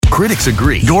Critics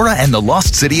agree Dora and the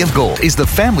Lost City of Gold is the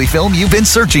family film you've been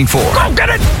searching for. Go get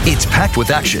it! It's packed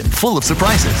with action, full of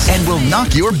surprises, and will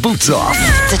knock your boots off.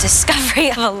 The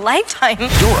discovery of a lifetime.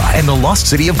 Dora and the Lost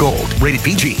City of Gold. Rated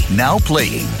PG. Now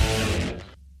playing.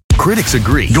 Critics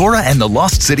agree Dora and the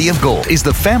Lost City of Gold is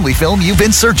the family film you've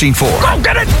been searching for. Go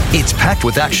get it! It's packed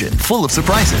with action, full of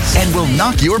surprises, and will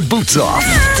knock your boots off.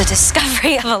 The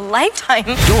discovery of a lifetime.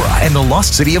 Dora and the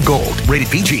Lost City of Gold. Rated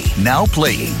PG. Now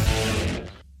playing.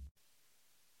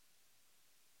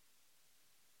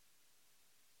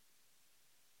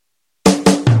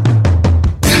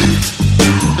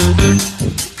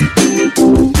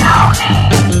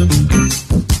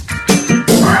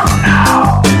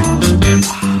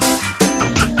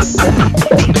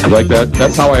 Like that.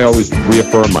 That's how I always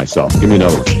reaffirm myself. Give me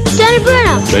another. Tony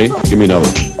Bruno. See? Give me another.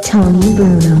 Tony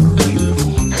Bruno.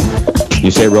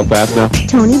 You say it real fast now?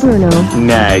 Tony Bruno.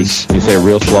 Nice. You say it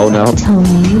real slow now?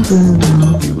 Tony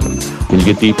Bruno. Can you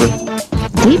get deeper?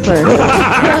 Deeper.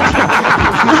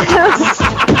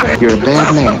 You're a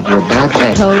bad man. You're a bad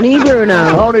man. Tony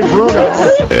Bruno. Tony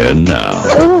Bruno. And now.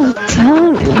 Oh,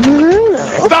 Tony Bruno.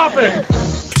 Stop it!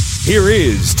 Here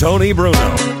is Tony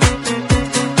Bruno.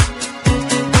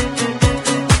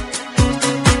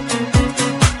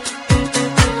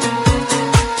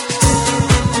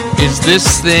 Is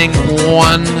this thing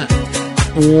one?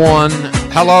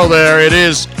 Hello there, it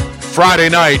is Friday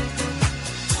night.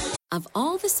 Of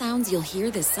all the sounds you'll hear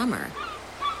this summer,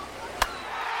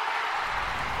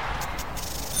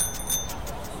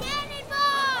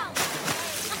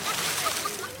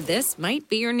 this might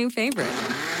be your new favorite.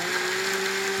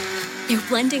 They're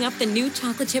blending up the new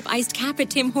chocolate chip iced cap at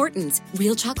Tim Hortons.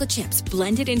 Real chocolate chips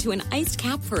blended into an iced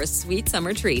cap for a sweet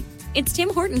summer treat. It's Tim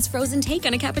Hortons' frozen take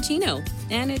on a cappuccino,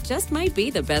 and it just might be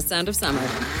the best sound of summer.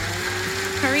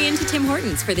 Hurry into Tim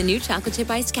Hortons for the new chocolate chip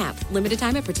iced cap. Limited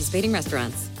time at participating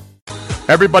restaurants.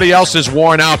 Everybody else is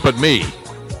worn out but me,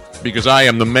 because I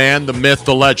am the man, the myth,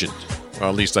 the legend. Well,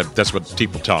 at least that's what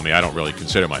people tell me. I don't really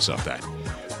consider myself that.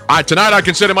 Tonight I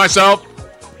consider myself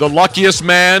the luckiest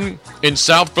man in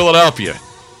South Philadelphia,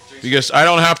 because I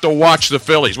don't have to watch the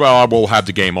Phillies. Well, I will have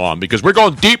the game on, because we're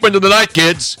going deep into the night,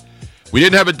 kids. We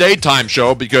didn't have a daytime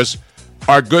show because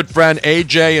our good friend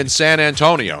AJ in San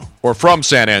Antonio, or from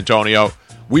San Antonio,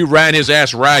 we ran his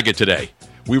ass ragged today.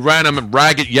 We ran him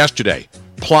ragged yesterday,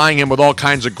 plying him with all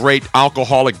kinds of great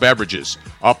alcoholic beverages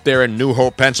up there in New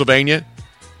Hope, Pennsylvania,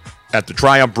 at the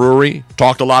Triumph Brewery.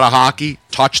 Talked a lot of hockey,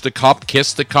 touched the cup,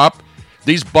 kissed the cup.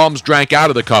 These bums drank out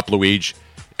of the cup, Luigi.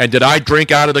 And did I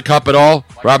drink out of the cup at all?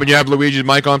 Robin, you have Luigi's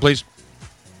mic on, please?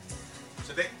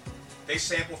 So they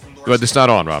sample from Laura's. But it's not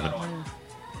on, Robin.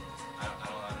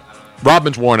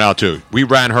 Robin's worn out, too. We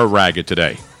ran her ragged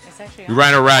today. We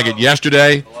ran her ragged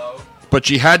yesterday, but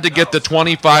she had to get the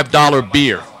 $25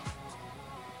 beer.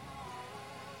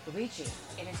 Luigi,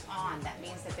 it is on. That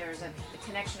means that there's a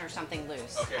connection or something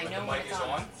loose. Okay, I but know the when mic it's is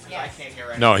on? Yes. I can't hear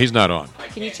anything. No, he's not on.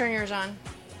 Can you turn yours on?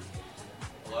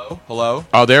 Hello?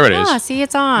 Oh, there it is. Ah, see,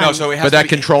 it's on. No, so it has But to that be,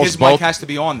 controls his both? mic has to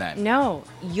be on then. No,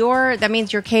 that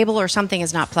means your cable or something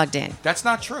is not plugged in. That's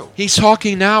not true. He's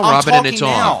talking now, Robin, and it's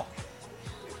on.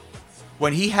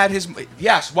 When he had his...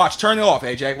 Yes, watch. Turn it off,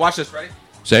 AJ. Watch this. Ready?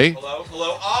 See? Hello?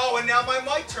 Oh, and now my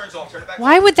mic turns off. Turn it back on.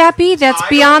 Why would that be? That's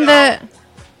beyond the...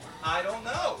 I don't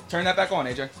know. Turn that back on,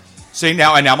 AJ. See,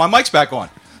 now my mic's back on.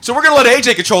 So we're going to let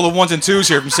AJ control the ones and twos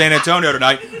here from San Antonio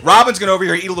tonight. Robin's going to over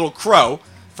here eat a little crow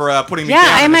for putting me down.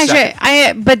 Yeah, I'm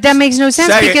actually... But that makes no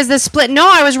sense because the split... No,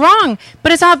 I was wrong.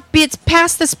 But it's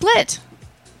past the split.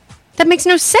 That makes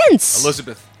no sense.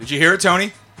 Elizabeth, did you hear it,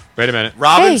 Tony? Wait a minute.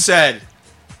 Robin said,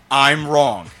 I'm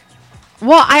wrong.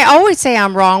 Well, I always say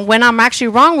I'm wrong when I'm actually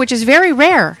wrong, which is very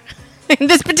rare. In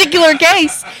this particular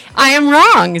case, I am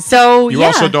wrong. So, You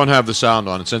also don't have the sound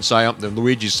on. And since the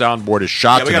Luigi's soundboard is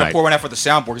shot we got to tonight. pour one out for the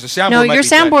soundboard. Because the soundboard No, might your be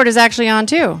soundboard is actually on,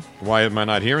 too. Why am I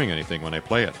not hearing anything when I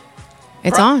play it?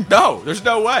 It's on. No, there's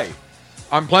no way.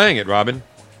 I'm playing it, Robin.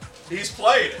 He's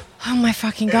playing it. Oh, my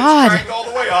fucking God. It's all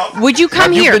the way up. Would you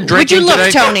come Have you here? been Would you drinking look,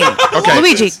 today? Tony? Okay.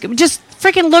 Luigi, just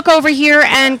freaking look over here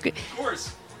and... Of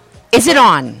course. Is it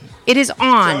on? It is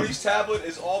on. Tony's tablet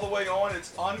is all the way on.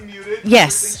 It's unmuted.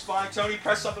 Yes. Everything's fine. Tony,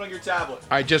 press something on your tablet.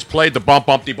 I just played the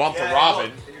bump-umpty-bump for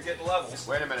Robin. Look, and you're getting levels.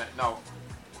 Wait a minute. No.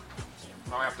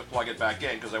 Now I have to plug it back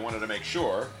in because I wanted to make sure.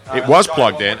 All right, It was let's try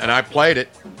plugged it one in, more and I played it.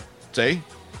 See?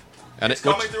 And It's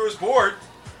coming through his board.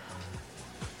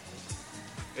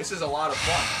 This is a lot of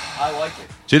fun. I like it.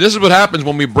 See, this is what happens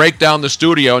when we break down the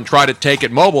studio and try to take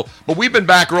it mobile. But we've been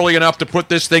back early enough to put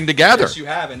this thing together. Yes, you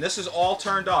have, and this is all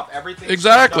turned up. Everything's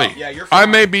Exactly. turned up. Yeah, you're fine. I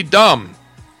may be dumb,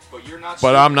 But you're not.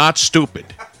 but I'm not stupid.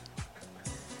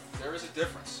 There is a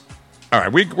difference. All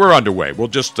right, we're underway. We'll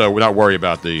just not worry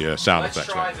about the sound Let's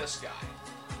effects. try this guy.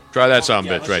 Try that sound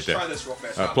bit let's right just there. Try this real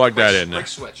fast. Plug that in. Quick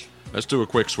switch. Let's do a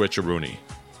quick switcheroonie.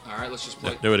 All right, let's just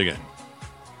play. Do it again.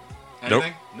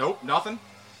 Anything? Nope. Nothing?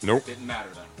 Nope. Didn't matter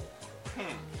then.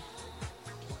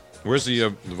 Where's the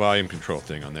volume control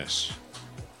thing on this?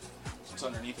 It's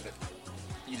underneath of it.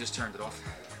 You just turned it off.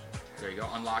 There you go.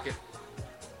 Unlock it.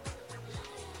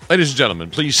 Ladies and gentlemen,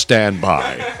 please stand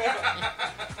by.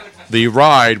 The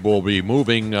ride will be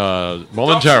moving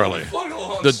momentarily.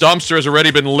 The dumpster has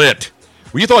already been lit.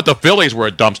 We thought the Phillies were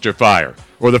a dumpster fire,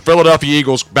 or the Philadelphia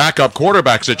Eagles' backup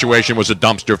quarterback situation was a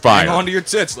dumpster fire, Hang on to your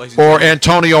tits, ladies and or gentlemen.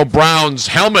 Antonio Brown's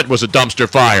helmet was a dumpster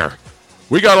fire.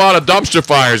 We got a lot of dumpster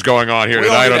fires going on here We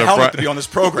tonight. don't need on a helmet to be on this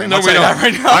program. No, I'll we tell you don't. that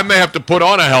right now. I may have to put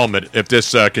on a helmet if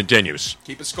this continues.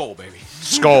 Keep it skull, baby.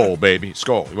 Skull, baby,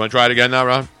 skull. You want to try it again now,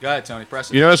 Ron? Go ahead, Tony. Press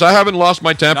it. You notice I haven't lost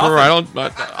my temper.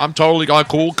 Nothing. I'm totally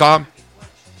cool, calm,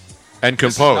 and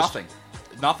This is composed.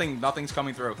 Nothing's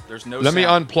coming through. There's no Let me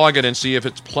sound. unplug it and see if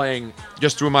it's playing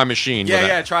just through my machine.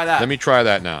 Yeah, try that. Let me try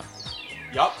that now.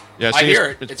 Yup. Yeah, I see, hear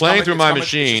it. it's playing through my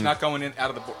machine. It's just not going in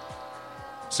out of the board.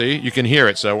 See, you can hear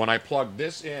it. So when I plug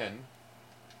this in,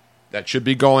 that should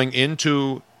be going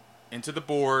into the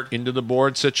board. Into the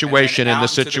board situation in the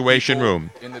situation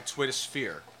room. In the Twitter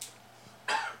sphere.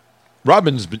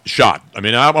 Robin's been shot. I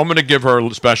mean, I'm going to give her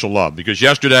special love because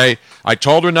yesterday I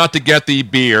told her not to get the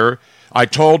beer. I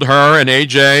told her and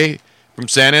AJ from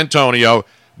San Antonio,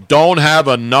 don't have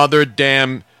another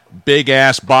damn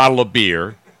big-ass bottle of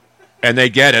beer, and they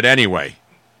get it anyway.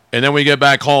 And then we get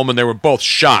back home, and they were both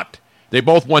shot. They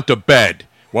both went to bed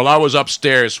while I was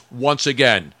upstairs once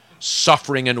again,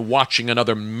 suffering and watching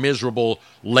another miserable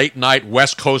late-night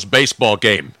West Coast baseball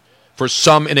game for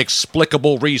some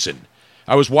inexplicable reason.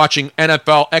 I was watching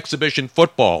NFL exhibition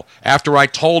football after I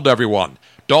told everyone,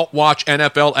 don't watch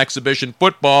NFL exhibition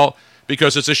football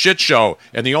because it's a shit show,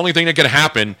 and the only thing that can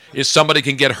happen is somebody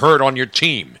can get hurt on your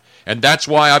team. And that's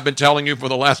why I've been telling you for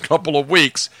the last couple of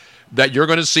weeks that you're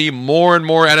going to see more and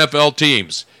more NFL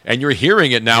teams, and you're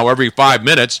hearing it now every 5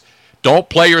 minutes. Don't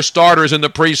play your starters in the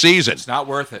preseason. It's not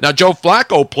worth it. Now, Joe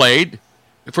Flacco played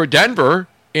for Denver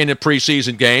in a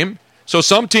preseason game, so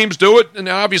some teams do it, and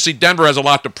obviously Denver has a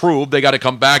lot to prove. They got to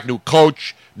come back, new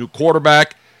coach, new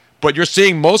quarterback. But you're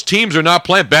seeing most teams are not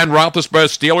playing. Ben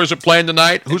Roethlisberger's Steelers are playing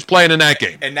tonight. Who's playing in that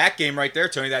game? And that game right there,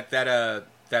 Tony,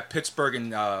 that Pittsburgh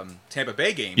and Tampa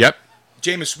Bay game. Yep.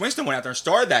 Jameis Winston went out there and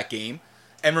started that game.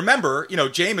 And remember,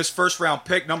 Jameis, first-round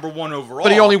pick, number 1 overall.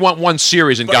 But he only won one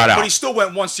series and got out. But he still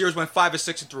went one series, went 5 or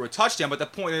 6 and threw a touchdown. But the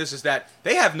point is that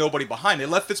they have nobody behind. They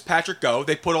let Fitzpatrick go.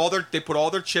 They put all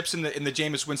their chips in the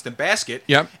Jameis Winston basket.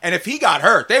 Yep. And if he got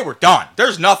hurt, they were done.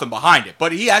 There's nothing behind it.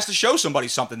 But he has to show somebody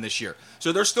something this year.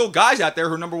 So there's still guys out there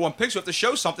who are number 1 picks who have to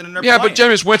show something in their Yeah, playing. but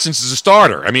Jameis Winston is a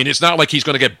starter. I mean, it's not like he's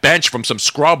going to get benched from some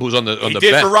scrub who's on the He bench.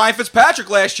 did for Ryan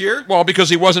Fitzpatrick last year. Well, because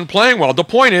he wasn't playing well. The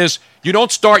point is, you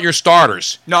don't start your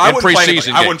starters. No, I in wouldn't play preseason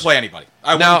anybody. I games. wouldn't play anybody.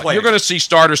 Now, you're going to see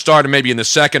starters starting maybe in the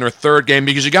second or third game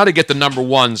because you got to get the number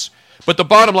ones. But the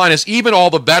bottom line is, even all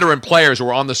the veteran players who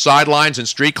are on the sidelines in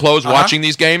street clothes watching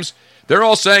these games, they're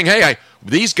all saying, hey,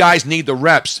 these guys need the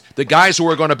reps. The guys who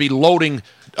are going to be loading,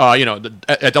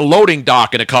 at the loading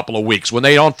dock in a couple of weeks when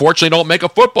they unfortunately don't make a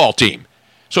football team.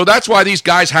 So that's why these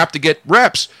guys have to get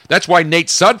reps. That's why Nate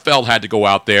Sudfeld had to go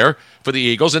out there for the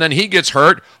Eagles, and then he gets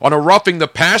hurt on a roughing the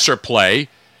passer play,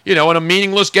 in a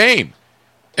meaningless game.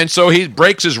 And so he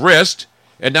breaks his wrist,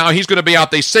 and now he's going to be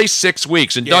out, they say 6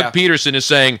 weeks. And Doug Peterson is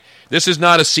saying this is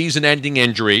not a season-ending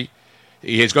injury.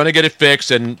 He's going to get it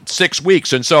fixed in 6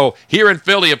 weeks. And so here in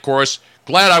Philly, of course,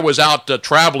 glad I was out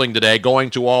traveling today, going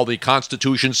to all the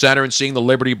Constitution Center and seeing the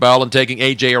Liberty Bell and taking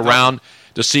AJ around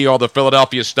to see all the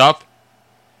Philadelphia stuff.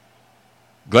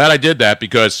 Glad I did that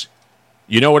because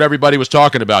you know what everybody was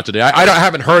talking about today. I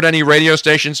haven't heard any radio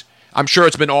stations. I'm sure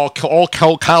it's been all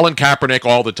Colin Kaepernick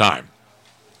all the time.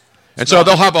 And so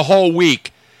they'll have a whole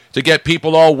week to get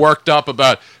people all worked up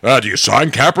about, do you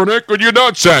sign Kaepernick or do you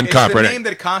not sign Kaepernick? It's the name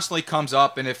that constantly comes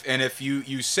up, and if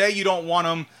you say you don't want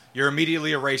him, you're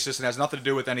immediately a racist, and has nothing to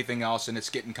do with anything else, and it's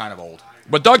getting kind of old.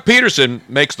 But Doug Peterson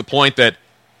makes the point that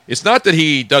it's not that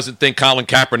he doesn't think Colin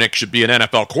Kaepernick should be an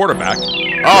NFL quarterback.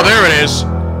 Oh, there it is.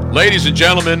 Ladies and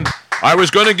gentlemen, I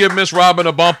was going to give Miss Robin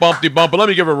a bumpty bump, but let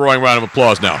me give her a roaring round of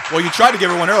applause now. Well, you tried to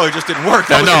give her one earlier, it just didn't work.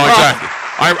 No, exactly.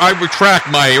 I retract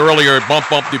my earlier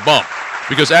bumpty bump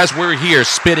because as we're here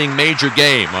spitting major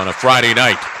game on a Friday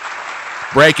night,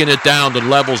 breaking it down to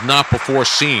levels not before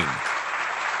seen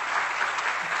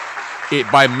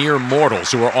by mere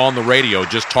mortals who are on the radio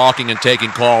just talking and taking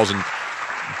calls and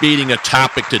beating a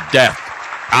topic to death.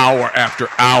 hour after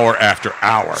hour after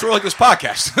hour. Sort of like this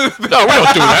podcast. No, we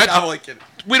don't do that. I'm only kidding.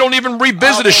 We don't even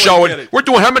revisit I'm a show. only kidding. We're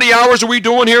doing, how many hours are we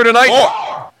doing here tonight?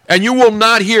 4. And you will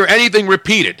not hear anything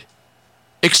repeated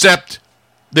except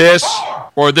this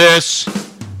or this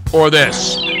or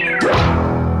this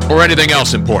or anything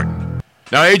else important.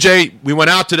 Now, AJ, we went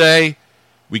out today.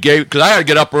 Because I had to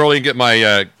get up early and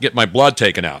get my blood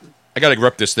taken out. I got to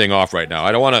rip this thing off right now.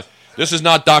 I don't want to. This is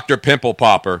not Dr. Pimple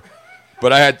Popper,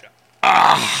 but I had.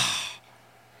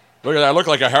 Look at that! I look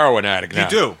like a heroin addict now. You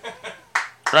do.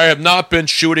 I have not been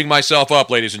shooting myself up,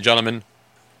 ladies and gentlemen.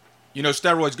 You know,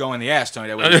 steroids go in the ass, Tony.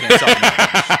 That way you can't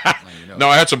supplement. No,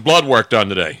 I had some blood work done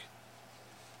today.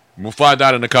 We'll find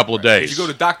out in a couple of days. Did you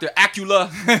go to Dr.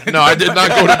 Acula? No, I did not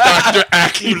go to Dr.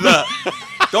 Acula.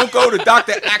 Don't go to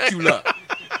Dr. Acula.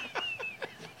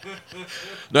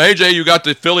 Now, AJ, you got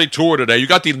the Philly tour today. You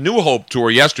got the New Hope tour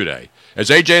yesterday. As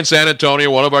AJ in San Antonio,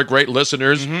 one of our great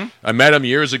listeners, I met him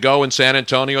years ago in San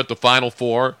Antonio at the Final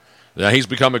Four. He's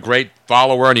become a great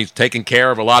follower, and he's taken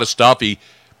care of a lot of stuff.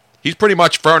 He's pretty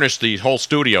much furnished the whole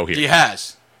studio here. He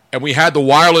has. And we had the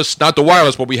wireless, not the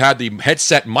wireless, but we had the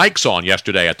headset mics on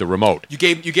yesterday at the remote. You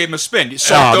gave him a spin. You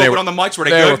soft open on the mics. Were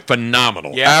they good? They were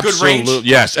phenomenal. Yeah, absolutely. Good range?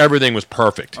 Yes, everything was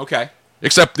perfect. Okay.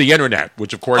 Except the internet,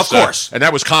 which of course. And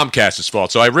that was Comcast's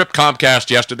fault. So I ripped Comcast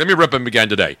yesterday. Let me rip him again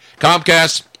today.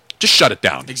 Comcast, just shut it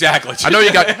down. Exactly. I know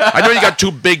you got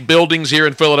 2 big buildings here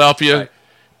in Philadelphia. Right.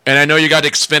 And I know you got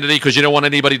Xfinity because you don't want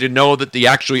anybody to know that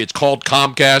it's called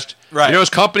Comcast. Right. You know, it's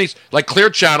companies like Clear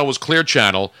Channel was Clear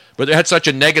Channel, but it had such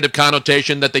a negative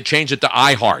connotation that they changed it to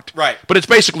iHeart. Right. But it's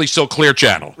basically still Clear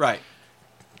Channel. Right.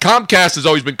 Comcast has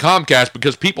always been Comcast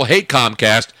because people hate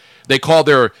Comcast. They call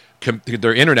their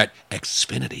internet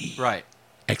Xfinity. Right.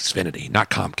 Xfinity,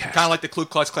 not Comcast. Kind of like the Ku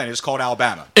Klux Klan. It's called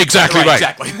Alabama. Exactly right.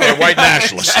 Exactly. They're white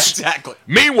nationalists. Exactly.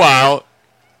 Meanwhile...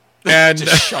 And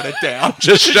just shut it down.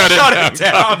 Just shut it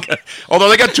down. Okay. Although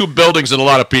they got 2 buildings and a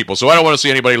lot of people, so I don't want to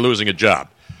see anybody losing a job.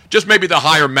 Just maybe the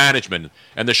higher management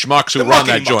and the schmucks who run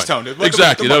that joint.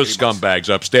 Exactly, those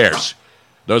scumbags upstairs.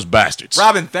 Those bastards.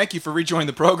 Robin, thank you for rejoining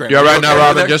the program. You're right now,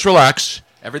 Robin. Just relax.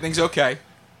 Everything's okay.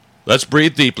 Let's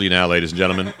breathe deeply now, ladies and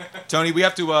gentlemen. Tony, we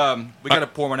have to. We got to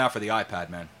pour one out for the iPad,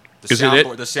 man. The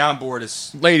soundboard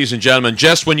is. Ladies and gentlemen,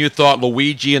 just when you thought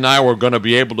Luigi and I were going to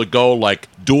be able to go like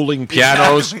dueling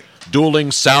pianos,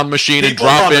 dueling sound machine and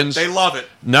drop-ins, they love it.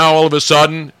 Now all of a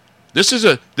sudden, this is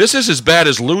as bad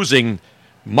as losing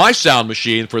my sound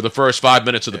machine for the first 5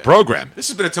 minutes of the program. This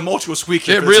has been a tumultuous week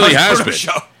here. It really has been.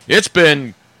 Show. It's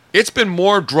been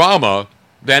more drama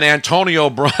than Antonio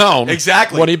Brown.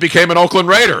 Exactly. When he became an Oakland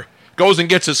Raider. Goes and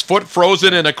gets his foot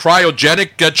frozen in a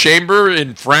cryogenic chamber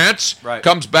in France. Right.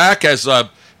 Comes back as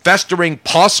festering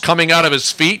pus coming out of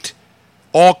his feet.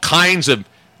 All kinds of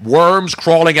worms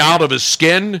crawling out of his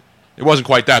skin. It wasn't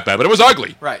quite that bad, but it was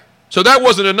ugly. Right. So that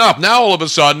wasn't enough. Now all of a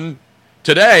sudden,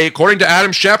 today, according to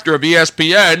Adam Schefter of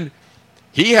ESPN,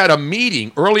 he had a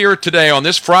meeting earlier today on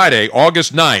this Friday,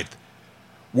 August 9th,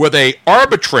 with a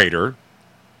arbitrator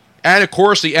and, of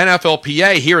course, the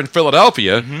NFLPA here in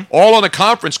Philadelphia, all on a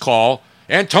conference call.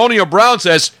 Antonio Brown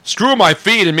says, screw my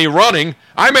feet and me running.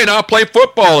 I may not play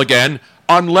football again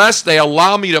unless they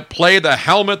allow me to play the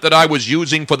helmet that I was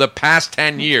using for the past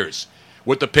 10 years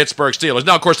with the Pittsburgh Steelers.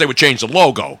 Now, of course, they would change the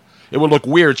logo. It would look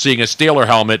weird seeing a Steeler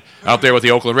helmet out there with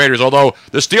the Oakland Raiders, although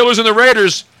the Steelers and the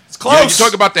Raiders, it's close. You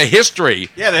talk about the history.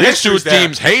 Yeah, these 2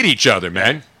 teams hate each other,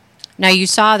 man. Now, you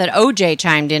saw that OJ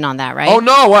chimed in on that, right? Oh,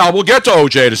 no. Well, we'll get to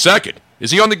OJ in a second.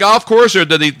 Is he on the golf course, or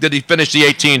did he finish the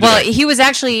 18 today? Well, he was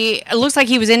actually, it looks like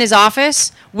he was in his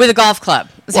office with a golf club.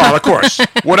 So. Well, of course.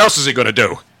 What else is he going to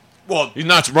do? Well, he's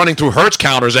not running through Hertz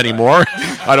counters anymore,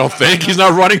 I don't think. He's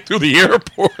not running through the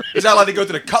airport. He's not allowed to go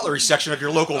to the cutlery section of your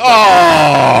local...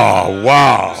 Oh,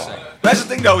 wow. That's the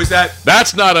thing, though, is that...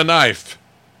 That's not a knife.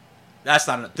 That's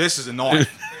not a... This is a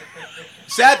knife.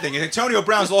 Sad thing is Antonio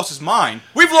Brown's lost his mind.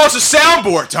 We've lost a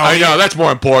soundboard, Tony. I know, that's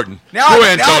more important. Now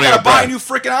I got to buy a new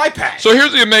freaking iPad. So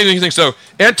here's the amazing thing. So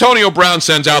Antonio Brown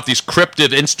sends out these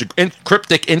cryptic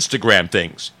Instagram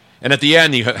things. And at the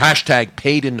end, the hashtag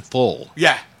paid in full.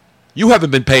 Yeah. You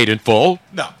haven't been paid in full.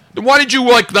 No. Then why did you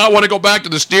not want to go back to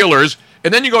the Steelers,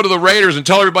 and then you go to the Raiders and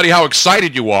tell everybody how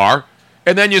excited you are,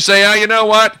 and then you say, you know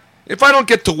what? If I don't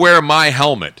get to wear my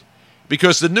helmet,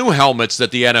 because the new helmets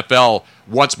that the NFL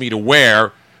wants me to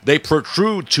wear, they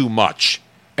protrude too much,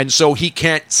 and so he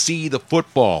can't see the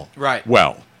football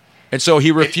well. And so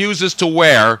he refuses to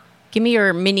wear... Give me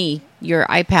your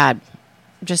iPad,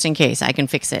 just in case. I can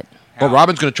fix it. Well,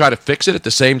 Robin's going to try to fix it at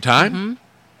the same time? Mm-hmm.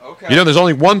 Okay. You know, there's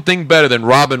only one thing better than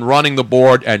Robin running the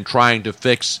board and trying to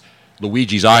fix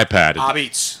Luigi's iPad. Bob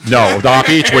Eats. No, Bob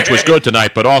Eats, which was good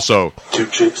tonight, but also 2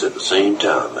 chicks at the same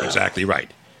time, man. Exactly right.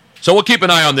 So we'll keep an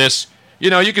eye on this. You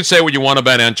know, you can say what you want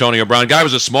about Antonio Brown. Guy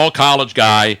was a small college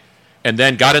guy and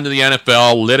then got into the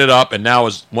NFL, lit it up, and now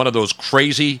is one of those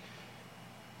crazy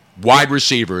wide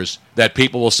receivers that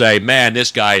people will say, man,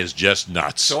 this guy is just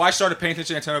nuts. So I started paying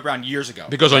attention to Antonio Brown years ago.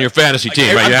 Because on your fantasy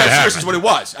team, right? This is what it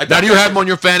was. Now, do you have him on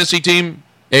your fantasy team,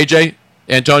 AJ?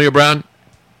 Antonio Brown?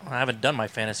 I haven't done my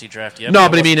fantasy draft yet. No,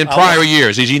 but I mean in prior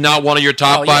years. Is he not one of your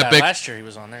top 5 picks? Last year he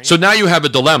was on there. Yeah. So now you have a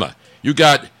dilemma.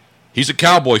 He's a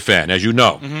Cowboy fan, as you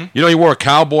know. Mm-hmm. You know he wore a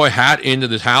cowboy hat into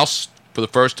this house for the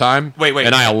first time? Wait.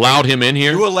 And I allowed him in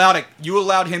here? You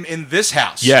allowed him in this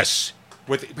house? Yes.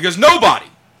 Because nobody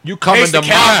hates the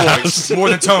Cowboys more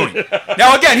than Tony.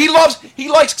 Now again, he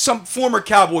likes some former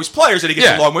Cowboys players that he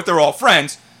gets along with. They're all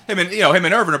friends. Him and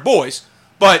Irvin are boys.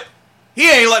 But he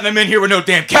ain't letting him in here with no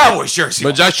damn Cowboys jersey.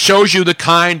 But that shows you the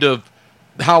kind of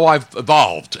how I've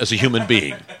evolved as a human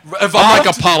being. Evolved? I'm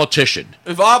like a politician.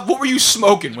 Evolved? What were you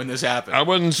smoking when this happened? I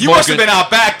wasn't smoking. You must have been out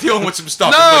back dealing with some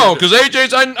stuff. No, because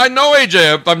AJ's. I know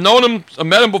AJ. I've known him. I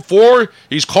met him before.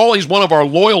 He's one of our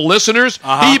loyal listeners.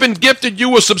 He even gifted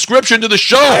you a subscription to the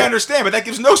show. I understand, but that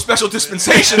gives no special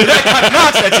dispensation to that kind of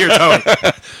nonsense here,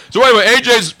 Tony. So anyway,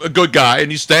 AJ's a good guy,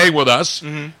 and he's staying with us.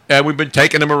 And we've been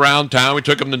taking him around town. We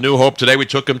took him to New Hope today. We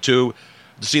took him to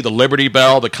see the Liberty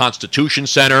Bell, the Constitution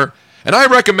Center. And I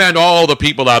recommend all the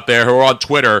people out there who are on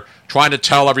Twitter trying to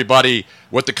tell everybody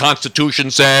what the Constitution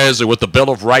says or what the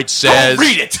Bill of Rights says. Don't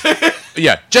read it.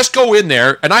 Yeah, just go in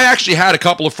there. And I actually had a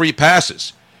couple of free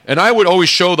passes. And I would always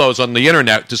show those on the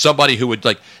internet to somebody who would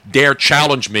dare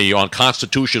challenge me on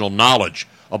constitutional knowledge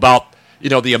about,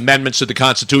 the amendments to the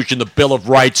Constitution, the Bill of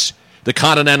Rights, the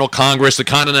Continental Congress, the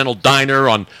Continental Diner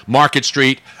on Market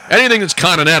Street. Anything that's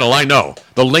Continental, I know.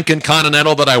 The Lincoln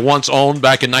Continental that I once owned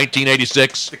back in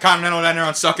 1986. The Continental Diner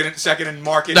on 2nd and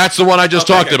Market. That's the one I just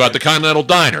talked about, the Continental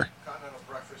Diner. Continental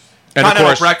Breakfast. And Continental of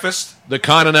course, Breakfast. The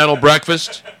Continental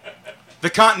Breakfast. The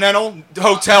Continental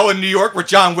Hotel in New York where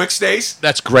John Wick stays.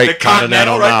 That's great the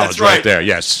Continental knowledge right there,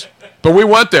 yes. But we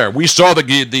went there. We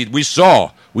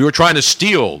saw we were trying to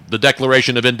steal the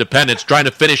Declaration of Independence, trying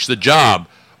to finish the job,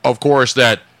 of course,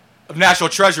 that of National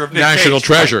Treasure of Nick National Cage.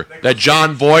 Treasure that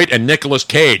John Voight and Nicolas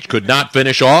Cage could not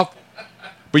finish off.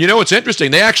 But what's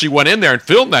interesting? They actually went in there and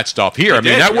filmed that stuff here.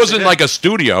 That wasn't like a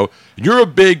studio. You're a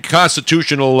big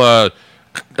constitutional.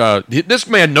 This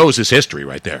man knows his history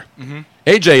right there.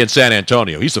 AJ in San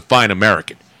Antonio, he's a fine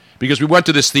American. Because we went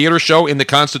to this theater show in the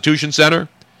Constitution Center,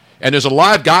 and there's a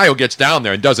live guy who gets down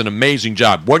there and does an amazing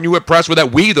job. Weren't you impressed with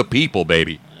that? We the people,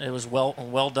 baby. It was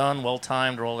well done, well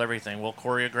timed, rolled everything, well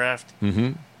choreographed.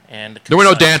 Mm-hmm. And there were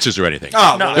no dancers or anything.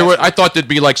 Oh, no. I thought there'd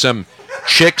be some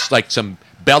chicks, some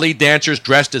belly dancers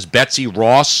dressed as Betsy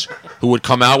Ross, who would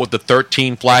come out with the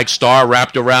 13 flag star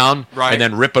wrapped around, and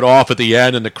then rip it off at the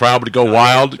end, and the crowd would go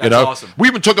wild. That's awesome. We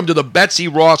even took them to the Betsy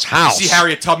Ross house. You see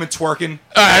Harriet Tubman twerking?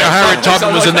 Harriet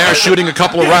Tubman was in there shooting a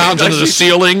couple of rounds into the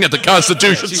ceiling at the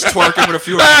Constitution. She's twerking with a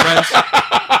few of her friends.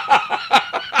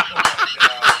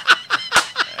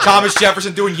 Thomas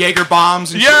Jefferson doing Jaeger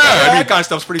bombs and shit. That kind of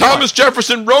stuff's pretty fun. Thomas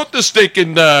Jefferson wrote the stinking.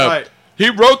 He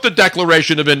wrote the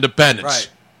Declaration of Independence. Right.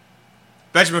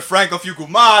 Benjamin Franklin, a few good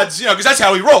mods, because that's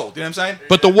how he rolled. You know what I'm saying?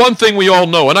 But the one thing we all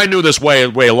know, and I knew this way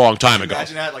a long time ago,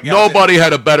 Imagine that, nobody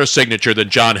had a better signature than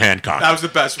John Hancock. That was the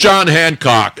best one. John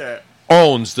Hancock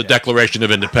owns the Declaration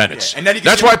of Independence. Yeah. And then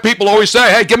that's why people always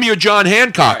say, hey, give me your John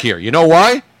Hancock here. You know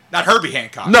why? Not Herbie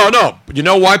Hancock. No. You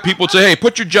know why people say, hey,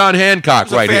 put your John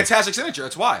Hancock right here. It's a fantastic signature.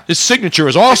 That's why. His signature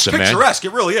is awesome, it's picturesque.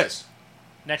 man. It really is.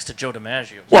 Next to Joe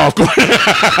DiMaggio. Well, of course.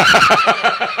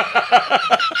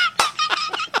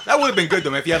 That would have been good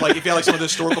though, man. If you had some of the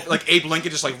historical, like Abe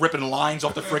Lincoln, just ripping lines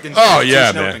off the freaking. Oh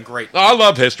yeah, man. That would have been great. I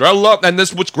love history. And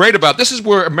what's great about this is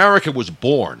where America was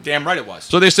born. Damn right it was.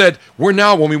 So they said when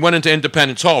we went into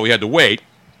Independence Hall, we had to wait.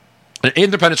 And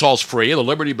Independence Hall's free. The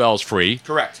Liberty Bell's free.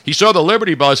 Correct. He saw the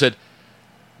Liberty Bell. I said,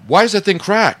 "Why is that thing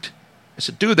cracked?" I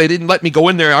said, "Dude, they didn't let me go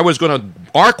in there. I was going to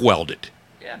arc weld it."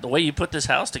 Yeah, the way you put this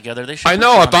house together, they should. I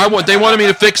know. They wanted me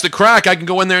to fix the crack, I can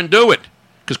go in there and do it.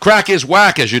 Because crack is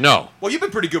whack, as you know. Well, you've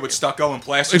been pretty good with stucco and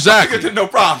plaster. Exactly. No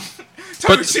problem.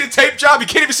 Tell me, you see the tape job, you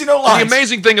can't even see no lines. The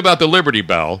amazing thing about the Liberty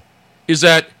Bell is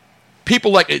that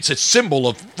people it's a symbol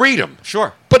of freedom.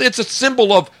 Sure. But it's a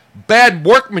symbol of bad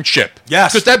workmanship.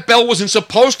 Yes. Because that bell wasn't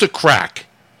supposed to crack.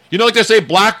 Like they say,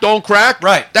 black don't crack?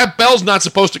 Right. That bell's not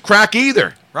supposed to crack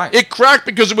either. Right. It cracked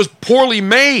because it was poorly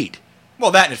made.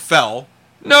 Well, that and it fell.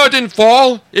 No, it didn't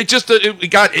fall. It just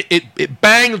it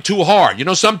banged too hard. You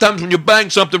know, sometimes when you bang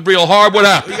something real hard, what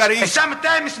happens? You got to eat.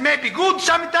 Sometimes it may be good,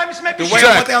 sometimes it may be The way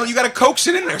I went down, you got to coax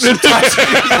it in there sometimes.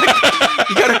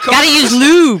 you got to use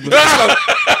lube. You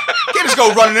can't just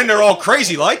go running in there all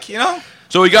crazy like, you know?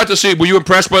 So we got to see. Were you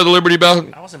impressed by the Liberty Bell?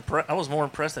 I was more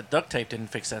impressed that duct tape didn't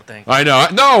fix that thing. I know.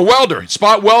 No, welder.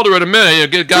 Spot welder in a minute. You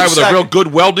get a guy with a real good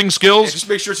welding skills. Yeah, just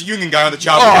make sure it's a union guy on the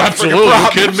job. Oh, absolutely. Are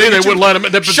you kidding me? They wouldn't let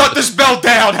him. Shut this bell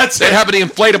down. That's They'd have the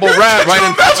inflatable rat right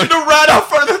in front. Imagine the rat out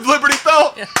front of the Liberty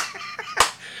Bell. Yeah.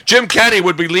 Jim Kenney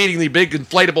would be leading the big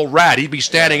inflatable rat. He'd be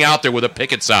standing out there with a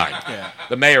picket sign. Yeah.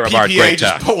 The mayor of our great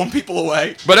town. Just pulling people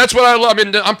away. But that's what I love. I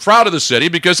mean, I'm proud of the city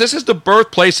because this is the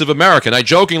birthplace of America. And I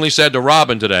jokingly said to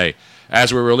Robin today,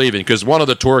 as we were leaving, because one of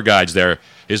the tour guides there,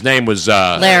 his name was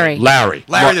Larry. Larry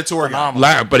the tour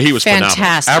guide. But he was fantastic.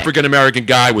 Phenomenal. African-American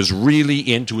guy, was really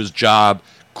into his job,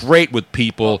 great with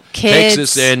people, kids. takes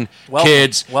us in,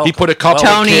 kids. He put a couple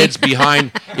of kids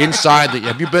behind, inside.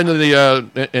 Have you been to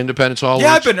the Independence Hall?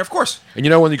 Yeah, I've been there, of course. And you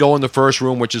know when you go in the first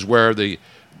room, which is where the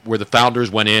founders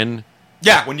went in?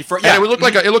 Yeah, when you first... Yeah. And it looked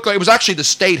like it was actually the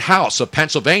State House of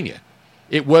Pennsylvania.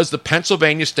 It was the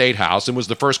Pennsylvania State House and was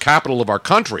the first capital of our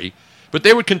country. But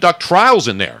they would conduct trials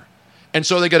in there, and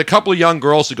so they got a couple of young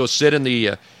girls to go sit in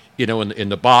the, in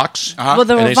the box. Well,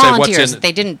 there were volunteers.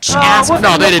 They didn't ask.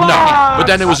 No, they didn't know. But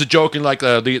then there was a joking like,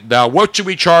 what should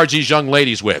we charge these young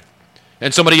ladies with?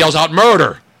 And somebody yells out,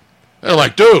 murder. They're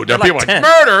like, dude, they're like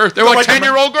murder. They're like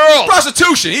 10-year-old girls.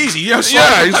 Prostitution, easy. Yeah,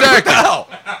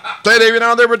 exactly.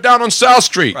 They were down on South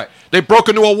Street. Right. They broke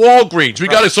into a Walgreens. We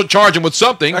got to charge them with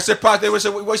something. I said,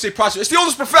 prostitution. It's the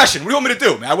oldest profession. What do you want me to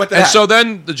do, man? I went to so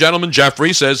then the gentleman,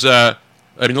 Jeffrey, says,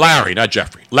 Larry, not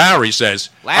Jeffrey. Larry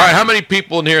says, all right, how many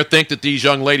people in here think that these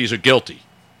young ladies are guilty?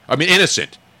 I mean,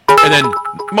 innocent. And then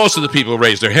most of the people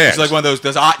raise their hands. It's like one of those,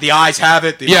 the eyes have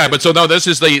it. But so no, this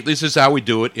is how we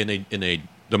do it in a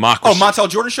democracy. Oh, Montel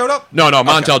Jordan showed up? No,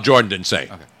 Montel Jordan didn't say.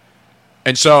 Okay.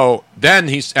 And so then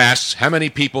he asks, how many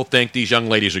people think these young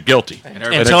ladies are guilty? And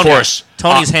of course,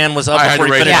 Tony's hand was up before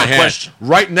he finished the question.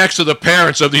 Right next to the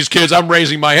parents of these kids, I'm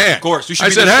raising my hand. Of course. You should I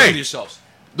said, hey, yourselves.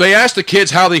 They asked the kids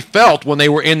how they felt when they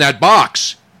were in that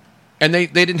box, and they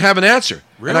didn't have an answer.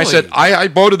 Really? And I said, I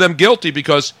voted them guilty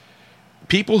because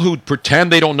people who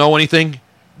pretend they don't know anything,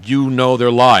 they're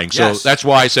lying. So that's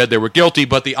why I said they were guilty,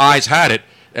 but the eyes had it,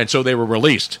 and so they were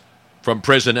released from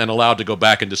prison and allowed to go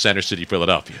back into Center City,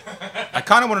 Philadelphia. I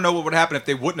kind of want to know what would happen if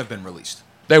they wouldn't have been released.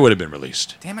 They would have been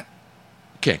released. Damn it.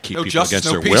 You can't keep no people justice, against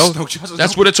no their peace, will. No justice,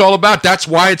 that's what it's all about. That's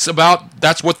why it's about.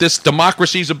 That's what this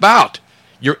democracy is about.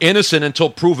 You're innocent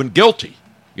until proven guilty.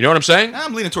 You know what I'm saying?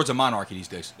 I'm leaning towards a monarchy these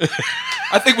days.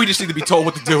 I think we just need to be told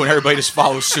what to do and everybody just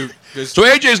follows suit. So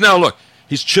AJ's now, look,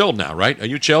 he's chilled now, right? Are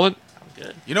you chilling? I'm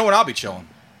good. You know when I'll be chilling?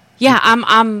 Yeah,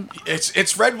 I'm.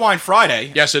 It's Red Wine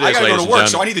Friday. Yes, it is. I gotta ladies go to and work, gentlemen.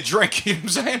 so I need to drink. You know what I'm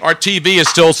saying? Our TV is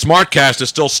still, Smartcast is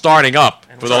still starting up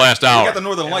for the last hour. We got the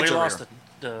Northern Lights we over lost here.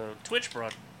 the Twitch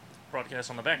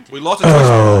broadcast on the back. We lost the Twitch.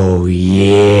 Oh,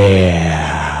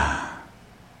 yeah.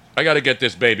 I got to get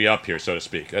this baby up here, so to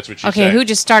speak. That's what she Okay, said. who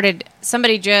just started?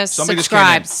 Somebody just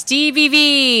subscribed. Stevie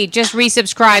V just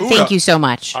resubscribed. Thank you so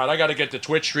much. All right, I got to get the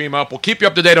Twitch stream up. We'll keep you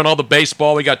up to date on all the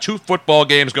baseball. We got 2 football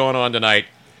games going on tonight,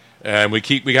 and we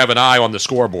have an eye on the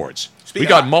scoreboards. We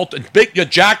got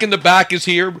Jack in the back is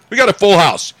here. We got a full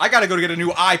house. I got to go to get a new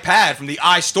iPad from the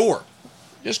iStore.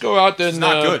 Just go out there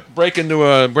and break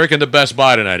into Best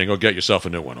Buy tonight and go get yourself a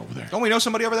new one over there. Don't we know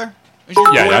somebody over there?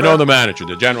 Yeah, I know the manager,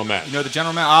 the general manager. You know the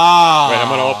general manager? Ah. Wait, I'm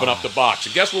going to open up the box.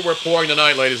 And guess what we're pouring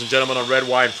tonight, ladies and gentlemen, on Red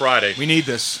Wine Friday? We need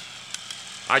this.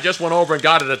 I just went over and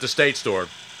got it at the State store.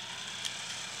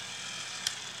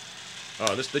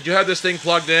 Oh, did you have this thing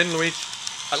plugged in, Luigi?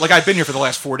 Like I've been here for the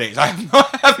last 4 days. I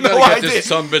have no idea.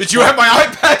 Did you have my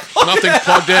iPad plugged in? Nothing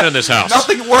plugged in this house.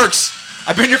 Nothing works.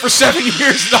 I've been here for 7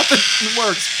 years. Nothing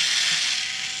works.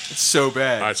 It's so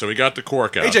bad. All right, so we got the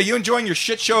cork out. AJ, you enjoying your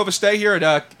shit show of a stay here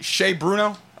at Chez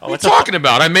Bruno? What are you talking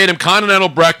about? I made him continental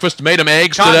breakfast, made him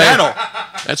eggs today.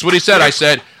 That's what he said. I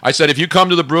said, if you come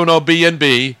to the Bruno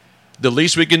B&B, the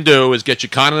least we can do is get you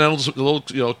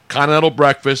continental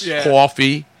breakfast,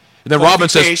 coffee. And then Robin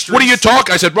says, pastries. What are you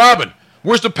talking? I said, Robin,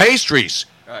 where's the pastries?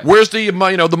 Right. Where's the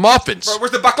the muffins?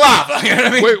 Where's the baklava? You know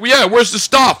what I mean? Where's the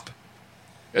stuff?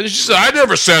 And she said, I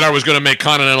never said I was going to make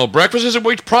continental breakfast. I said,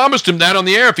 we promised him that on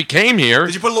the air if he came here.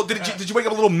 Did you put did you wake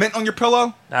up a little mint on your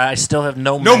pillow? I still have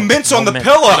no mints on the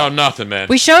pillow. No, nothing, man.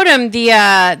 We showed him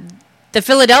the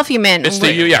Philadelphia mint. It's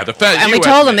and we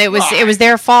told them it was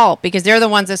their fault because they're the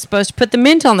ones that's supposed to put the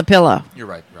mint on the pillow. You're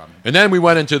right, Robin. And then we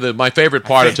went into my favorite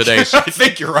part of today's. I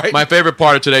think you're right. My favorite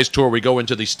part of today's tour. We go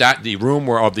into the room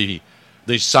of the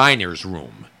signer's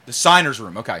room. The signers'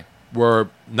 room. Okay. Were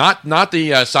not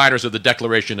the signers of the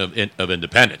Declaration of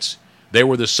Independence. They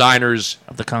were the signers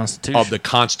of the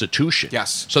Constitution.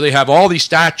 Yes. So they have all these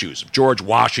statues of George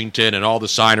Washington and all the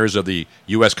signers of the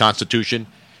U.S. Constitution.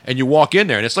 And you walk in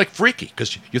there, and it's like freaky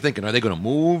because you're thinking, are they going to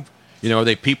move? Are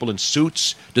they people in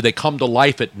suits? Do they come to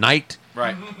life at night?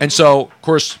 Right. And so, of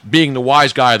course, being the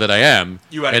wise guy that I am,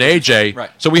 and AJ, right.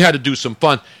 So we had to do some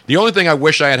fun. The only thing I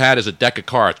wish I had is a deck of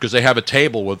cards because they have a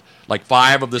table with like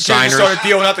 5 of the signers.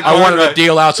 Dealing out the I wanted to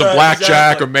deal out some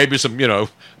blackjack exactly. or maybe some,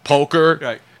 poker.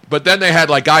 Right. But then they had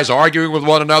like guys arguing with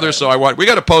one another, so we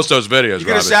got to post those videos. You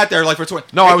could have sat there like for 20.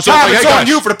 No, I was Tom, like, it's hey, on guys.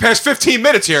 you for the past 15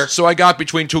 minutes here. So I got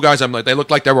between 2 guys. I'm like, they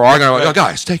looked like they were arguing. I'm like, oh,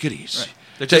 guys, take it easy.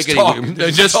 Right. Take it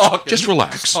easy. Just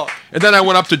relax. And then I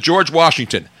went up to George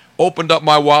Washington, opened up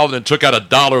my wallet, and took out a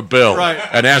 $1 bill,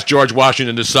 and asked George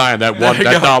Washington to sign that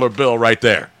 $1 bill right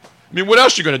there. I mean, what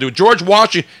else are you going to do? George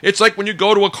Washington. It's like when you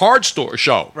go to a card store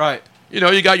show. Right.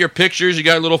 You got your pictures, you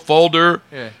got a little folder,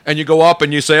 and you go up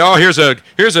and you say, oh, here's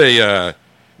a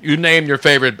you name your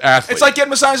favorite athlete. It's like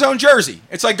getting Masai's own jersey.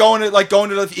 It's like going to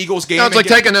the Eagles game. No, it's like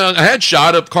taking a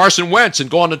headshot of Carson Wentz and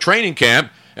going to training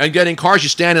camp and getting cars. You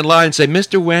stand in line and say,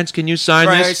 Mr. Wentz, can you sign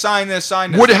this? Right, sign this.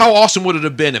 How awesome would it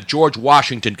have been if George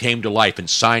Washington came to life and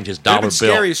signed his $1 bill?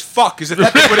 Scary as fuck, because if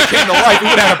that thing would have came to life, we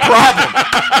would have had a problem.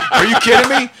 Are you kidding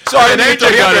me? Sorry, and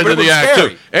AJ got into the act,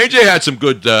 too. AJ had some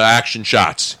good action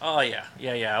shots. Oh, yeah.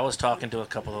 I was talking to a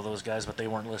couple of those guys, but they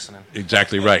weren't listening.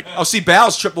 Exactly right. Oh, see,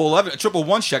 Bow's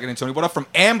 111 checking in, Tony. What up from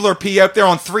Ambler P out there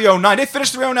on 309? They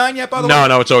finished 309 yet, by the way?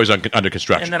 No, it's always under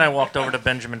construction. And then I walked over to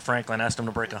Benjamin Franklin, asked him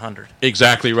to break 100.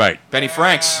 Exactly right. Benny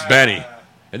Franks. Benny.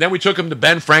 And then we took him to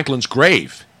Ben Franklin's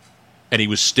grave, and he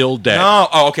was still dead. No.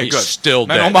 Oh, okay, He's good. Still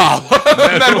Men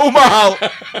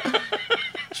dead.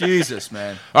 Jesus,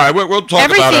 man. All right, we'll talk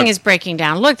about it. Everything is breaking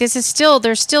down. Look, there's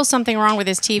still something wrong with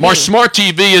this TV. My smart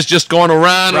TV is just going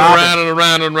around and around and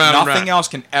around and around. Nothing else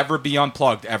can ever be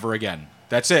unplugged ever again.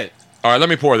 That's it. All right, let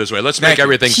me pour this way. Let's make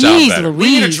everything sound better.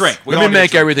 We need a drink. Let me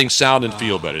make everything sound and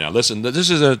feel better. Now, listen, this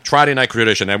is a Friday night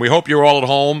tradition, and we hope you're all at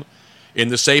home in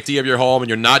the safety of your home and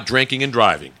you're not drinking and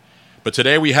driving. But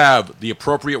today we have the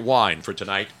appropriate wine for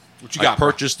tonight. What you got? I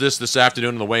purchased this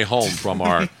afternoon on the way home from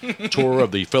our tour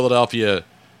of the Philadelphia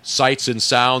sights and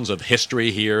sounds of history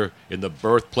here in the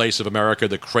birthplace of America,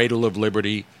 the cradle of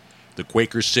liberty, the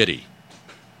Quaker City,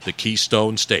 the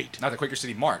Keystone State. Not the Quaker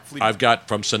City Mart. I've got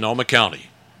from Sonoma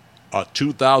County, a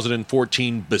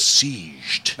 2014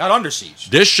 Besieged. Not Under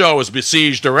Siege. This show is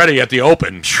besieged already at the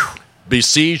open.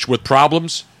 Besieged with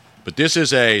problems. But this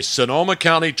is a Sonoma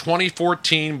County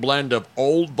 2014 blend of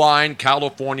Old Vine,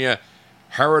 California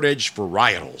heritage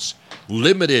varietals.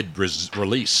 Limited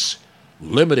release.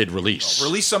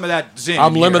 Release some of that zing.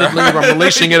 I'm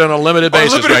releasing it on a limited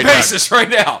basis right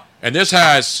now. And this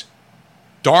has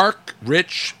dark,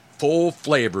 rich, full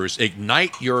flavors.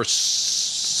 Ignite your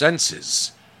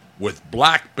senses with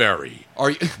blackberry,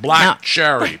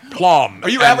 cherry, plum. Are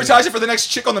you advertising for the next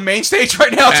chick on the main stage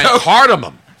right now, and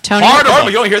cardamom? Tony,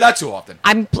 you don't hear that too often.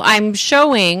 I'm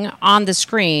showing on the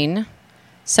screen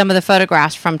some of the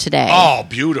photographs from today. Oh,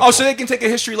 beautiful. Oh, so they can take a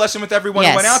history lesson with everyone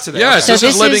who went out today. Yes, okay. this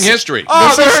is living history.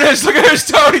 Oh, there it is. Look at this,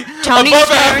 Tony. Tony's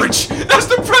above average. That's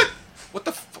the print. What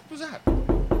the fuck was that?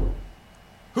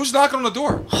 Who's knocking on the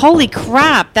door? Holy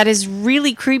crap. That is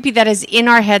really creepy. That is in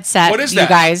our headset, What is you that?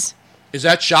 guys. Is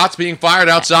that shots being fired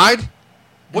outside?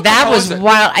 That was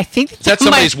wild. I think Is that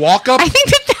somebody's walk-up? I think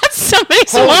that's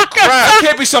somebody's Holy walk-up. crap. That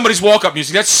can't be somebody's walk-up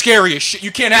music. That's scary as shit.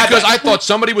 You can't have Because that. I thought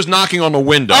somebody was knocking on the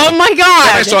window. Oh, my God.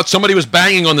 Then I thought somebody was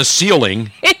banging on the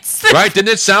ceiling. Right? Didn't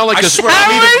it sound like I swear,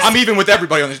 I'm even with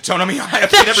everybody on this tone. I mean, I've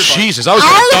seen everybody. Jesus, I was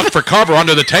going to duck for cover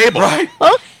under the table. Right?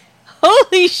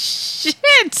 Holy shit.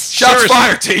 Shots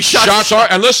fired, T. Shots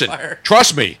fired. And listen,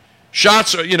 trust me,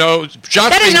 shots being is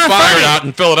not fired funny. out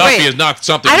in Philadelphia Wait, is not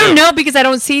something I don't new. know because I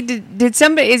don't see. Did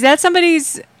somebody? Is that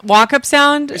somebody's walk-up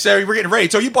sound? They say we're getting ready.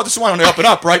 So you bought this wine on the up and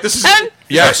up, right? This is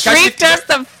yes. Freaked us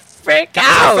the frick Got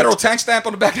a out. federal tank stamp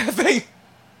on the back of that thing.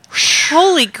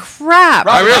 Holy crap!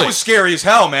 Robert, that was scary as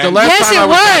hell, man. The last time I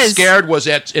was that scared was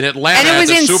in Atlanta And it was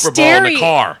at the in Super Bowl in the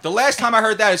car. The last time I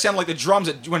heard that, it sounded like the drums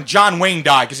when John Wayne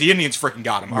died because the Indians freaking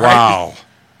got him. All right? Wow.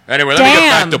 Anyway, let me get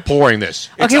back to pouring this.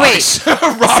 Okay, wait.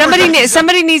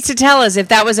 Somebody needs to tell us if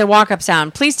that was a walk-up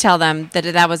sound. Please tell them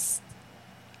that was.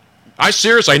 I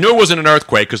knew it wasn't an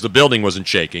earthquake because the building wasn't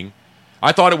shaking.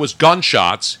 I thought it was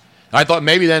gunshots. I thought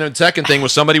maybe then the second thing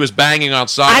was somebody was banging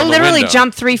outside. I on the literally window.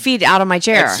 jumped 3 feet out of my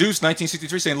chair. That's Zeus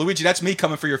 1963 saying, Luigi, that's me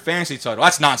coming for your fantasy title.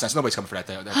 That's nonsense. Nobody's coming for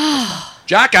that.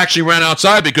 Jack actually ran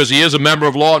outside because he is a member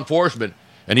of law enforcement,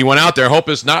 and he went out there. Hope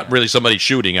it's not really somebody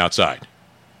shooting outside.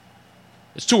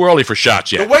 It's too early for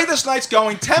shots The yet. way this night's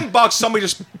going, $10, somebody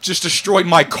just destroyed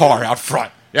my car out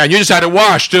front. Yeah, and you just had it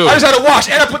washed, too. I just had to wash,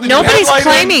 and I put the Nobody's headlight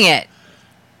claiming in. it.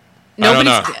 I don't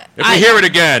know. If we hear it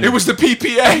again. It was the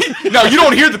PPA. No, you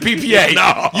don't hear the PPA.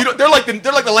 No. You don't, they're like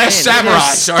the last samurai.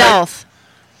 Stealth.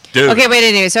 Dude. Okay, wait.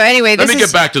 Anyway, so anyway, Let this me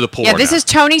is, get back to the poor Yeah, this now. is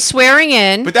Tony swearing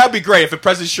in. But that would be great if the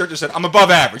president's shirt just said, I'm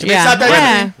above average. I mean, Yeah. it's not that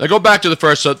Yeah. Now go back to the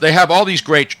first. So they have all these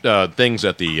great things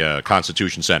at the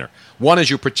Constitution Center. One is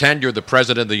you pretend you're the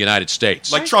president of the United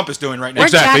States. Like Trump is doing right now.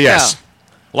 Exactly, yes.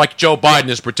 Like Joe Biden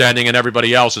is pretending and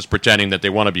everybody else is pretending that they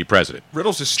want to be president.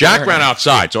 Riddle's just Jack staring ran at him.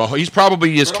 outside, so he's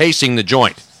probably just casing the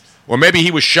joint. Or maybe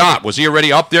he was shot. Was he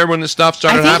already up there when this stuff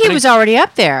started I think happening? he was already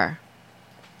up there.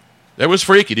 That was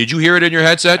freaky. Did you hear it in your I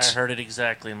headsets? heard it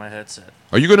exactly in my headset.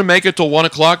 Are you going to make it till 1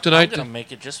 o'clock I'm tonight? gonna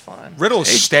make it just fine. Riddle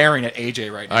is staring at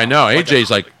AJ right now. I know.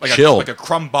 AJ's like like chill. like a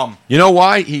crumb bum. You know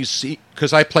why?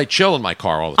 Because I play chill in my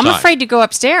car all the I'm time. afraid to go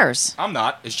upstairs. I'm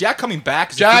not. Is Jack coming back?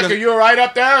 'Cause if he Jack, doesn't- are you all right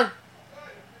up there?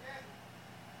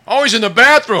 Oh, he's in the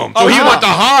bathroom. So Oh, he oh. went to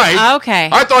hide. Okay.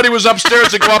 I thought he was upstairs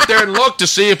to go up there and look to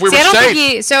see if we See, I were don't safe. think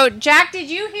he. So, Jack, did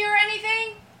you hear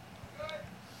anything?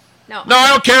 No. No, I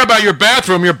don't care about your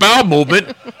bathroom, your bowel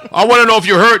movement. I want to know if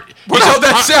you heard. Where the hell did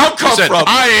that sound He come said, from?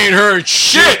 I ain't heard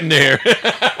shit in there.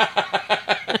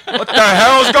 What the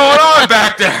hell's going on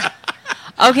back there?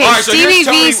 Okay, All right, so Stevie here's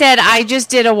Tony- V said, I just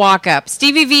did a walk up.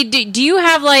 Stevie V, do you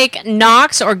have like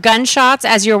knocks or gunshots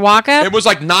as your walk up? It was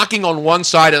like knocking on one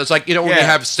side. It was like, when you Yeah.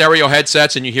 have stereo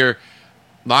headsets and you hear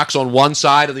knocks on one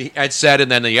side of the headset,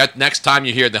 and then the next time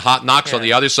you hear the hot knocks on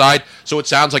the other side. So it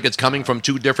sounds like it's coming from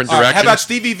two different All right, directions. how about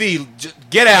Stevie V?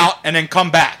 Get out and then come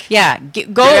back. Yeah, go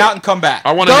Get out and come back.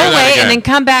 I want go to hear that away again. and then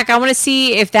come back. I want to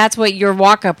see if that's what your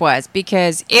walk up was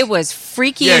because it was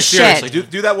freaky Yeah, as seriously. shit.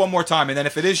 Do that one more time, and then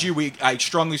if it is you, I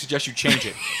strongly suggest you change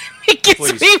it.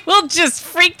 Because Please. we will just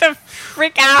freak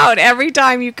out every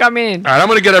time you come in. All right, I'm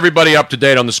going to get everybody up to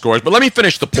date on the scores, but let me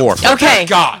finish the pour. Okay. Thank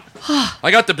God. I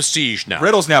got the Besieged now.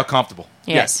 Riddle's now comfortable.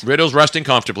 Yes. Riddle's resting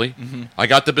comfortably. I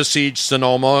got the Besieged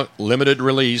Sonoma limited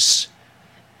release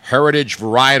heritage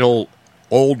varietal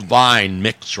old vine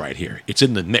mix right here. It's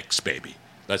in the mix, baby.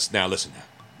 Let's now listen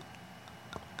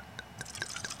now.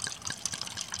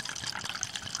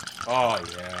 Oh,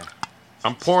 yeah.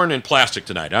 I'm pouring in plastic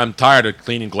tonight. I'm tired of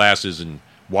cleaning glasses and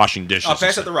washing dishes. I'll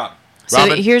pass it to Robin. So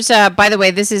Robin? here's, by the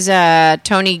way, this is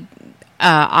Tony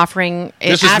offering.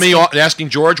 This is me asking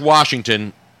George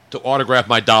Washington to autograph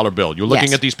my dollar bill. You're looking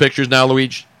Yes. at these pictures now,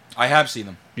 Luigi? I have seen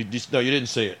them. No, you didn't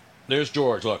see it. There's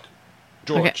George. Look.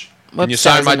 George. Okay. Can Whoops, you that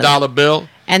sign was my in the- dollar bill?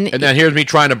 And then here's me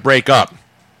trying to break up.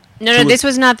 No, this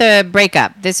was not the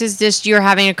breakup. This is just you're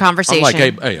having a conversation.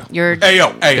 I'm like, hey, yo. You're, Hey, yo.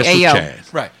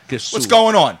 Right. Guess What's who?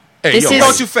 going on? Hey, This yo, is- You're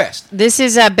going too fast. This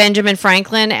is Benjamin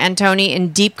Franklin and Tony in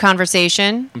deep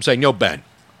conversation. I'm saying, yo, Ben.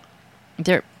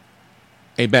 They're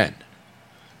Hey, Ben.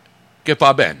 Que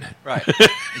fa Ben? Right.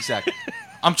 Exactly.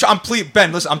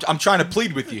 Ben, listen, I'm trying to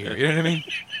plead with you here. You know what I mean?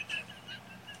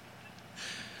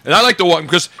 And I like the one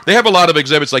because they have a lot of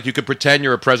exhibits. Like you could pretend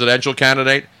you're a presidential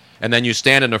candidate, and then you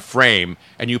stand in a frame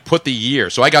and you put the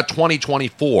year. So I got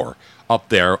 2024 up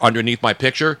there underneath my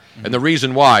picture, and the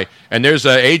reason why. And there's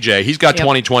AJ. He's got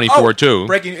 2024 too.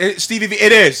 Breaking Stevie V.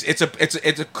 It is.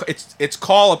 It's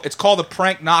called a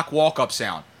prank knock walk up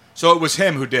sound. So it was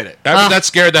him who did it. That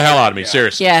scared the hell out of me.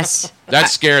 Seriously. yes. That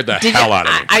scared the Did hell you- out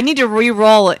of me. I need to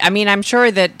re-roll it. I mean, I'm sure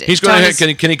that He's going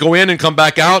to. Can he go in and come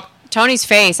back out? Tony's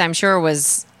face, I'm sure,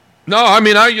 was. No, I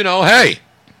mean, hey,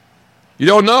 you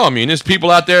don't know. I mean, there's people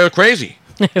out there crazy.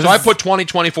 So I put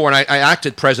 2024, and I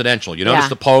acted presidential. You notice Yeah.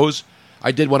 the pose?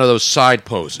 I did one of those side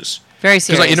poses. Very Because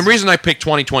serious. the reason I picked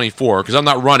 2024, because I'm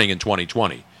not running in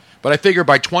 2020. But I figure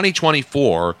by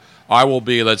 2024, I will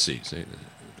be, let's see.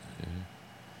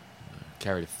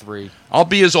 Carried a 3. I'll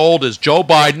be as old as Joe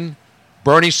Biden,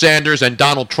 Bernie Sanders, and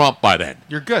Donald Trump by then.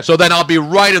 You're good. So then I'll be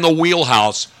right in the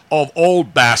wheelhouse of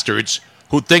old bastards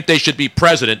who think they should be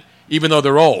president even though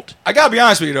they're old. I gotta be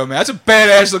honest with you though, man. That's a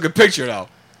badass looking picture though.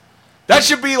 That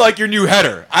should be like your new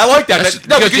header. I like that. That's-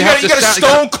 No, because because you you have got a to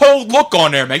stone cold look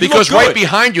on there, man. You Because look right good.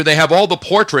 behind you, they have all the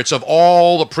portraits of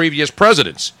all the previous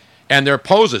presidents and their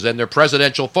poses and their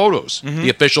presidential photos, Mm-hmm. the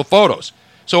official photos.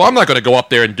 So I'm not going to go up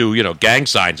there and do, gang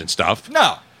signs and stuff.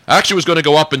 No. I actually was going to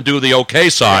go up and do the OK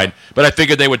sign, but I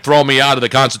figured they would throw me out of the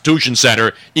Constitution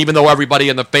Center, even though everybody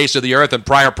in the face of the earth and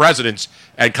prior presidents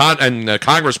and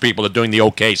Congress people are doing the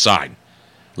OK sign.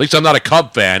 At least I'm not a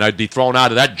Cub fan. I'd be thrown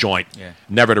out of that joint,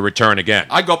 never to return again.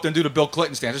 I'd go up there and do the Bill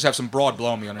Clinton stand. Just have some broad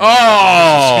blowing me on it.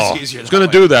 Oh! It's easier I was that going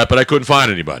to way. do that, but I couldn't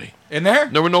find anybody. In there?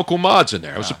 There were no cool mods in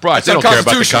there. I was surprised. That's They don't care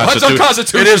about the unconstitutional. Constitution. That's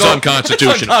unconstitutional. It is It's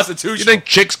unconstitutional. unconstitutional. You think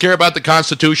chicks care about the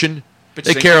Constitution?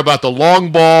 They care about the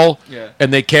long ball, Yeah.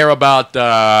 and they care about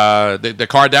the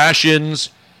Kardashians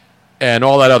and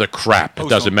all that other crap. It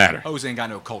doesn't matter. Hoes ain't got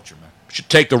no culture, man. Should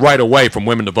take the right away from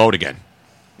women to vote again.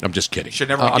 I'm just kidding. Should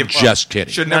never. I'm just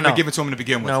kidding. Should never give it to him to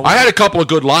begin with. No, I had a couple of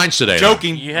good lines today.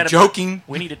 Joking. You had joking.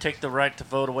 We need to take the right to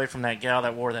vote away from that gal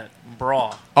that wore that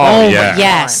bra. Oh, yeah.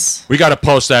 Yes. We got to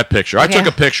post that picture. I took Yeah.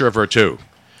 a picture of her, too.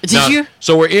 Did you?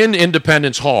 So we're in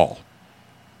Independence Hall,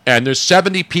 and there's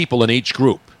 70 people in each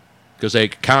group because they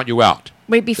count you out.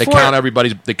 Wait, They before count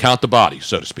everybody. They count the bodies,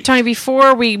 so to speak. Tony,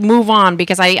 before we move on,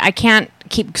 because I can't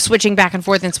keep switching back and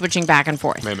forth and switching back and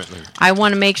forth. Wait a minute. I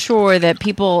want to make sure that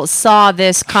people saw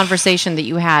this conversation that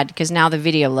you had because now the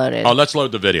video loaded. Oh, let's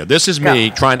load the video. This is me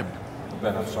trying to.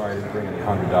 Ben, I'm sorry I didn't bring any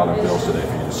 $100 bills today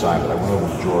for you to sign, but I went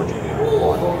over to George and gave him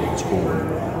one. He was cool.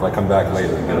 If I come back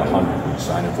later and get 100, will you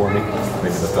sign it for me?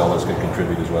 Maybe the fellas could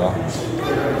contribute as well.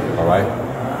 All right?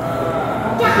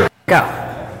 Go.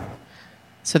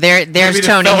 So there's Maybe the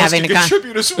Tony fellas having can a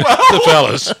contribute as well. The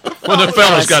fellas. Well, the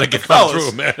fellas got to get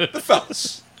through, man. The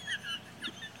fellas.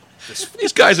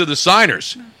 These guys are the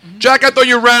signers. Jack, I thought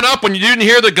you ran up when you didn't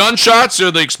hear the gunshots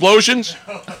or the explosions.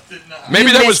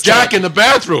 Maybe that was Jack in the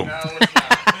bathroom.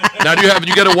 Now, do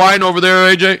you got a wine over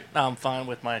there, AJ? No, I'm fine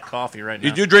with my coffee right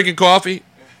now. You drinking coffee?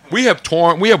 We have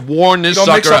worn this You don't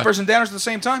sucker mix out. uppers and downers at the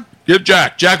same time? Give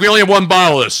Jack. Jack, we only have one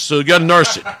bottle of this, so you got to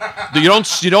nurse it.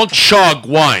 You don't chug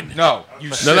wine. No.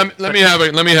 Now, let me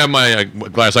have my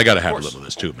glass. I got to have a little of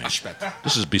this too, man.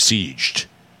 This is besieged.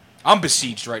 I'm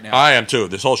besieged right now. I am too.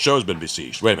 This whole show's been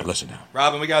besieged. Wait a minute. Listen now.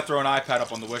 Robin, we got to throw an iPad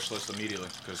up on the wish list immediately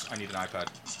because I need an iPad.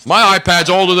 My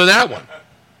iPad's older than that one.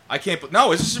 I can't.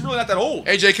 No, this is really not that old.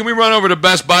 AJ, can we run over to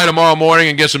Best Buy tomorrow morning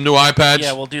and get some new iPads?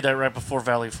 Yeah, we'll do that right before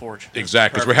Valley Forge.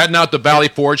 Exactly. Because we're heading out to Valley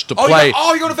Forge to Oh, play you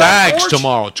go to Valley bags Forge?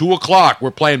 tomorrow, 2 o'clock.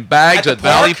 We're playing bags At at the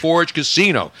Valley park? Forge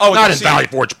Casino. Oh, not in casino. Valley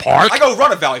Forge Park. I go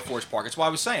run at Valley Forge Park. That's why I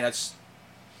was saying. That's.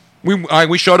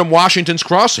 We showed them Washington's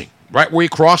Crossing, right where you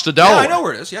cross the Yeah, Delaware. I know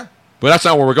where it is. Yeah. But that's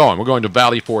not where we're going. We're going to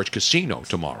Valley Forge Casino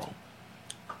tomorrow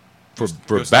for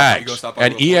bags.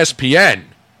 And ESPN.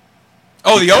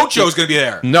 Oh, the Ocho's going to be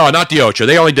there. No, not the Ocho.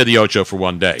 They only did the Ocho for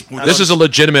one day. This is a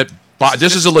legitimate.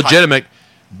 This is a legitimate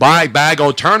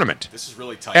bag-o tournament. This is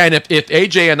really tight. And if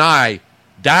AJ and I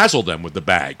dazzle them with the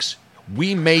bags,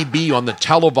 we may be on the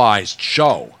televised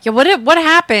show. Yeah, what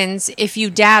happens if you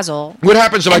dazzle? What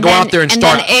happens if I go out there and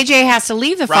start? And then AJ has to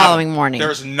leave the Robin, following morning.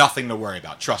 There's nothing to worry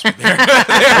about. Trust me. You know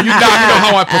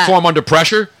how I perform under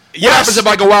pressure? What Yes. happens if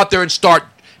I go out there and start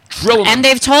drilling them? And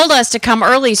they've told us to come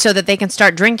early so that they can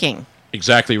start drinking.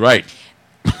 Exactly right.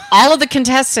 All of the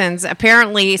contestants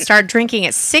apparently start drinking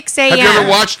at 6 a.m. Have you ever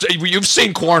watched? You've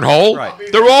seen Cornhole.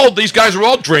 Right. These guys are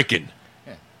all drinking.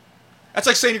 That's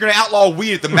like saying you're going to outlaw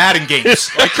weed at the Madden games.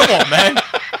 Like, come on, man.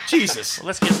 Jesus. Well,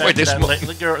 let's get back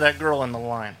to that girl in the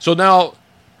line. So now,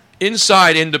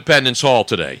 inside Independence Hall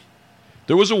today,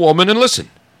 there was a woman, and listen,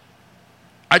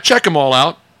 I check them all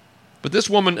out, but this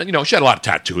woman, she had a lot of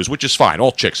tattoos, which is fine.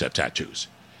 All chicks have tattoos.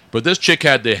 But this chick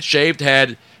had the shaved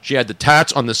head. She had the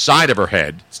tats on the side of her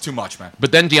head. It's too much, man.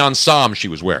 But then the ensemble she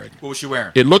was wearing. What was she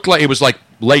wearing? It looked like it was like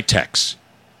latex,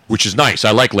 which is nice.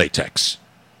 I like latex.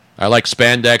 I like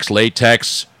spandex,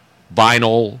 latex,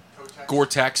 vinyl,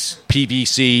 Gore-Tex,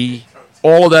 PVC,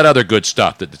 all of that other good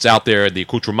stuff that's out there in the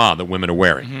accoutrement that women are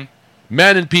wearing. Mm-hmm.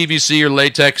 Men in PVC or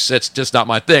latex, that's just not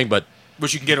my thing, but you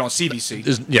can get it on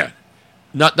CBC. Yeah.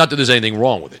 Not that there's anything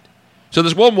wrong with it. So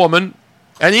there's one woman,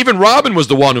 and even Robin was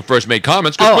the one who first made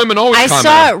comments, because women always comment. I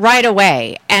saw it right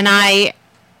away, and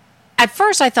at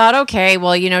first I thought, okay,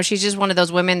 well, she's just one of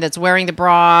those women that's wearing the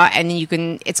bra, and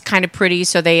then it's kind of pretty,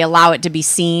 so they allow it to be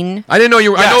seen. I didn't know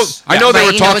you were. Yes. I know they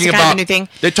were Right, talking it's kind of about. a new thing.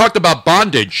 They talked about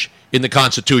bondage in the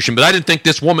Constitution, but I didn't think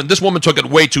this woman took it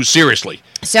way too seriously.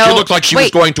 So, she looked like she was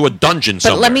going to a dungeon But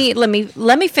somewhere.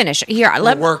 let me finish here.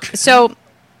 Let work. So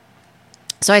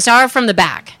I saw her from the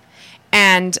back,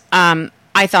 and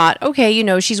I thought,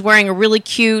 okay, she's wearing a really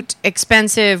cute,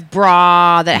 expensive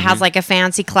bra that has like a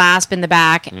fancy clasp in the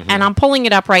back, and I'm pulling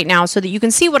it up right now so that you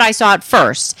can see what I saw at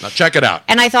first. Now check it out.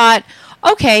 And I thought,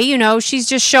 okay, she's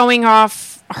just showing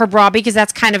off her bra because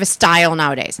that's kind of a style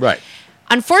nowadays. Right.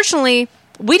 Unfortunately,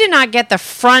 we did not get the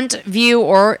front view,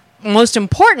 or most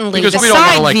importantly, Because the we don't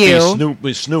want side to view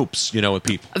be snoops, with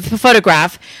people. of the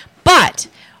photograph. But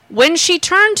when she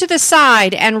turned to the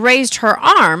side and raised her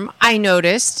arm, I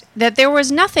noticed that there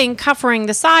was nothing covering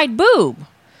the side boob.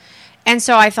 And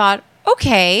so I thought,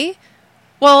 okay,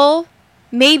 well,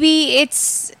 maybe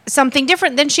it's something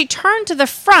different. Then she turned to the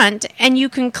front, and you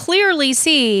can clearly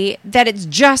see that it's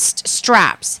just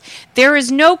straps. There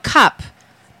is no cup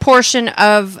portion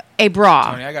of a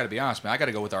bra. Tony, I got to be honest, man. I got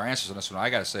to go with our answers on this one. I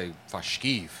got to say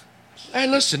Fashkiv. Hey,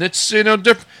 listen, it's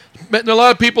different. A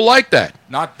lot of people like that.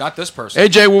 Not this person.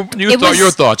 AJ,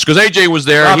 your thoughts, because AJ was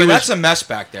there. Robin, that's a mess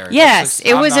back there. Yes,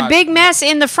 it was a big mess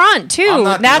in the front too.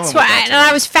 That's why, and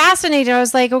I was fascinated. I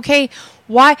was like, okay,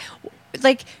 why?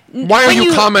 Like, why are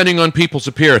you commenting on people's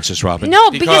appearances, Robin?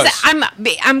 No, because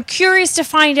I'm curious to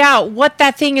find out what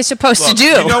that thing is supposed to do.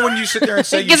 You know when you sit there and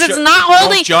say because it's not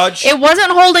holding. Judge. It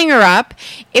wasn't holding her up.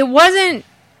 It wasn't.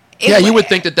 You would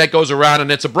think that goes around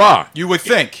and it's a bra. You would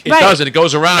think. It doesn't. It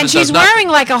goes around and she's wearing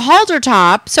like a halter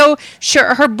top, so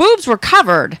sure, her boobs were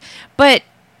covered, but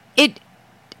it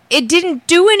didn't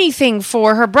do anything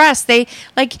for her breasts. They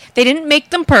didn't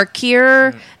make them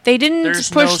perkier. They didn't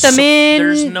push them in.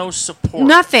 There's no support.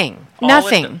 Nothing.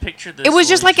 It was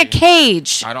just like a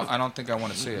cage. I don't think I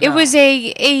want to see it. It was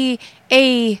a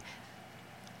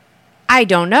I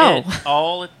don't know.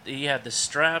 You had the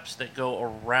straps that go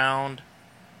around.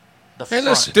 Hey,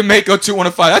 listen, D'Amico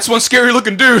 215. That's one scary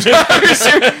looking dude.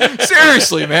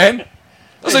 Seriously, man. It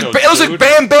was like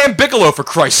Bam Bam Bigelow, for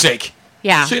Christ's sake.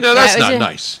 Yeah. See, no, that's not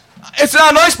nice. It's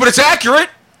not nice, but it's accurate.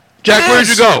 Jack, where'd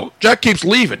you go? Jack keeps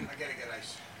leaving.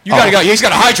 You gotta go. He's got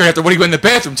to hydrate after when he went in the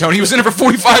bathroom, Tony. He was in there for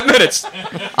 45 minutes.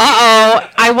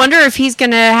 I wonder if he's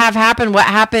gonna have happened. What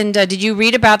happened? Did you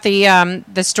read about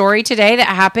the story today that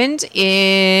happened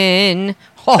in?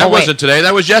 That wasn't today.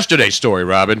 That was yesterday's story,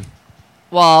 Robin.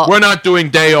 Well, we're not doing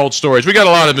day-old stories. We got a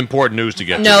lot of important news to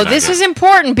get to. No, this is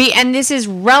important, and this is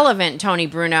relevant, Tony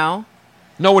Bruno.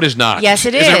 No, it is not. Yes,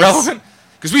 it is. Is it relevant?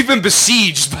 Because we've been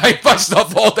besieged by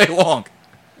stuff all day long.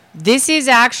 This is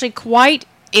actually quite...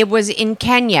 It was in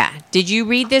Kenya. Did you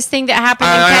read this thing that happened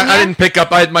in Kenya? I didn't pick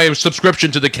up. I had my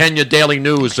subscription to the Kenya Daily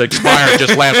News expired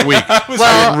just last week.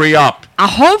 I didn't re-up.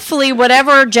 Hopefully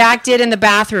whatever Jack did in the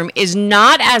bathroom is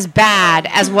not as bad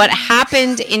as what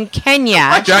happened in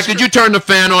Kenya. Jack, did you turn the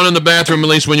fan on in the bathroom at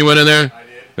least when you went in there?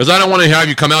 Because I don't want to have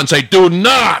you come out and say, do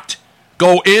not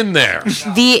go in there.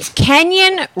 The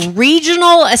Kenyan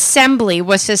Regional Assembly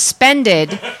was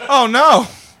suspended. Oh, no.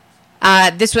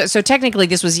 Technically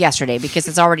this was yesterday because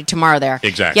it's already tomorrow there.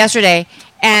 Exactly. Yesterday,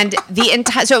 and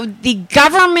the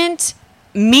government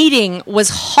meeting was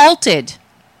halted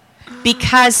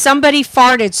because somebody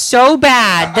farted so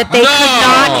bad that they could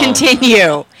not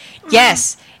continue.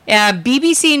 Yes.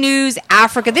 BBC News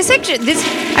Africa.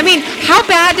 How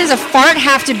bad does a fart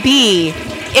have to be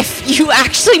if you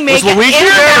actually make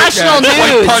international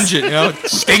news? Pungent,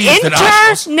 stings the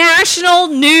nostrils. International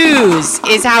news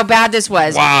is how bad this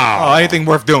was. Wow. Oh, anything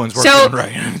worth doing is worth doing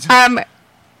right.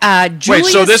 Wait,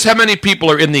 so how many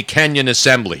people are in the Kenyan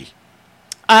Assembly?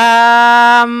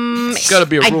 It's got to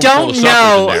be a room I don't full of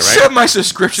know. There, right? Send my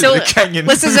subscription to the Kenyan.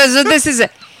 Listen, so this is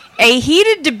a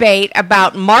heated debate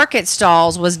about market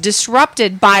stalls was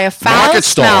disrupted by a foul market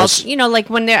smell. Stalls? Like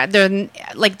when they're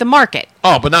like the market.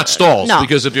 Oh, but not stalls. No.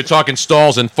 Because if you're talking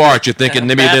stalls and farts, you're thinking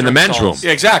maybe they're in the men's room.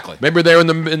 Yeah, exactly. Maybe they're in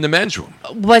the men's room.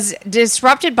 Was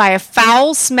disrupted by a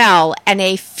foul smell and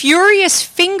a furious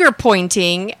finger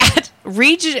pointing at a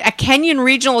Kenyan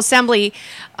Regional Assembly.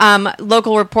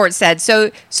 Local report said.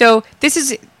 So this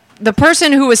is the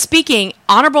person who was speaking,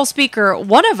 honorable speaker,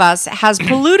 one of us has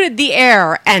polluted the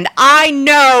air, and I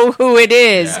know who it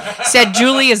is, said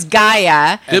Julius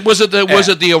Gaia. Was it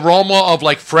the aroma of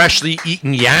like freshly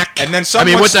eaten yak? And then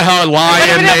someone, what the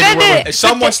hell,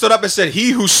 someone stood up and said,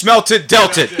 "He who smelt it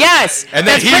dealt it." Yes, and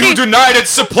then who denied it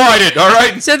supplied it. All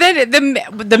right. So then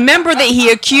the member that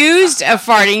he accused of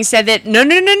farting said that no,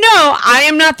 I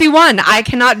am not the one. I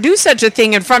cannot do such a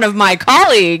thing in front of my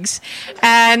colleagues,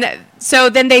 and.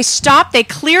 So then they stopped, they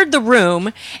cleared the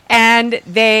room, and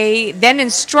they then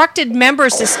instructed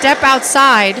members to step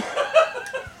outside.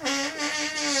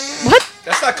 What?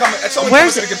 That's not coming. That's only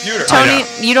coming through the computer. Tony,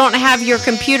 you don't have your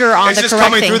computer on the correct thing. It's just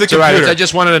coming through the computer. I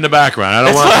just want it in the background. I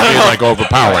don't want it to be like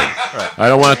overpowering. Right. I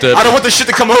don't want the shit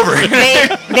to come over.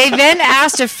 They then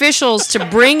asked officials to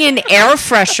bring in air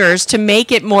fresheners to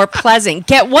make it more pleasant.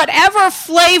 Get whatever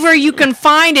flavor you can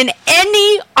find in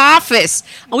any office.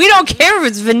 We don't care if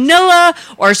it's vanilla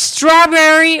or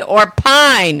strawberry or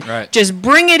pine. Right. Just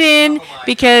bring it in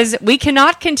because we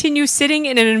cannot continue sitting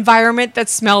in an environment that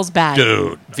smells bad.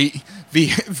 Dude.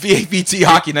 VAVT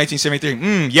hockey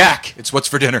 1973. Yak. It's what's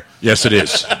for dinner. Yes, it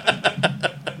is.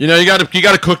 You got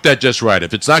to cook that just right.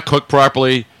 If it's not cooked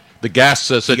properly, the gas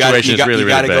situation is really,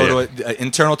 really bad. You got to go to an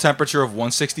internal temperature of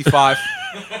 165.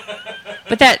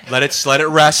 But let it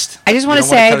rest. I just want to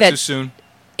say that too soon.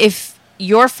 If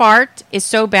your fart is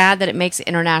so bad that it makes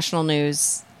international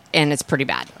news, and it's pretty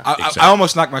bad. I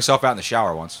almost knocked myself out in the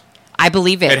shower once. I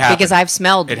believe it because I've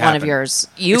smelled one of yours.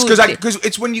 It's because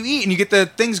it's when you eat and you get the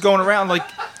things going around. Like,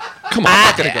 come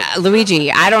on,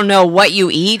 Luigi. I don't know what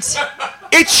you eat,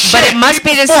 It's shit. But it must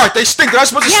be this. Fart. They stink. They're not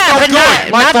supposed to Yeah, smell but good.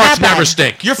 not- My not farts that bad. never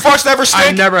stink. Your farts never stink?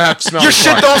 I never have to smell Your the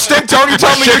shit fart. don't stink, Tony? You My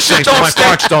told me your shit stinks, don't my stink.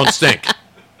 farts don't stink.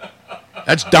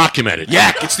 That's documented.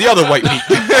 Yak, it's the other white meat.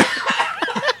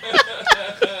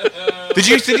 Did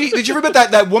you read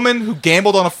about that woman who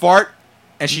gambled on a fart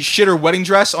and she shit her wedding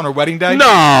dress on her wedding day?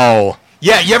 No.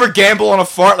 Yeah, you ever gamble on a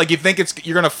fart? Like you think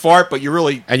you're gonna fart, but you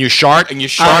really and you shart and you Oh,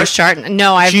 shart. shart.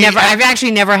 No, I've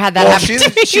actually never had that Well,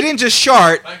 happen. she didn't just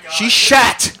shart. She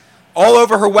shat all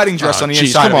over her wedding dress on the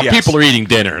inside. Come of on, it, yes. people are eating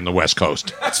dinner in the West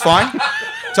Coast. That's fine.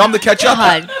 Tell them to catch up.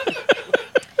 God.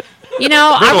 You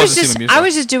know, Riddle I was doesn't just seem amusing. I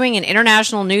was just doing an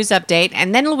international news update,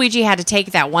 and then Luigi had to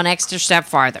take that one extra step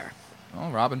farther.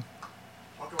 Oh, Robin.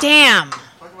 Damn.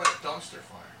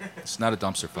 It's not a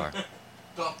dumpster fire.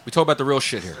 We talk about the real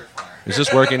shit here. Is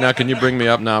this working now? Can you bring me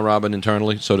up now, Robin,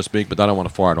 internally, so to speak? But I don't want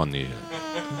to fart on the...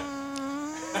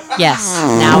 Yes,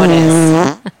 now it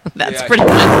is. That's pretty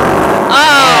good. Oh,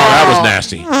 that was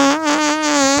nasty.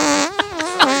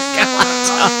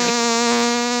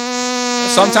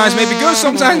 Sometimes maybe good,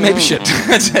 sometimes maybe shit.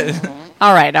 That's it.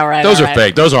 All right. Those are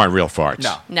fake. Those aren't real farts.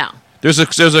 No. There's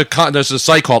a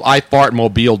site called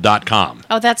ifartmobile.com.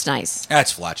 Oh, that's nice.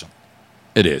 That's flatulent.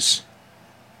 It is.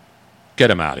 Get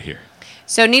him out of here.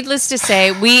 So, needless to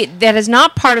say, that is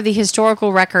not part of the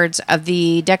historical records of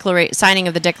the signing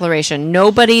of the Declaration.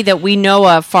 Nobody that we know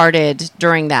of farted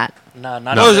during that. No,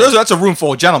 not That's a room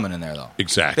full of gentlemen in there, though.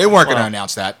 Exactly. They weren't going to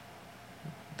announce that.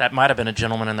 That might have been a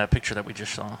gentleman in that picture that we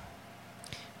just saw.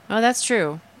 Oh, that's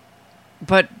true.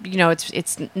 But,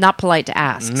 it's not polite to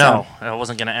ask. No, I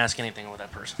wasn't going to ask anything with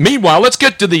that person. Meanwhile, let's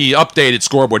get to the updated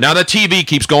scoreboard. Now, the TV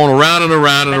keeps going around and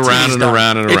around and around and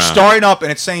around and around. It's starting up,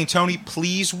 and it's saying, Tony,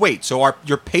 please wait. So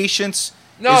your patience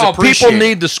is No, appreciated. people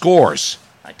need the scores.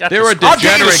 There are I'll give you the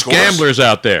degenerate scores. gamblers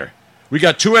out there. We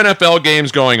got 2 NFL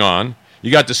games going on.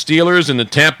 You got the Steelers and the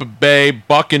Tampa Bay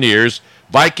Buccaneers,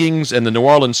 Vikings and the New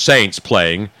Orleans Saints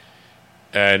playing.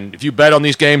 And if you bet on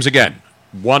these games again,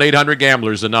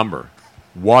 1-800-GAMBLER is the number.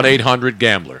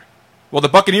 1-800-GAMBLER. Well, the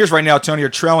Buccaneers right now, Tony, are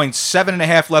trailing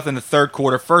 7.5 left in the third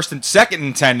quarter. Second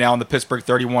and 10 now in the Pittsburgh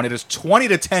 31. It is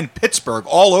 20-10 Pittsburgh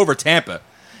all over Tampa.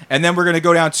 And then we're going to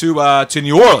go down to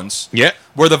New Orleans,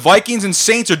 where the Vikings and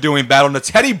Saints are doing battle. And the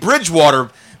Teddy Bridgewater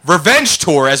revenge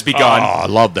tour has begun. Oh, I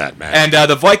love that, man. And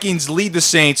the Vikings lead the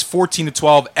Saints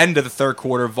 14-12, end of the third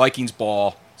quarter. Vikings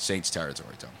ball, Saints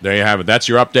territory, Tony. There you have it. That's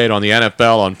your update on the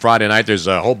NFL on Friday night. There's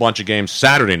a whole bunch of games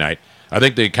Saturday night. I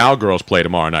think the Cowgirls play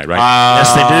tomorrow night, right?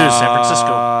 Yes, they do. San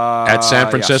Francisco. At San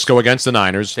Francisco against the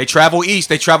Niners. They travel east.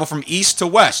 They travel from east to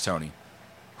west, Tony.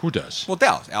 Who does? Well,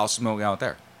 Dallas. Alice is moving out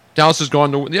there. Dallas is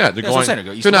going to... Yeah, they're That's what I'm going...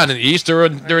 saying, east They're to not west. in the east.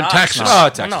 They're in Texas. Oh,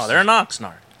 Texas. No, they're in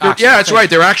Oxnard. Yeah, that's right.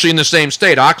 They're actually in the same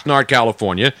state, Oxnard,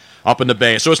 California, up in the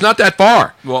Bay. So it's not that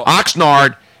far. Well,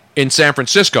 Oxnard and San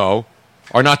Francisco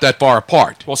are not that far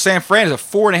apart. Well, San Fran is a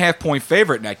 4.5-point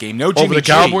favorite in that game. No Jimmy Over the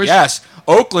G. Cowboys? Yes.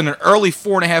 Oakland, an early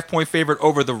 4.5-point favorite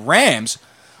over the Rams,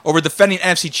 over defending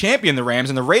NFC champion, the Rams,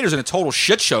 and the Raiders in a total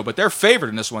shit show, but they're favored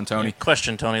in this one, Tony.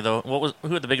 Question, Tony, though.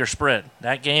 Who had the bigger spread?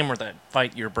 That game or that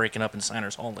fight you're breaking up in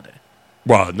Signers Hall today?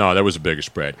 Well, no, that was a bigger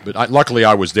spread. But luckily,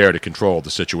 I was there to control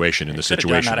the situation in the Could've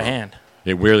situation. gotten out of hand.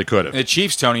 It really could have. And the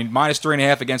Chiefs, Tony, minus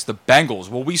 3.5 against the Bengals.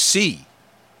 Will we see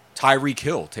Tyreek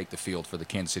Hill take the field for the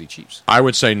Kansas City Chiefs? I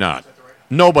would say not.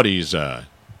 Nobody's...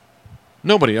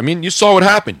 Nobody. I mean, you saw what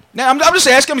happened. Now, I'm just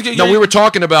asking. No, we were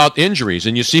talking about injuries,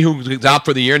 and you see who's out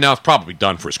for the year now. It's probably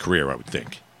done for his career, I would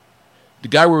think. The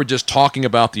guy we were just talking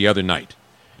about the other night.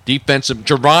 Defensive...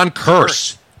 Javon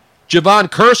Curse.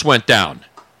 Javon Curse went down.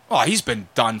 Oh, he's been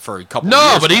done for a couple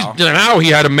No, of years but now he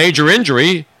had a major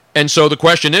injury, and so the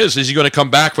question is he going to come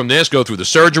back from this, go through the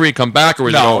surgery, come back, or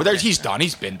is it over? He's done.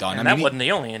 He's been done. And that wasn't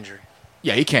the only injury.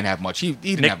 Yeah, he can't have much. He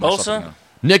didn't Nick have much. Bosa?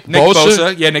 Nick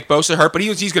Bosa? Yeah, Nick Bosa hurt, but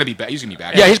he's going to be back. He's going to be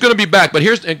back. Yeah, he's going to be back, but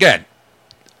here's, again,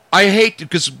 I hate,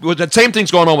 because the same thing's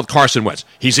going on with Carson Wentz.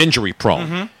 He's injury prone.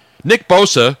 Mm-hmm. Nick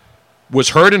Bosa was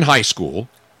hurt in high school,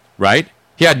 right?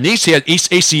 He had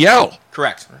ACL.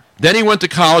 Correct. Then he went to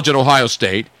college at Ohio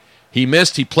State. He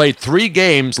played 3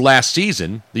 games last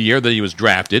season, the year that he was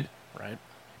drafted. Right.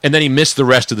 And then he missed the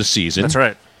rest of the season. That's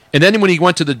right. And then when he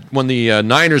went to when the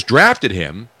Niners drafted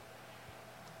him,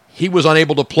 he was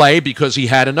unable to play because he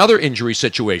had another injury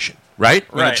situation, right?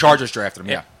 When the Chargers drafted him,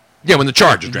 yeah. Yeah, when the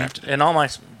Chargers drafted him. And all my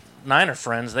Niner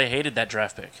friends, they hated that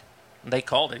draft pick. They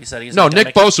called it. He said he's No, not gonna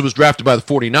Nick Bosa was drafted by the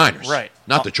 49ers. Right.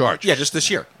 Not the Chargers. Yeah, just this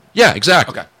year. Yeah,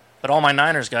 exactly. Okay. But all my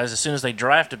Niners guys, as soon as they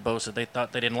drafted Bosa, they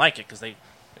thought they didn't like it because they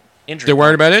injured They're him.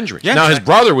 worried about injury. Yeah, now, his exactly.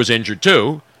 brother was injured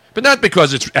too, but not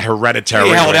because it's hereditary.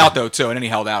 He held out, though, too, and then he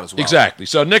held out as well. Exactly.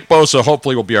 So Nick Bosa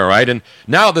hopefully will be all right. And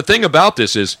now the thing about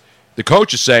this is the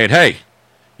coach is saying, hey,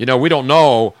 we don't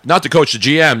know. Not the coach, the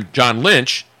GM, John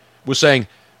Lynch, was saying,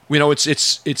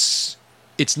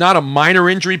 it's not a minor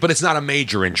injury, but it's not a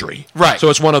major injury. Right. So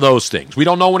it's one of those things. We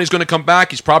don't know when he's going to come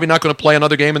back. He's probably not going to play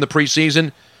another game in the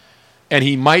preseason, and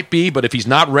he might be, but if he's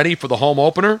not ready for the home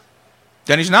opener,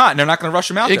 then he's not, and they're not going to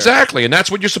rush him out exactly, and that's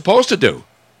what you're supposed to do.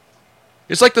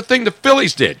 It's like the thing the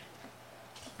Phillies did.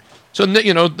 So,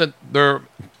 Jay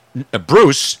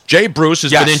Bruce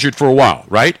has been injured for a while,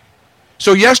 right?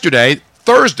 So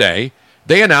Thursday,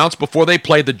 they announced before they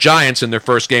played the Giants in their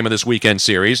first game of this weekend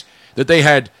series that they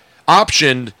had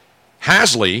optioned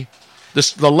Hasley,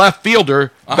 the left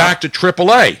fielder, back to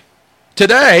AAA.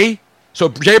 Today, so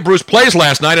Jay Bruce plays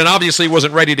last night and obviously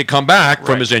wasn't ready to come back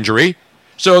from his injury.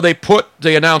 So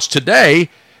they announced today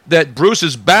that Bruce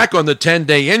is back on the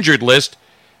 10-day injured list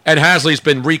and Hasley's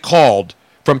been recalled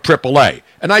from AAA.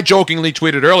 And I jokingly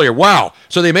tweeted earlier, wow,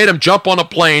 so they made him jump on a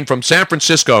plane from San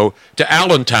Francisco to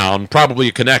Allentown, probably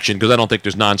a connection because I don't think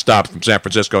there's nonstop from San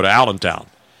Francisco to Allentown.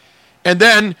 And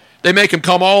then they make him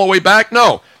come all the way back?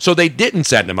 No. So they didn't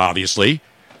send him, obviously,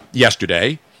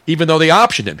 yesterday, even though they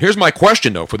optioned him. Here's my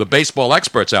question, though, for the baseball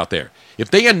experts out there. If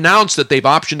they announce that they've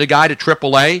optioned a guy to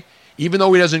AAA, even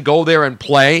though he doesn't go there and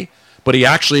play, but he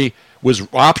actually was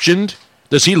optioned,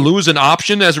 does he lose an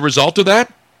option as a result of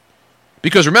that?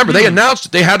 Because remember, they announced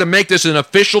that they had to make this an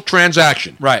official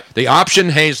transaction. Right. They optioned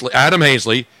Adam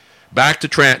Hazley back to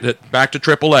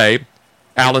AAA,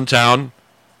 Allentown,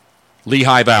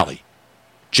 Lehigh Valley.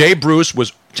 Jay Bruce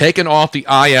was taken off the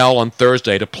IL on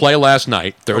Thursday to play last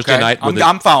night. Thursday night,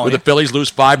 I'm following where the Phillies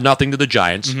lose 5-0 to the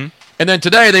Giants. Mm-hmm. And then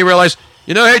today they realized,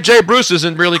 hey, Jay Bruce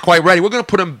isn't really quite ready. We're going to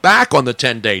put him back on the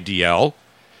 10-day DL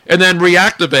and then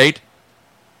reactivate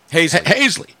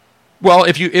Hazley. Well,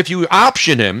 if you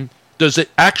option him, does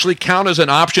it actually count as an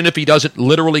option if he doesn't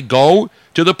literally go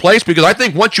to the place? Because I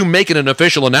think once you make it an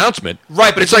official announcement,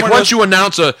 right? But it's like once you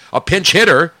announce a pinch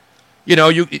hitter,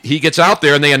 he gets out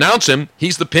there and they announce him,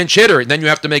 he's the pinch hitter, and then you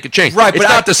have to make a change. Right, it's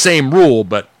not the same rule,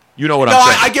 but you know what I'm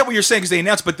saying. I get what you're saying because they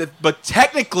announced, but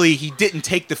technically he didn't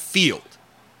take the field.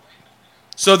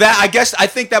 So I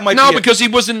think that might be because he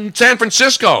was in San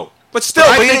Francisco. But still,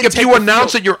 I think if you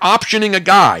announce that you're optioning a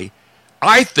guy,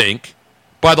 I think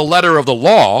by the letter of the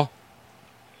law,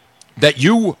 that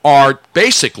you are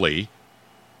basically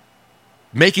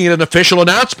making it an official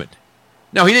announcement.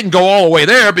 Now, he didn't go all the way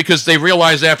there because they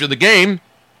realized after the game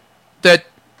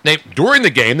during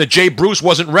the game that Jay Bruce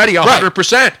wasn't ready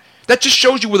 100%. Right. That just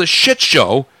shows you what a shit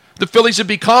show the Phillies have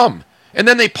become. And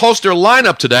then they post their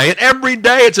lineup today, and every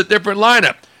day it's a different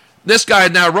lineup. This guy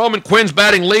now, Roman Quinn's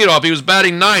batting leadoff. He was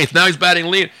batting ninth. Now he's batting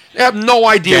lead. They have no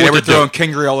idea what they're doing. They were throwing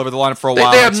Kingery all over the lineup for a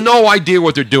while. They have no idea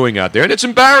what they're doing out there, and it's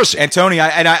embarrassing. And Tony,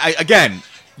 I again,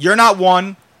 you're not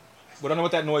one. I don't know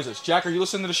what that noise is. Jack, are you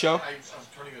listening to the show? I'm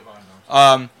turning the volume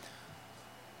down.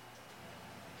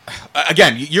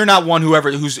 Again, you're not one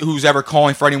who's ever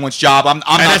calling for anyone's job.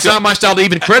 That's not my style to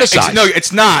even criticize. No,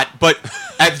 it's not. But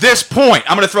at this point,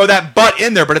 I'm going to throw that but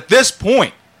in there. But at this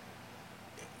point,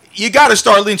 you got to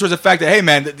start leaning towards the fact that, hey,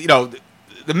 man,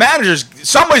 the managers,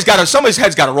 somebody's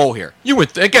head's got to roll here. You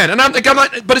would again, and I'm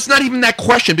not, but it's not even that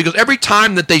question because every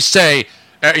time that they say,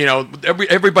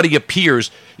 everybody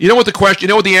appears. You know what the question? You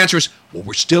know what the answer is? Well,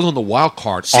 we're still in the wild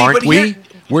card, aren't we?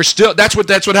 We're still. That's what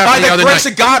happened the other night. By the grace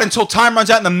of God, until time runs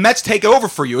out and the Mets take over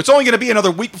for you, it's only going to be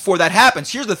another week before that happens.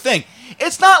 Here's the thing: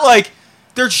 it's not like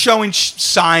they're showing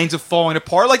signs of falling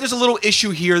apart. Like there's a little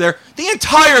issue here, there. The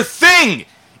entire thing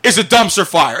is a dumpster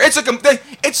fire.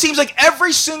 It seems like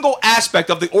every single aspect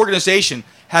of the organization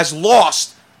has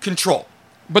lost control.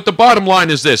 But the bottom line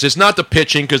is this. It's not the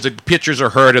pitching because the pitchers are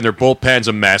hurt and their bullpen's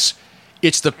a mess.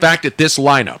 It's the fact that this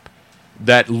lineup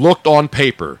that looked on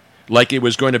paper like it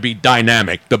was going to be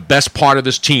dynamic, the best part of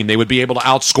this team, they would be able to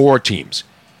outscore teams.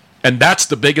 And that's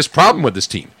the biggest problem with this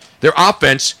team. Their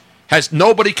offense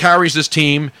nobody carries this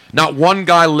team. Not one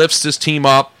guy lifts this team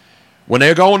up. When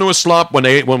they go into a slump,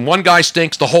 when one guy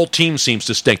stinks, the whole team seems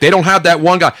to stink. They don't have that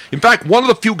one guy. In fact, one of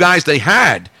the few guys they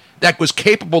had that was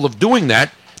capable of doing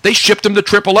that, they shipped him to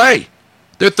AAA.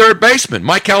 Their third baseman,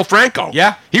 Maikel Franco.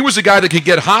 Yeah. He was the guy that could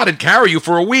get hot and carry you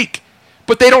for a week.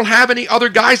 But they don't have any other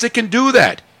guys that can do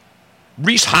that.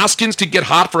 Reese Hoskins could get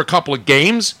hot for a couple of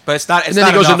games, but it's not. And then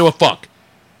he goes into a funk.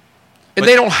 And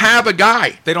they don't have a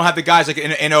guy. They don't have the guys like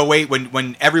in 08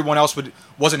 when everyone else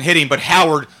wasn't hitting, but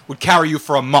Howard would carry you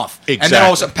for a month. Exactly. And then all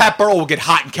of a sudden, Pat Burrell would get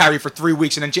hot and carry you for 3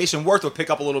 weeks, and then Jason Worth would pick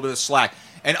up a little bit of slack.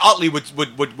 And Utley would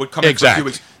come in for a few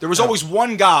weeks. There was always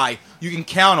one guy you can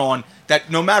count on that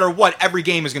no matter what, every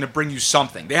game is going to bring you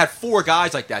something. They had 4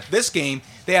 guys like that. This game,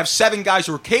 they have 7 guys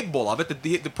who are capable of it.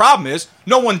 The problem is,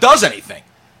 no one does anything.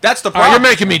 That's the problem.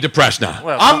 You're making me depressed now.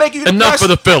 I'm making you depressed. Enough for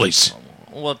the Phillies.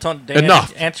 Well, Tony,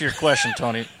 Enough. Answer your question,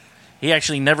 Tony. He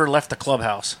actually never left the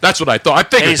clubhouse. That's what I thought. I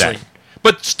figured Paisley. that.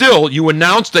 But still, you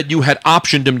announced that you had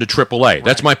optioned him to AAA.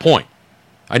 That's my point.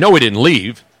 I know he didn't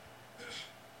leave,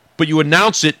 but you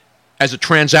announced it as a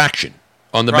transaction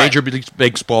on the Major League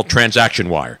Baseball transaction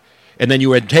wire. And then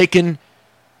you had taken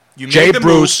Jay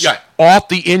Bruce off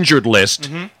the injured list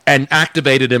and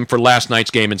activated him for last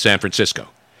night's game in San Francisco.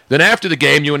 Then after the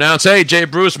game, you announced, hey, Jay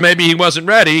Bruce, maybe he wasn't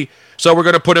ready, so we're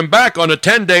going to put him back on a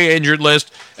 10-day injured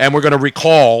list, and we're going to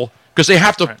recall, because they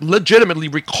have to legitimately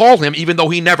recall him even though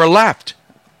he never left.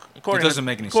 It doesn't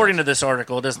make any sense. According to this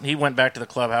article, he went back to the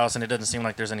clubhouse, and it doesn't seem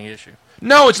like there's any issue.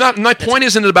 No, it's not. My point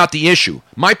isn't about the issue.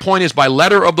 My point is by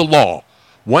letter of the law,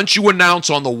 once you announce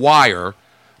on the wire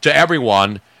to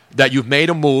everyone that you've made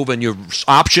a move and you've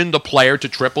optioned the player to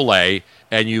AAA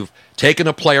and you've taken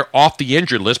a player off the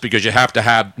injured list because you have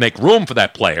to make room for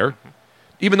that player,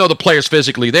 even though the player's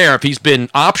physically there, if he's been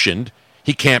optioned,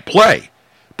 he can't play.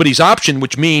 But he's optioned,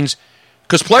 which means,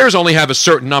 because players only have a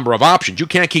certain number of options. You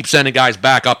can't keep sending guys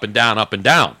back up and down, up and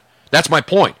down. That's my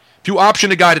point. If you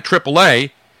option a guy to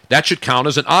AAA, that should count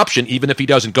as an option even if he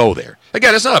doesn't go there.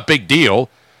 Again, it's not a big deal,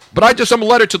 but I'm a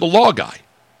letter to the law guy.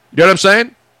 You know what I'm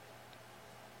saying?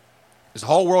 Is the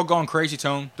whole world going crazy,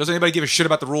 Tone? Does anybody give a shit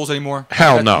about the rules anymore?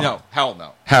 Hell no. No, hell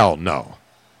no. Hell no.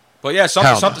 But yeah,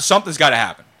 something's got to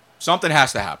happen. Something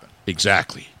has to happen.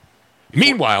 Exactly.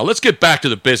 Meanwhile, let's get back to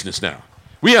the business now.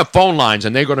 We have phone lines,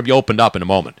 and they're going to be opened up in a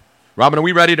moment. Robin, are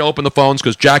we ready to open the phones?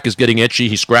 Because Jack is getting itchy.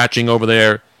 He's scratching over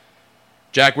there.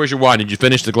 Jack, where's your wine? Did you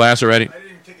finish the glass already? I didn't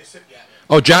even take a sip yet.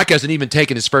 Oh, Jack hasn't even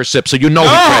taken his first sip, so you know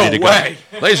he's ready to go.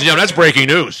 Ladies and gentlemen, that's breaking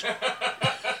news.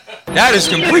 That is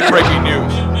complete breaking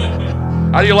news.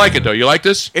 How do you like it, though? You like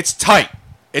this? It's tight.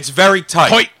 It's very tight.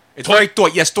 Tight. It's very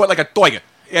tight. Yes, tight like a toiga.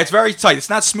 Yeah, it's very tight. It's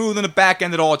not smooth in the back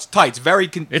end at all. It's tight. It's very...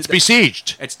 It's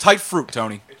besieged. It's tight fruit,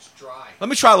 Tony. It's dry. Let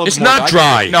me try a little bit more. It's not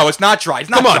dry. No, it's not dry. It's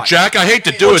not Come on, dry. Jack. I hate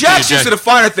to do it to you, Jack's used to the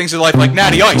finer things in life, like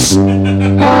Natty Ice. It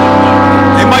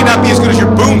might not be as good as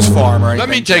your Boone's Farm or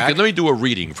anything, Let me do a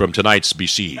reading from tonight's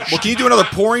Besieged. Well, can you do another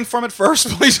pouring from it first,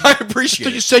 please? I appreciate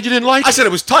it. You said you didn't like it? I said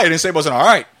it was tight. I didn't say it wasn't all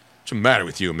right. What's the matter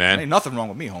with you, man? Ain't nothing wrong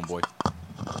with me, homeboy.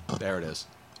 There it is.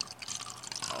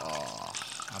 Oh,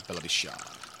 ability shot.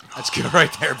 That's good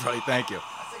right there, buddy. Thank you.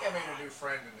 I think I made a new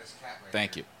friend in this cat right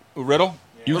Thank you. Ooh, Riddle?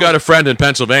 You got a friend in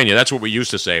Pennsylvania. That's what we used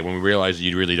to say when we realized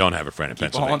you really don't have a friend in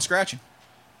Pennsylvania. On scratching.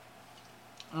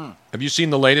 Have you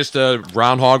seen the latest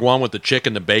groundhog one with the chick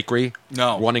in the bakery?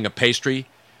 No. Wanting a pastry?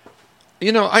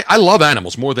 You know, I love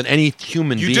animals more than any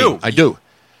human being. You do? I do.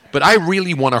 But I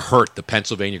really want to hurt the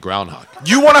Pennsylvania groundhog.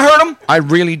 You want to hurt him? I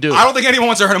really do. I don't think anyone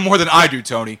wants to hurt him more than I do,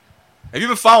 Tony. If you've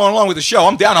been following along with the show,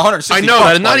 I'm down 160 I know bucks,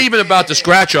 that. And not buddy. even about the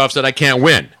scratch-offs that I can't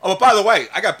win. Oh, but by the way,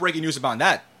 I got breaking news about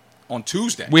that on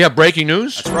Tuesday. We have breaking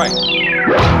news? That's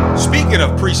right. Speaking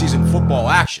of preseason football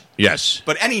action. Yes.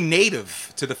 But any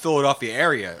native to the Philadelphia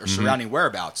area or surrounding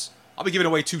whereabouts, I'll be giving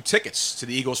away 2 tickets to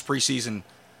the Eagles preseason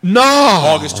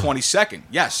August 22nd.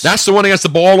 Yes. That's the one against the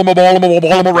Baltimore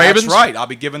Ravens? That's right. I'll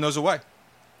be giving those away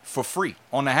for free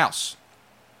on the house.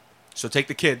 So take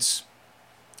the kids.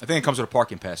 I think it comes with a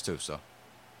parking pass, too. So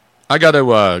I got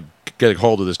to get a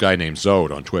hold of this guy named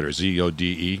Zode on Twitter.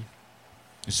 Z-O-D-E.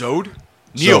 Zode?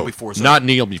 Neil before Zode. Not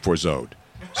Neil before Zode.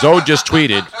 Zode just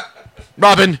tweeted,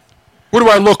 Robin, what do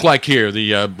I look like here?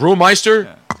 The brewmeister?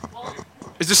 Yeah.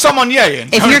 Is there someone in?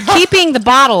 If you're keeping the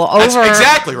bottle over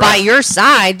exactly right. by your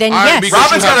side, then yes.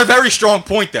 Robin's got a very strong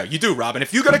point there. You do, Robin.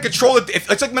 If you're going to control it,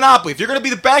 it's like Monopoly. If you're going to be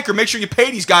the banker, make sure you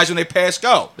pay these guys when they pass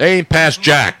go. They ain't past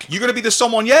Jack. You're going to be the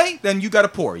sommelier, then you got to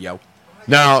pour, yo.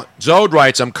 Now, Zode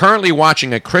writes, I'm currently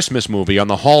watching a Christmas movie on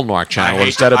the Hallmark Channel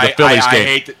instead of the Phillies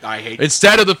game. I hate it.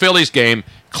 Instead of the Phillies game,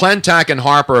 Clentac and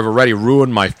Harper have already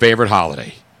ruined my favorite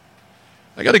holiday.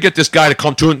 I got to get this guy to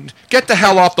come to and get the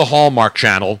hell off the Hallmark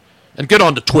Channel and get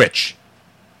on to Twitch.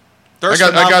 I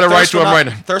got to write to him right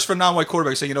now. Thirst for non-white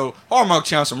quarterback saying, Hallmark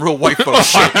Channel, some real white folks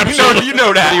shit. You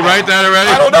know that. Did he write that already?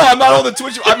 I don't know. I'm not on the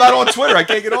Twitch. I'm not on Twitter. I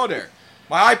can't get on there.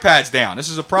 My iPad's down. This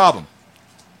is a problem.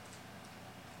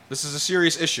 This is a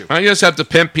serious issue. I just have to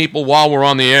pimp people while we're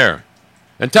on the air.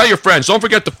 And tell your friends, don't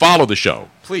forget to follow the show.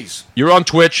 Please. You're on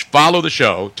Twitch, follow the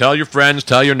show. Tell your friends,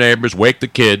 tell your neighbors, wake the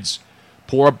kids.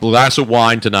 Pour a glass of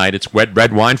wine tonight. It's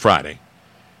Red Wine Friday.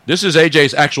 This is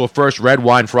AJ's actual first Red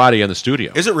Wine Friday in the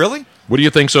studio. Is it really? What do you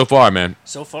think so far, man?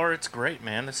 So far, it's great,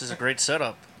 man. This is a great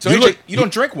setup. So you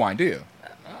don't drink wine, do you?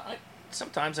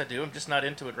 Sometimes I do. I'm just not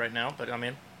into it right now, but I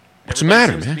mean, what's the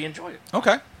matter, seems man? to be enjoying it.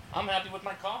 Okay. I'm happy with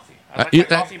my coffee. I like my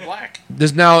coffee black.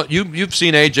 There's now you've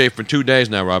seen AJ for 2 days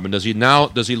now, Robin. Does he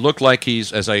look like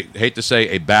he's, as I hate to say,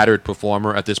 a battered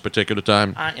performer at this particular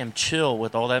time? I am chill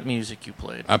with all that music you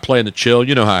played. I play in the chill.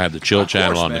 You know how I have the chill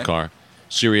channel course, on man. the car.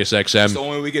 Sirius XM. That's the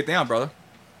only way we get down, brother.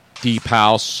 Deep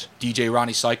House. DJ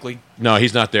Ronnie Cycling. No,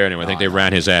 he's not there anymore. I think they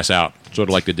ran his ass out, sort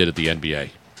of like they did at the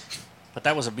NBA. But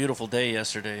that was a beautiful day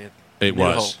yesterday. It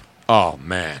was. Oh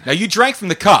man. Now you drank from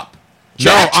the cup.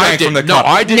 Jack I didn't. No,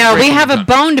 I didn't. No, drink we from have the a cup.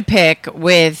 bone to pick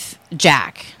with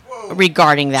Jack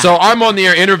regarding that. So I'm on the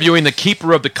air interviewing the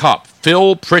keeper of the cup,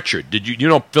 Phil Pritchard. Did you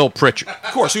know Phil Pritchard?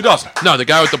 Of course, who doesn't? No, the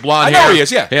guy with the blonde I know hair. he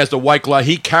is, yeah. He has the white glove.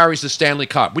 He carries the Stanley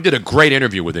Cup. We did a great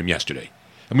interview with him yesterday.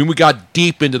 I mean, we got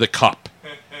deep into the cup.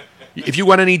 If you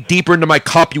went any deeper into my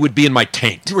cup, you would be in my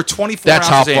taint. You were 24 That's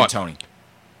ounces how in, Tony.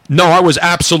 No, I was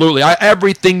absolutely.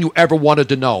 everything you ever wanted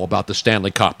to know about the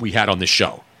Stanley Cup we had on this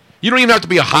show. You don't even have to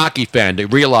be a hockey fan to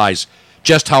realize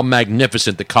just how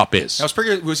magnificent the cup is. Now,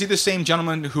 was he the same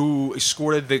gentleman who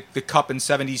escorted the cup in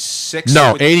 76?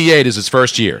 No, 88 is his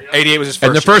first year. 88 was his first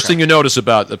And the year, first okay. thing you notice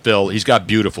about Phil, he's got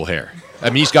beautiful hair. I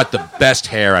mean, he's got the best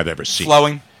hair I've ever seen.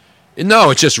 Flowing? No,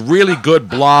 it's just really good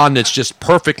blonde. It's just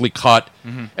perfectly cut.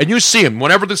 Mm-hmm. And you see him.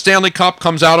 Whenever the Stanley Cup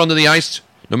comes out onto the ice,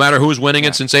 no matter who's winning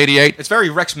it since 88, It's very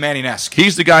Rex Manning-esque.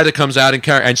 he's the guy that comes out and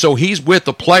carries. And so he's with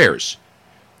the players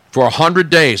for 100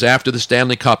 days after the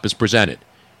Stanley Cup is presented.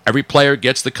 Every player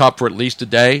gets the cup for at least a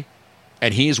day,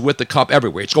 and he is with the cup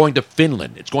everywhere. It's going to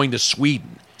Finland. It's going to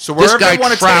Sweden. So wherever this guy they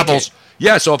want to travels. take it.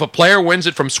 Yeah, so if a player wins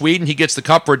it from Sweden, he gets the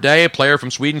cup for a day. A player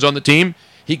from Sweden's on the team,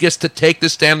 he gets to take the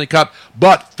Stanley Cup.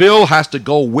 But Phil has to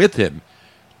go with him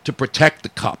to protect the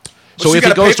cup. So if you he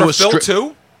gotta goes pay to for a Phil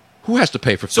too? who has to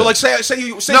pay for So Phil? like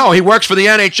say no, he works for the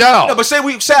NHL. No, but say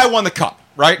I won the cup,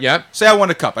 right? Yeah. Say I won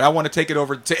the cup and I want to take it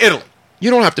over to Italy. You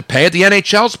don't have to pay it. The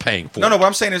NHL's paying for it. No, what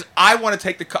I'm saying is I want to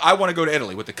take the cup. I want to go to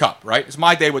Italy with the cup, right? It's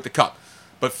my day with the cup.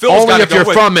 But Phil's Only got to if go you're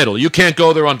with from Italy. You can't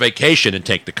go there on vacation and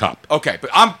take the cup. Okay,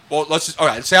 but let's just, all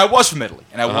right, say I was from Italy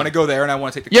and I want to go there and I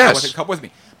want to take the cup. I Yes. want to take the cup with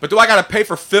me. But do I got to pay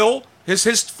for Phil his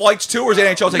flights too, or is the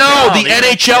NHL taking No, it? the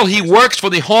NHL, he works for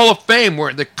the Hall of Fame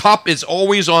where the cup is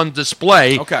always on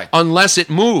display unless it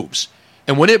moves.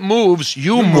 And when it moves,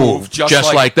 you move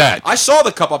just like that. I saw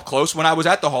the cup up close when I was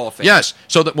at the Hall of Fame. Yes,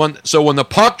 so when the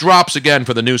puck drops again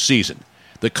for the new season,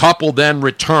 the cup will then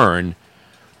return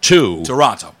to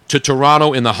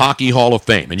Toronto in the Hockey Hall of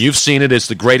Fame. And you've seen it. It's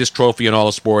the greatest trophy in all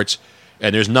of sports,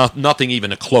 and there's nothing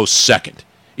even a close second.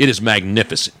 It is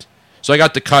magnificent. So I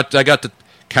got to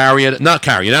carry it. Not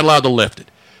carry it. You're not allowed to lift it.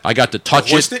 I got to touch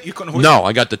it. Hoist it? You couldn't hoist No,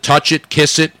 I got to touch it,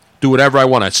 kiss it, do whatever I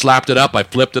want. I slapped it up, I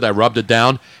flipped it, I rubbed it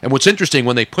down. And what's interesting,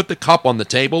 when they put the cup on the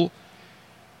table,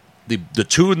 the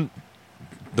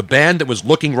band that was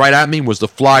looking right at me was the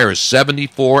Flyers,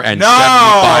 74 and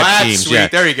 75 that's teams. sweet. Yeah.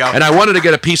 There you go. And I wanted to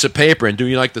get a piece of paper and do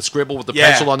the scribble with the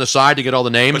pencil on the side to get all the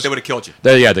names. But they would have killed you.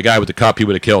 The guy with the cup, he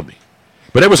would have killed me.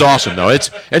 But it was awesome, though.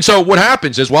 And so what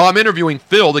happens is, while I'm interviewing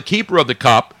Phil, the keeper of the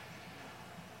cup,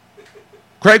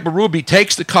 Craig Berube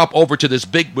takes the cup over to this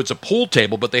it's a pool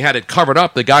table, but they had it covered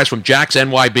up, the guys from Jack's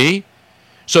NYB.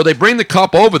 So they bring the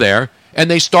cup over there,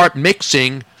 and they start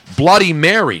mixing Bloody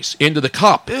Marys into the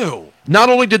cup. Ew. Not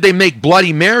only did they make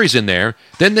Bloody Marys in there,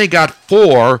 then they got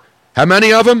 4, how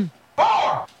many of them?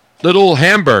 4 little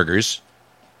hamburgers.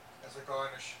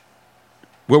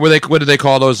 What did they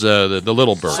call those? The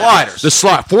little burgers.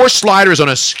 Sliders. 4 sliders on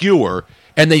a skewer,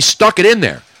 and they stuck it in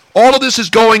there. All of this is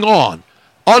going on,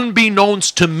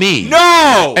 unbeknownst to me.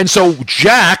 No! And so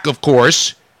Jack, of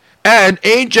course, and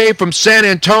AJ from San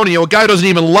Antonio, a guy who doesn't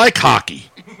even like hockey.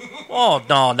 Oh,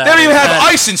 no. They don't even have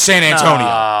ice in San Antonio.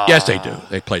 No. Yes, they do.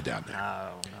 They play down there.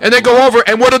 And they go over,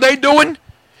 and what are they doing?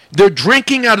 They're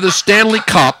drinking out of the Stanley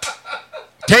Cup,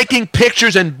 taking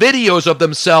pictures and videos of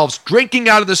themselves drinking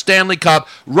out of the Stanley Cup.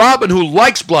 Robin, who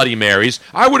likes Bloody Marys,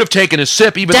 I would have taken a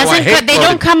sip, even though I hate But they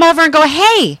don't come over and go,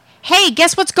 hey,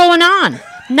 guess what's going on?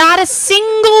 Not a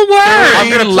single word. I'm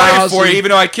going to play it for you, even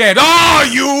though I can't. Oh,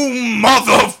 you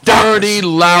motherfuckers! Dirty,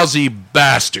 lousy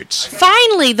bastards.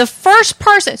 Finally, the first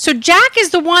person. So Jack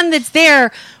is the one that's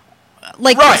there,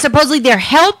 supposedly they're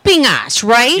helping us,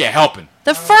 right? Yeah, helping.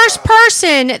 The first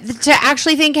person to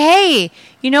actually think, hey,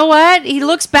 you know what? He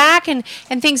looks back and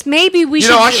thinks maybe we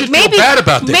should. I should feel bad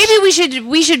about this. Maybe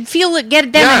we should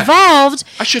get them involved.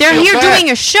 I should They're feel here bad. doing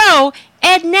a show.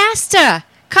 Ed Nesta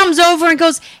comes over and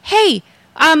goes, hey,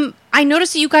 I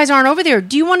noticed that you guys aren't over there.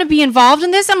 Do you want to be involved in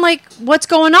this? I'm like, what's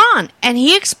going on? And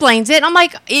he explains it. I'm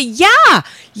like,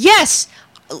 yes.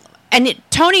 And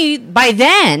Tony, by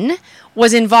then,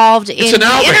 was involved in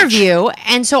the interview.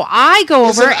 And so I go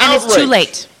over, and it's too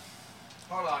late.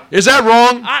 Is that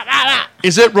wrong?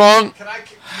 Is it wrong?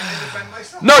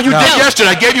 No, you did yesterday.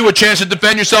 I gave you a chance to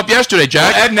defend yourself yesterday,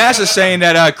 Jack. Well, Ed Nass is saying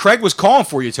that Craig was calling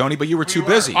for you, Tony, but you were too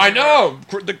busy. I know.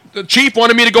 The chief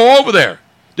wanted me to go over there.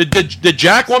 Did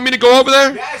Jack want me to go over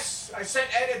there? Yes, I sent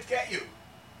Ed to get you.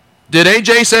 Did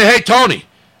AJ say, hey, Tony,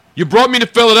 you brought me to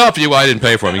Philadelphia? Well, I didn't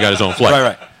pay for him. He got his own flight.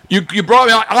 Right. You brought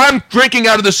me. I'm drinking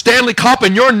out of the Stanley Cup,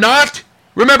 and you're not?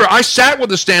 Remember, I sat with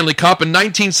the Stanley Cup in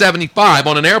 1975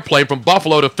 on an airplane from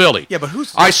Buffalo to Philly. Yeah, but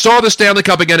who's... I saw the Stanley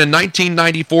Cup again in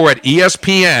 1994 at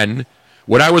ESPN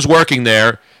when I was working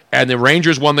there, and the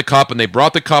Rangers won the Cup, and they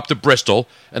brought the Cup to Bristol,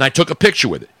 and I took a picture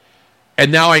with it.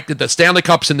 And now the Stanley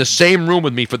Cup's in the same room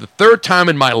with me for the third time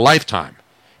in my lifetime,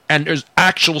 and there's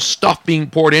actual stuff being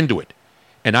poured into it,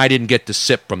 and I didn't get to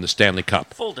sip from the Stanley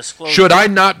Cup. Full disclosure. Should I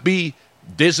not be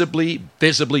visibly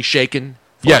shaken?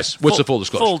 Yes. What's the full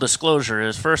disclosure? Full disclosure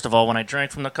is, first of all, when I drank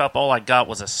from the cup, all I got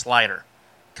was a slider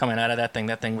coming out of that thing.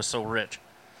 That thing was so rich.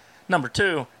 Number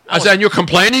two... Is that you're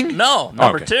complaining? No.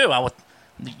 Number two,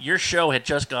 your show had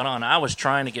just gone on. I was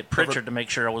trying to get Pritchard to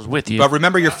make sure I was with you. But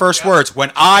remember your first words,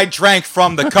 when I drank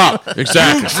from the cup.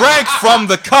 Exactly. You drank from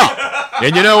the cup.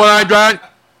 And you know what I drank?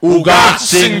 Ugat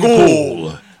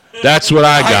Singul. That's what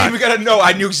I got. I got to know.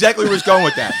 I knew exactly where he was going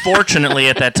with that. Fortunately,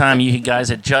 at that time, you guys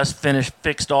had just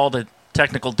fixed all the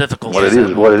technical difficulties.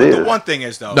 What it is. The one thing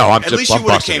is, though, No, at least you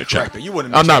would have came correct. You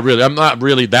wouldn't. I'm not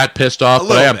really that pissed off,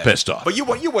 but I am pissed off. But you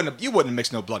wouldn't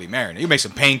mix no Bloody Mary. You make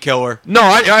some painkiller. No,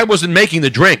 I wasn't making the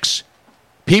drinks.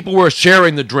 People were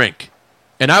sharing the drink,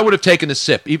 and I would have taken a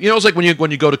sip. You know, it's like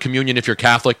when you go to communion if you're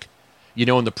Catholic, you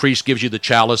know, and the priest gives you the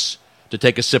chalice to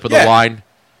take a sip of the wine,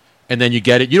 and then you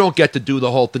get it. You don't get to do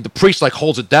the whole thing. The priest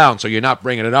holds it down, so you're not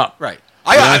bringing it up. Right.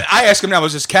 I asked him now,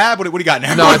 was this cab? What do you got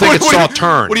now? No, I think it's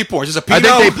Sauterne. What do you pour? Is this a Pinot?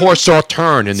 I think they pour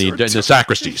Sauterne in the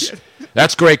sacristies.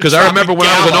 That's great, because I remember when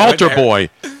I was an altar boy,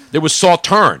 there was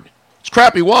Sauterne. It's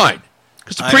crappy wine.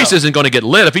 Because the priest isn't going to get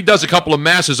lit. If he does a couple of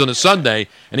masses on a Sunday,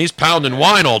 and he's pounding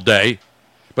wine all day.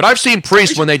 But I've seen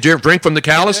priests, when they drink from the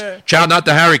chalice, not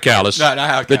the Harry chalice,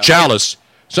 the chalice.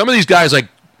 Some of these guys,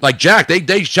 like Jack,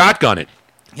 they shotgun it.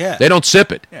 Yeah. They don't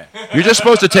sip it. Yeah. You're just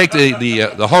supposed to take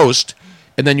the host,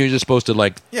 and then you're just supposed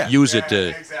to use it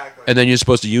to, and then you're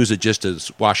supposed to use it just to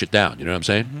wash it down. You know what I'm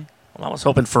saying? Mm-hmm. Well, I was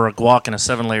hoping for a guac and a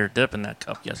 7-layer dip in that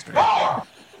cup yesterday.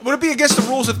 Would it be against the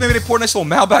rules if maybe they pour a nice little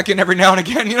Malbec in every now and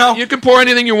again? You know, you can pour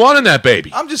anything you want in that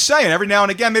baby. I'm just saying, every now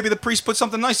and again, maybe the priest put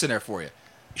something nice in there for you.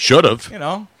 Should have. You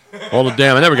know. All the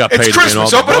damn, I never got paid. It's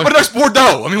Christmas. Open up a nice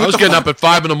Bordeaux. I was getting up at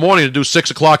 5 a.m. to do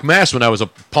 6 o'clock mass when I was a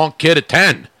punk kid at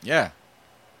 10. Yeah.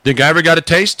 Think I ever got a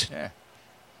taste? Yeah.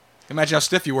 Imagine how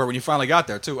stiff you were when you finally got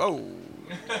there, too. Oh.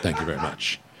 Thank you very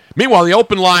much. Meanwhile, the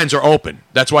open lines are open.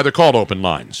 That's why they're called open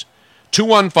lines.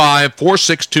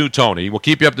 215-462-TONY. We'll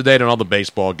keep you up to date on all the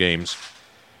baseball games.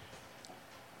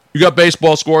 You got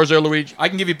baseball scores there, Luigi? I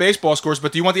can give you baseball scores,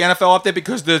 but do you want the NFL update?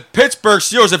 Because the Pittsburgh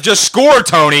Steelers have just scored,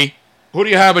 Tony. Who do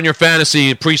you have in your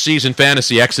preseason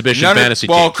fantasy, exhibition fantasy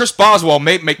team? Well, Chris Boswell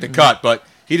may make the cut, but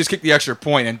he just kicked the extra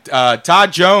point. And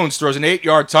Todd Jones throws an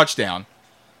 8-yard touchdown.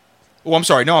 Oh, I'm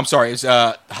sorry. It's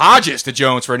Hodges to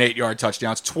Jones for an 8-yard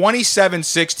touchdown. It's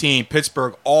 27-16,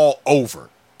 Pittsburgh all over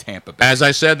Tampa Bay. As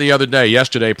I said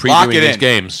yesterday, previewing these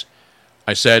games,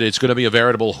 I said it's going to be a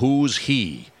veritable who's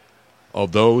he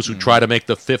of those who try to make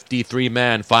the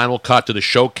 53-man final cut to the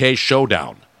Showcase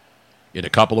Showdown in a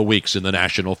couple of weeks in the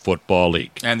National Football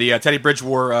League. And the Teddy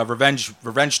Bridgewater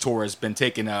revenge tour has been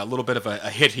taking a little bit of a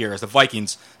hit here as the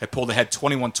Vikings have pulled ahead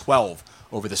 21-12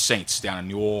 over the Saints down in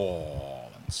New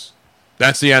Orleans.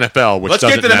 That's the NFL, which Let's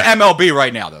get to the MLB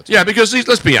right now, though. Yeah, because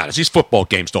let's be honest, these football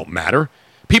games don't matter.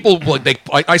 People,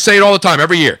 I say it all the time,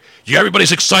 every year.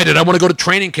 Everybody's excited. I want to go to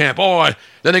training camp.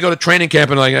 Then they go to training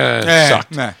camp and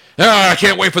sucked. I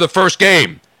can't wait for the first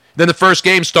game. Then the first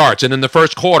game starts, and in the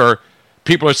first quarter,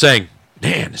 people are saying,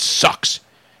 man, this sucks.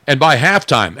 And by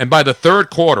halftime, and by the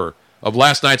third quarter of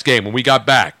last night's game, when we got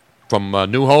back from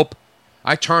New Hope,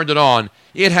 I turned it on.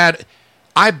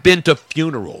 I've been to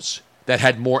funerals that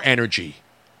had more energy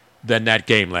than that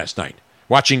game last night.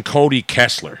 Watching Cody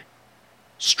Kessler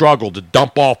struggle to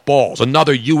dump off balls.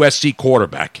 Another USC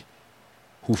quarterback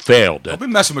who failed. Don't be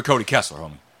messing with Cody Kessler,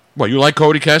 homie. What, you like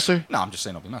Cody Kessler? No, I'm just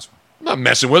saying don't be messing with him. I'm not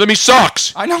messing with him. He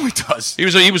sucks. I know he does. He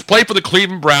was playing for the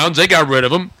Cleveland Browns. They got rid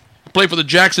of him. He played for the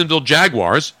Jacksonville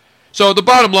Jaguars. So the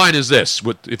bottom line is this,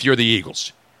 if you're the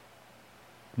Eagles.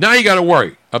 Now you got to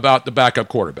worry about the backup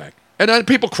quarterback. And then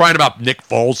people crying about Nick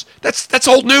Foles. That's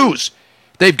old news.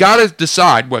 They've got to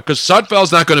decide, because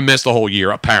Sudfeld's not going to miss the whole year,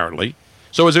 apparently.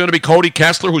 So is it going to be Cody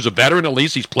Kessler, who's a veteran at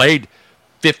least? He's played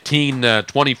 15,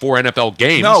 24 NFL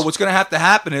games. No, what's going to have to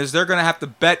happen is they're going to have to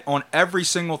bet on every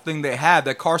single thing they have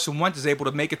that Carson Wentz is able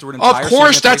to make it through an entire season. Of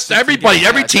course, that's everybody.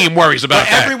 Every team worries about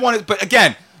that. But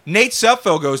again, Nate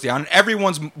Sudfeld goes down, and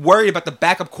everyone's worried about the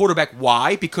backup quarterback.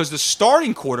 Why? Because the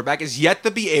starting quarterback is yet to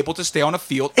be able to stay on the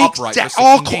field upright.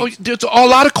 A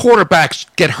lot of quarterbacks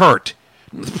get hurt.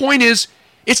 The point is,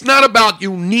 it's not about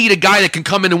you need a guy that can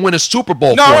come in and win a Super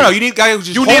Bowl. No. You need a guy who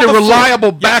just you need a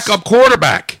reliable backup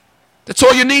quarterback. That's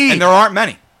all you need. And there aren't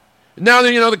many. Now,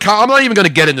 I'm not even going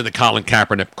to get into the Colin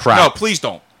Kaepernick crap. No, please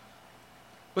don't.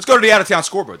 Let's go to the out-of-town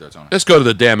scoreboard there, Tony. Let's go to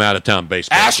the damn out-of-town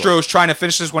baseball. Astros trying to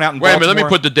finish this one out in Baltimore. Wait a minute, let me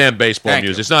put the damn baseball Thank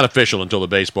music. you. It's not official until the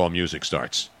baseball music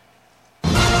starts.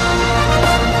 Let's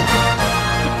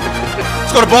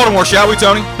go to Baltimore, shall we,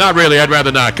 Tony? Not really. I'd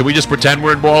rather not. Can we just pretend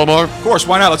we're in Baltimore? Of course,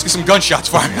 why not? Let's get some gunshots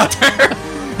firing out there.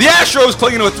 The Astros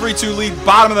clinging to a 3-2 lead,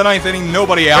 bottom of the ninth inning,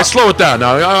 nobody out. Hey, slow it down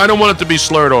now. I don't want it to be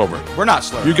slurred over. We're not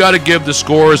slurred. You got to give the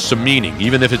scores some meaning,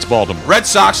 even if it's Baltimore. Red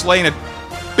Sox laying a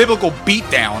biblical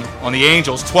beatdown on the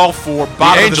Angels, 12-4,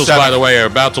 bottom The Angels, of the by the way, are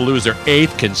about to lose their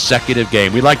 8th consecutive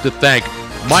game. We'd like to thank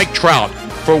Mike Trout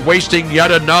for wasting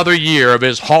yet another year of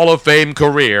his Hall of Fame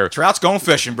career. Trout's going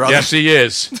fishing, brother. Yes, he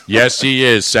is. Yes, he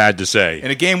is, sad to say. In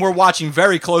a game we're watching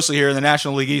very closely here in the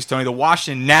National League East, Tony, the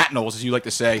Washington Nationals, as you like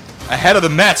to say, ahead of the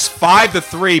Mets,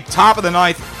 5-3, top of the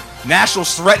ninth.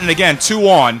 Nationals threatened again,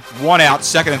 2-on, 1 out,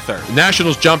 second and third. The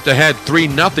Nationals jumped ahead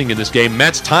 3-0 in this game.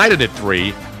 Mets tied it at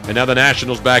 3, and now the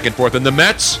Nationals back and forth. And the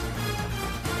Mets,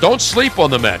 don't sleep on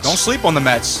the Mets. Don't sleep on the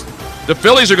Mets. The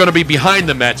Phillies are going to be behind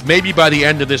the Mets maybe by the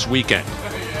end of this weekend.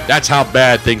 That's how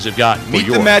bad things have gotten. Meet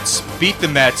the Mets, beat the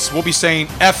Mets. We'll be saying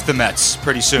F the Mets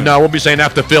pretty soon. No, we'll be saying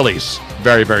F the Phillies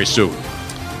very, very soon.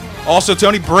 Also,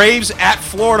 Tony, Braves at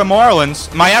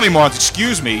Miami Marlins,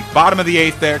 excuse me. Bottom of the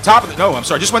 8th there.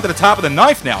 Just went to the top of the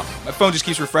 9th now. My phone just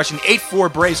keeps refreshing.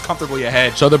 8-4 Braves comfortably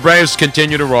ahead. So the Braves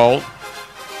continue to roll.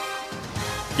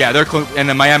 Yeah, and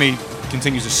then Miami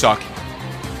continues to suck.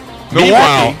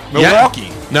 Milwaukee.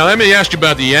 Now, let me ask you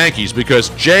about the Yankees, because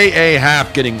J.A.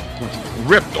 Happ getting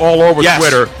ripped all over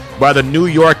Twitter by the New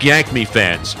York Yankee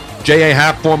fans. J.A.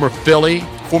 Happ, former Philly.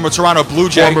 Former Toronto Blue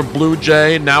Jay. Former Blue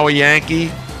Jay, now a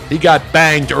Yankee. He got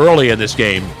banged early in this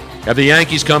game. Have the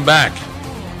Yankees come back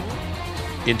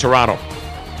in Toronto?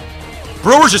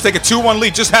 Brewers just take a 2-1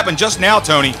 lead. Just happened just now,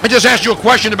 Tony. I just asked you a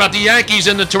question about the Yankees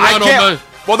and the Toronto.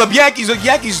 Well, the Yankees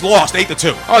lost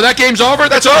 8-2. Oh, that game's over?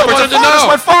 That's over. It's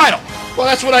my final. Well,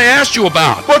 that's what I asked you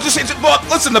about. Well,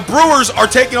 listen, the Brewers are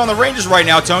taking on the Rangers right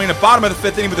now, Tony. In the bottom of the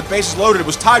 5th inning with the bases loaded, it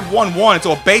was tied 1-1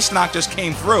 until a base knock just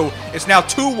came through. It's now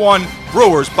 2-1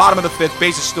 Brewers, bottom of the 5th,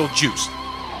 bases still juiced.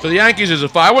 So the Yankees is a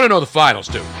final. I want to know the finals,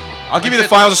 too. I'll give you the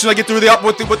finals as soon as I get through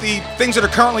with the things that are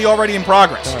currently already in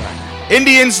progress. All right.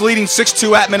 Indians leading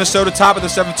 6-2 at Minnesota, top of the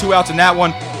 7th, 2 outs in that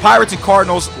one. Pirates and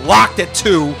Cardinals locked at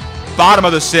 2, bottom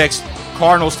of the 6th.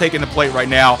 Cardinals taking the plate right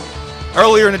now.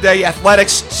 Earlier in the day,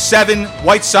 Athletics 7,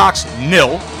 White Sox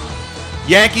 0.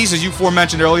 Yankees, as you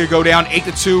aforementioned earlier, go down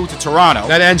 8-2 to Toronto.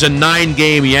 That ends a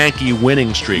 9-game Yankee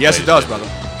winning streak. Yes, it does, brother.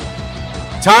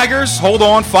 Tigers hold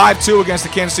on 5-2 against the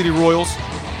Kansas City Royals.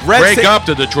 Break up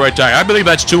the Detroit Tigers. I believe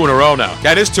that's 2 in a row now.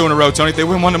 That is 2 in a row, Tony. If they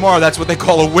win one tomorrow, that's what they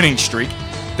call a winning streak.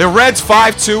 The Reds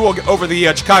 5-2 over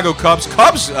the Chicago Cubs.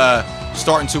 Cubs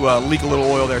starting to leak a little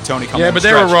oil there, Tony. Yeah, but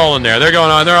they were rolling there. They're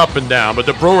going on. They're up and down. But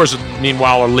the Brewers,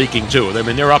 meanwhile, are leaking too. I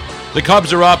mean, they're up. The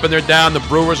Cubs are up and they're down. The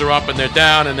Brewers are up and they're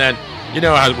down. And then, you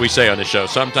know how we say on the show,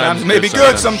 sometimes maybe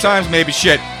good, sometimes maybe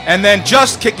shit. And then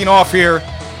just kicking off here.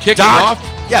 Kicking off?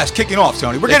 Yes, kicking off,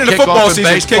 Tony. We're getting into football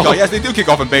season. Kickoff. Yes, they do kick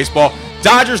off in baseball.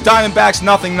 Dodgers, Diamondbacks,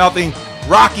 0-0.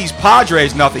 Rockies,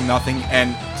 Padres, 0-0.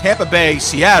 And Tampa Bay,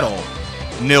 Seattle,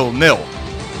 0-0.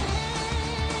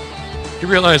 You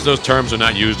realize those terms are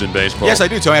not used in baseball? Yes, I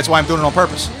do, Tony. That's why I'm doing it on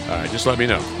purpose. All right, just let me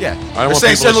know. Yeah. I don't want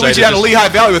saying people to Luigi say down to Lehigh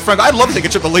Valley with Frank. I'd love to take a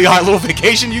trip to Lehigh, a little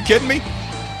vacation. You kidding me?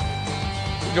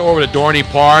 Go over to Dorney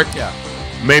Park. Yeah.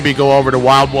 Maybe go over to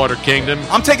Wildwater Kingdom.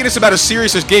 I'm taking this about as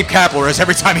serious as Gabe Kapler is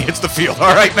every time he hits the field.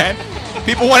 All right, man?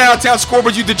 People want out-of-town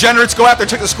scoreboards. You degenerates, go out there and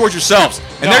check the scores yourselves.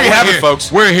 And there you have it,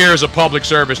 folks. We're here as a public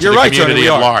service to the community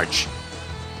at large.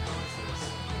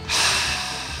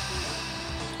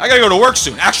 I got to go to work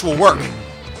soon. Actual work.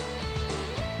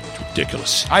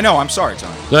 Ridiculous. I know. I'm sorry,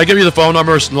 Tony. Did I give you the phone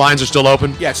numbers? The lines are still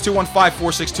open? Yeah, it's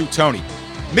 215-462-TONY.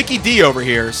 Mickey D over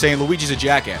here saying Luigi's a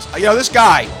jackass. You know, this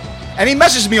guy, and he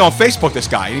messages me on Facebook, this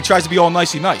guy, and he tries to be all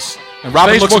nicey nice. And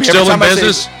Robin looks at me every time I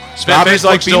say, Robin's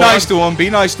like, be nice to him,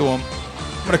 be nice to him.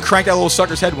 I'm going to crank that little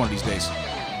sucker's head one of these days.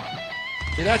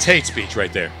 Yeah, that's hate speech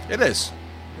right there. It is.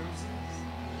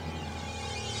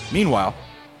 Meanwhile,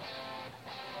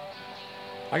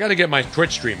 I got to get my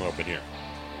Twitch stream open here.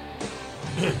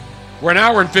 We're an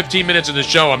hour and 15 minutes in the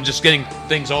show. I'm just getting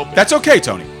things open. That's okay,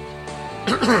 Tony.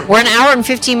 We're an hour and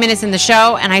 15 minutes in the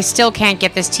show, and I still can't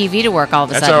get this TV to work all of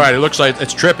a That's sudden. all right. It looks like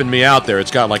it's tripping me out there.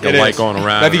 It's got like a light going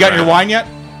around. Have you gotten your wine yet?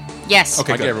 Yes.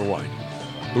 Okay, I good. gave her wine.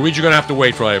 Luigi, you're going to have to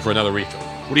wait for another refill.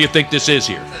 What do you think this is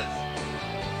here?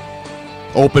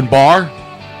 Open bar?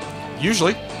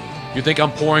 Usually. You think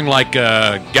I'm pouring like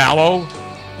Gallo?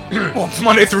 Well, it's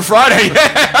Monday through Friday.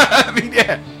 I mean,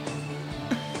 yeah.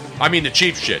 I mean the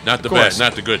cheap shit, not the Of course. best,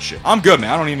 not the good shit. I'm good, man.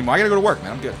 I don't need any more. I got to go to work,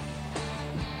 man. I'm good.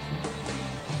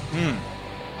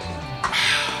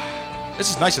 This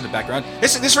is nice in the background.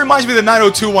 This reminds me of the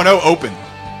 90210 Open.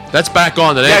 That's back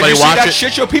on. Did Yeah, anybody you see watch that it?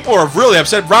 shit show? People are really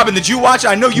upset. Robin, did you watch it?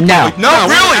 I know you No. probably... No,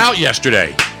 we really? were out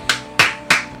yesterday.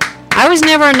 I was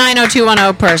never a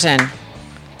 90210 person.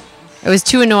 It was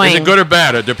too annoying. Is it good or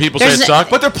bad? Do people say it sucked?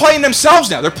 But they're playing themselves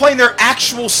now. They're playing their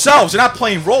actual selves. They're not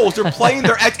playing roles. They're playing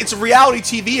their... It's a reality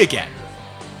TV again.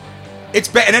 It's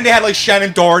bad. And then they had like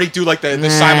Shannon Doherty do like the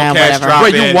simulcast whatever. drop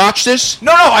Wait, in. you watched this?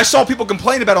 No, I saw people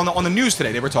complain about it on the news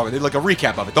today. They were talking. They did like a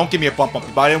recap of it. Don't give me a bump,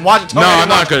 but I didn't watch it. Tony, No, I I'm didn't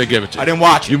not watch going it. to give it to you. I didn't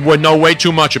watch it. You would know way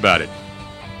too much about it.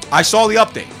 I saw the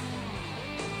update.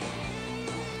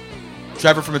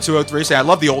 Trevor from the 203 said, I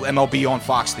love the old MLB on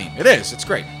Fox theme. It is. It's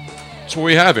great. That's what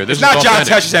we have here. This It's not is John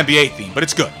authentic. Tesh's NBA theme, but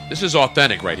it's good. This is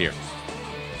authentic right here.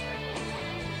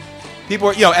 People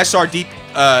are,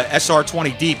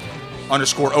 SR20 deep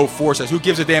 _ 04 says, who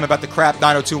gives a damn about the crap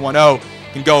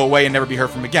 90210 can go away and never be heard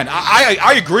from again.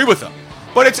 I agree with them.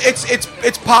 But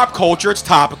it's pop culture, it's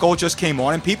topical, it just came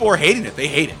on, and people are hating it. They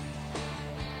hate it.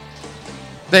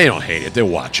 They don't hate it. They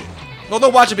watch it. Well,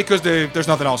 they'll watch it because there's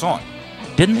nothing else on.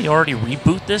 Didn't they already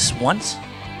reboot this once?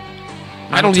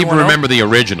 I don't even remember the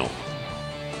original.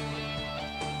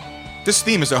 This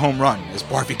theme is a home run, as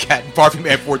Barbie Man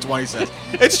 420 says.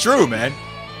 It's true, man.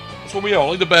 That's what we are.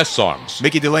 Only the best songs.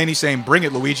 Mickey Delaney saying, bring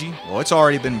it, Luigi. Well, it's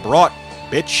already been brought,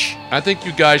 bitch. I think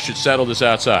you guys should settle this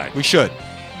outside. We should.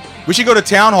 We should go to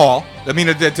town hall. I mean,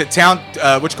 the town,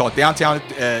 what you call it, downtown,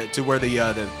 to where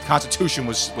the Constitution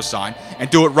was signed, and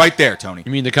do it right there, Tony.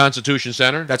 You mean the Constitution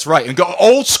Center? That's right. And go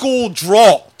old school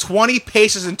draw, 20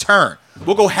 paces and turn.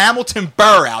 We'll go Hamilton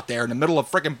Burr out there in the middle of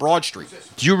frickin' Broad Street.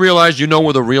 Do you realize you know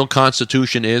where the real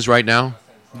Constitution is right now?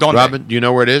 Don't Robin, do you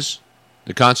know where it is?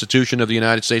 The Constitution of the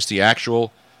United States, the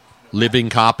actual living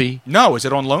copy? No, is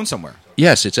it on loan somewhere?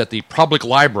 Yes, it's at the Public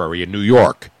Library in New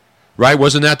York. Right?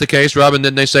 Wasn't that the case, Robin?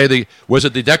 Didn't they say was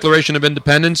it the Declaration of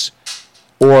Independence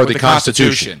or the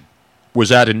Constitution? Was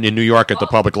that in New York at the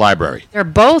Public Library? They're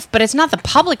both, but it's not the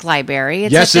public library.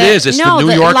 It's Yes, at it is. It's the no,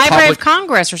 New York Library Public- of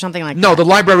Congress or something like No, that. the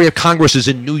Library of Congress is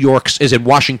in is in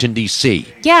Washington, D.C.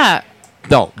 Yeah.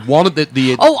 No, one of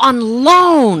the Oh, on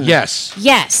loan. Yes.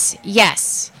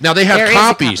 Yes. Now they have There is a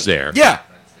copies copy. there. Yeah.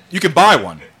 You can buy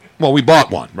one. Well, we bought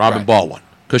one. Robin bought one.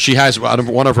 Because she has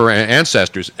one of her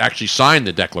ancestors actually signed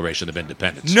the Declaration of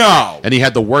Independence. No. And he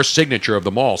had the worst signature of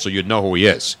them all, so you'd know who he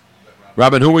is.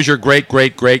 Robin, who was your great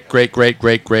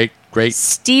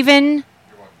Stephen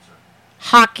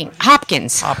Hopkins.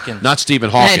 Hopkins. Not Stephen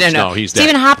Hawkins. No, he's dead.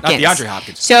 Stephen Hopkins. Not DeAndre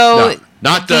Hopkins. So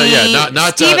not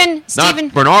Stephen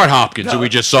not Bernard Hopkins, who we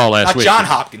just saw last Not week. John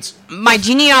Hopkins. my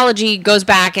genealogy goes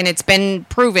back and it's been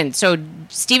proven. So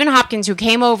Stephen Hopkins, who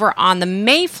came over on the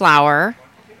Mayflower,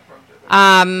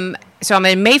 so I'm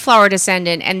a Mayflower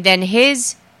descendant, and then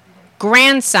his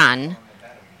grandson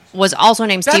was also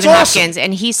named That's Stephen awesome. Hopkins,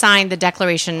 and he signed the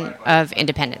Declaration of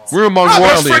Independence. We're among That's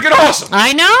royalty. freaking awesome.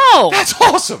 I know. That's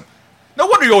awesome. No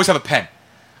wonder you always have a pen.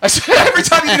 I said every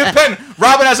time you need a pen,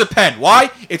 Robin has a pen.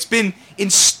 Why? It's been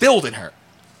instilled in her.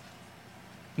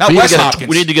 Not We need, Wes to get Hopkins.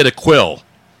 we need to get a quill.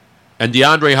 And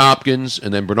DeAndre Hopkins,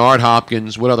 and then Bernard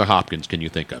Hopkins. What other Hopkins can you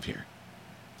think of here?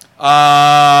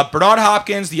 Bernard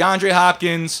Hopkins, DeAndre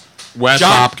Hopkins, Wes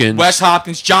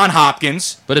Hopkins. John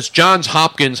Hopkins. But it's Johns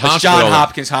Hopkins It's Hospital. John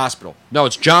Hopkins Hospital. No,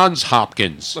 it's Johns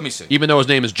Hopkins. Let me see. Even though his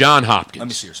name is John Hopkins. Let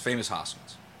me see. There's famous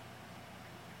hospitals.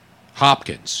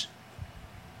 Hopkins.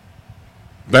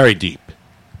 Very deep.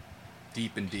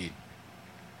 Deep indeed.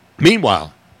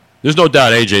 Meanwhile, there's no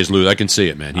doubt AJ's lose. I can see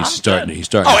it, man. He's starting. He's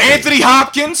starting. Oh, Anthony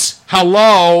Hopkins?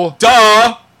 Hello.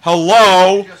 Duh.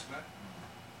 Hello.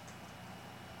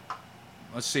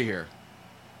 Let's see here.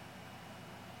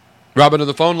 Robin, are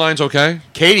the phone lines okay?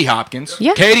 Katie Hopkins.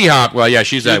 Yeah. Katie Hopkins. Well, yeah,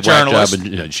 she's a that whack job.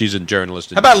 journalist. She's a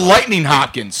journalist. How about Lightning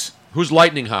Hopkins? Who's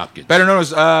Lightning Hopkins? Better known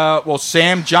as,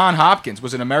 Sam John Hopkins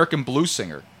was an American blues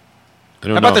singer. I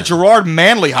don't How about know. the Gerard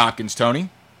Manley Hopkins, Tony?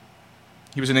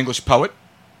 He was an English poet.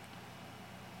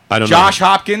 I don't Josh know.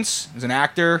 Hopkins is an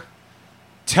actor.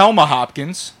 Thelma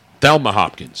Hopkins. Thelma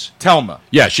Hopkins. Thelma.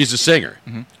 Yeah, she's a singer.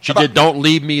 She did "Don't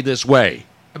Leave Me This Way."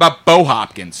 How about Bo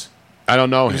Hopkins? I don't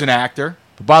know He was him. an actor.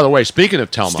 By the way, speaking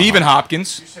of Telma, Stephen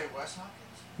Hopkins.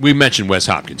 We mentioned Wes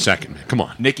Hopkins second. Man. Come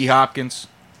on. Nicky Hopkins.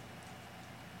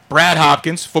 Brad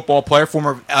Hopkins, football player,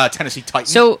 former Tennessee Titan.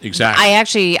 So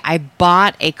exactly. I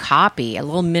bought a copy, a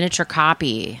little miniature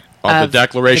copy of the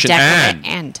Declaration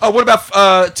and. Oh, what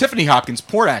about Tiffany Hopkins,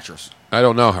 porn actress? I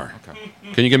don't know her. Okay.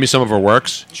 Can you give me some of her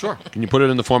works? Sure. Can you put it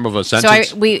in the form of a sentence?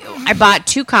 So I bought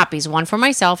 2 copies, one for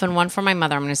myself and one for my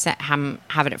mother. I'm going to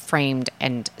have it framed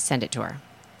and send it to her.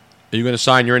 Are you going to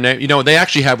sign your name? You know, they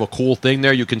actually have a cool thing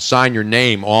there. You can sign your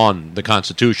name on the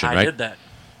Constitution, right? I did that.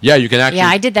 Yeah, you can actually. Yeah,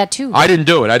 I did that too. I didn't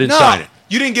do it. I didn't sign it.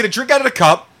 You didn't get a drink out of the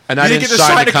cup. And you I didn't get to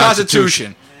sign the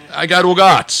Constitution. I got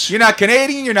ugats. You're not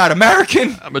Canadian. You're not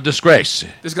American. I'm a disgrace.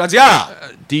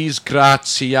 Disgraziado.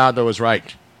 Disgraziado is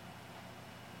right.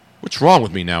 What's wrong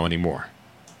with me now anymore?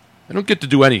 I don't get to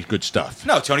do any good stuff.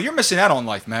 No, Tony, you're missing out on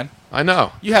life, man. I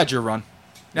know. You had your run.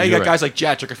 Now you got guys like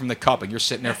Jack drinking from the cup, and you're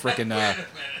sitting there freaking.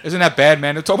 Isn't that bad,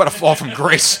 man? They're talking about a fall from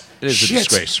grace. It is a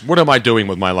disgrace. What am I doing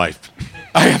with my life?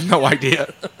 I have no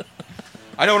idea.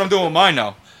 I know what I'm doing with mine,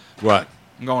 though. What?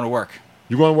 I'm going to work.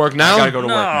 You going to work now? I got to go to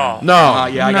work now. No.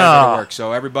 Yeah, I got to go to work.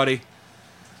 So, everybody.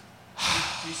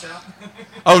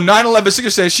 Oh, 9/11 Singer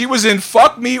says she was in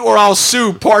Fuck Me or I'll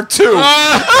Sue Part 2.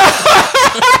 Not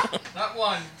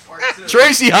one. Part 2.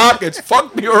 Tracy Hopkins,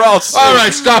 Fuck Me or I'll Sue. All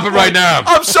right, stop it right now.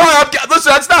 I'm sorry.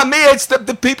 Listen, that's not me. It's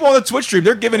the people on the Twitch stream.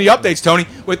 They're giving the updates, Tony.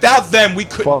 Without them, we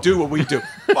couldn't do what we do.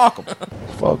 Fuck them.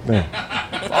 Fuck them.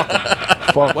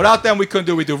 Fuck. Without them, we couldn't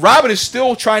do what we do. Robin is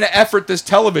still trying to effort this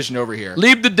television over here.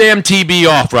 Leave the damn TV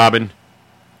off, Robin.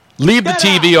 Leave the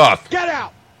TV off. Get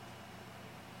out.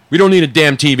 We don't need a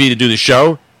damn TV to do the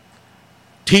show.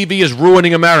 TV is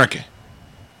ruining America.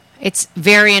 It's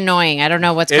very annoying. I don't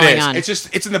know what's going on.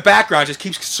 It's in the background. It just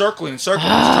keeps circling and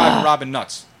circling. It's driving Robin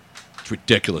nuts. It's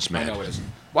ridiculous, man. I know it is.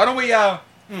 Why don't we...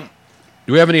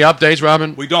 Do we have any updates,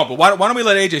 Robin? We don't, but why don't we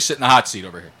let AJ sit in the hot seat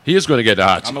over here? He is going to get the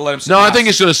hot seat. I'm going to let him sit No, in the I hot think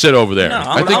he's going to sit over there. No,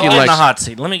 I think I'll he get in likes the hot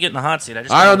seat. Let me get in the hot seat.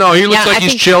 I don't know. He looks like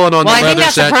he's chilling on the leather I think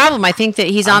that's set. the problem. I think that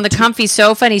he's on the comfy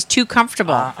sofa and he's too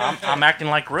comfortable. I'm acting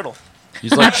like Riddle.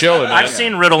 He's like chilling. I've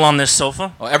seen Riddle on this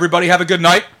sofa. Well, everybody have a good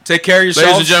night. Take care of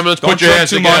yourselves. Ladies and gentlemen, let's Don't put your drink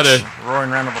hands too together. much. Roaring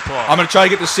round of applause. I'm going to try to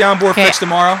get the soundboard fixed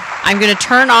tomorrow. I'm going to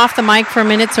turn off the mic for a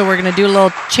minute, so we're going to do a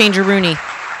little change-a-rooney.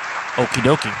 Okie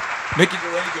dokie. Mickey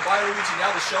Delaney, goodbye, Luigi.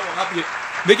 Now the show will not be...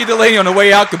 Mickey Delaney on the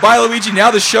way out. Goodbye, Luigi. Now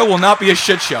the show will not be a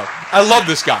shit show. I love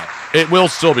this guy. It will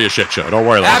still be a shit show. Don't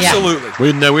worry about it. Absolutely.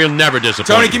 We'll never disappoint.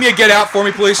 Tony, give me a get out for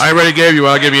me, please. I already gave you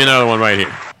one. I'll give you another one right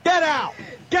here. Get out.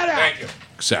 Get out. Thank you.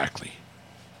 Exactly.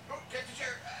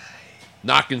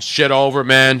 Knocking shit over,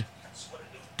 man.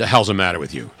 The hell's the matter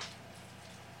with you?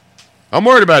 I'm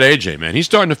worried about AJ, man. He's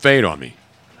starting to fade on me.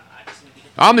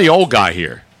 I'm the old guy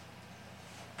here.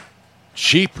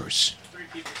 Cheapers. 3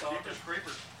 people talking.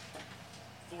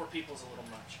 4 people's a little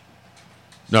much.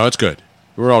 No, it's good.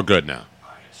 We're all good now.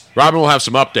 Robin will have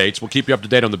some updates. We'll keep you up to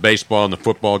date on the baseball and the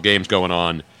football games going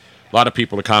on. A lot of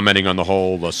people are commenting on the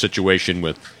whole situation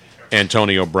with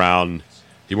Antonio Brown.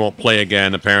 He won't play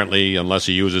again, apparently, unless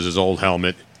he uses his old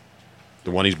helmet,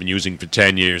 the one he's been using for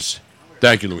 10 years.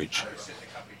 Thank you, Luigi.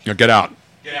 Now get out.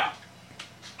 Get out.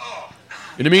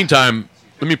 In the meantime,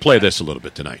 let me play this a little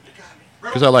bit tonight,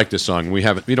 because I like this song. We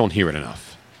don't hear it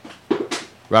enough.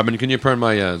 Robin, can you turn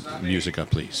my music up,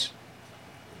 please?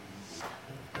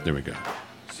 There we go.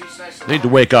 Need to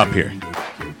wake up here.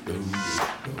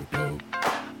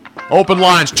 Open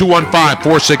lines,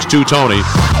 215-462-TONY.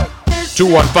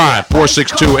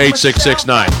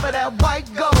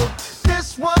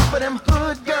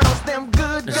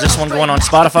 215-462-8669. Is this one going on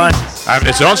Spotify?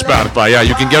 It's on Spotify, yeah.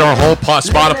 You can get our whole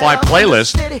Spotify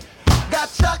playlist.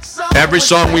 Every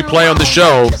song we play on the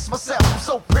show,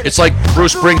 it's like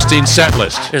Bruce Springsteen's set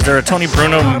list. Is there a Tony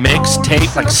Bruno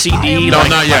mixtape, like CD? No,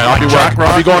 not yet.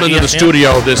 I'll be going into the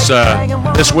studio this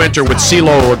winter with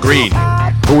CeeLo Green,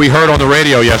 who we heard on the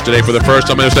radio yesterday for the first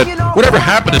time. And I said, whatever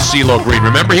happened to CeeLo Green?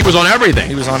 Remember, he was on everything.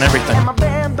 He was on everything.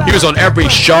 He was on every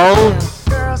show.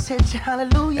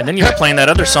 And then you were playing that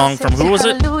other song from, who was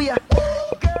it?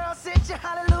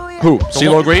 Who?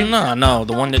 CeeLo Green? No,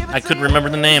 the one that I couldn't remember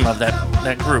the name of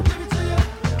that group.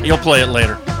 You'll play it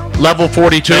later. Level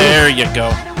 42? There you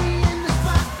go.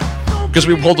 Because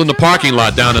we pulled in the parking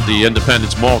lot down at the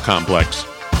Independence Mall complex.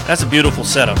 That's a beautiful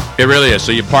setup. It really is.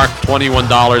 So you park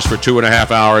 $21 for 2.5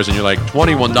 hours, and you're like,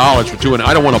 $21 for 2.5 hours?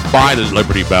 I don't want to buy the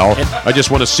Liberty Bell. I just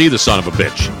want to see the son of a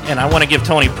bitch. And I want to give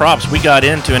Tony props. We got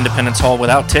into Independence Hall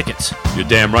without tickets. You're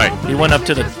damn right. He went up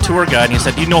to the tour guide and he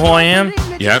said, "Do you know who I am?"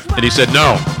 Yeah, and he said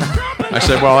no. I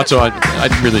said, well, that's all. I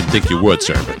really didn't think you would,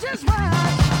 sir. But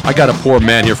I got a poor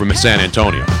man here from San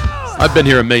Antonio. I've been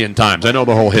here 1,000,000 times. I know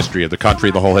the whole history of the country,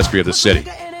 the whole history of the city.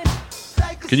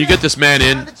 Can you get this man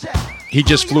in? He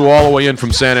just flew all the way in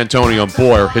from San Antonio, and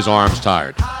boy, are his arms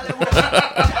tired.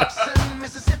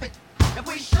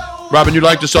 Robin, you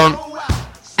like the song?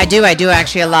 I do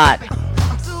actually a lot.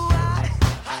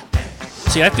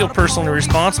 See, I feel personally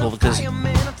responsible because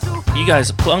you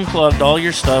guys unplugged all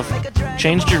your stuff,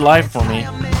 changed your life for me,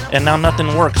 and now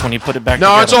nothing works when you put it back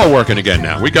together. No, it's all working again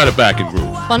now. We got it back in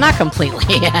groove. Well, not completely.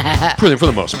 For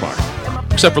the most part.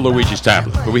 Except for Luigi's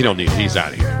tablet, but we don't need it. He's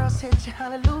out of here.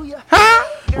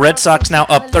 Red Sox now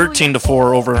up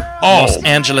 13-4 over Los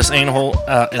Angeles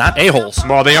not A-holes.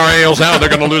 Well, they are A-holes now. They're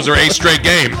going to lose their 8th straight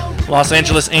game. Los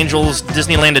Angeles Angels,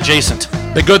 Disneyland adjacent.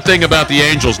 The good thing about the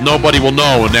Angels, nobody will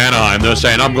know in Anaheim. They're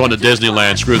saying, I'm going to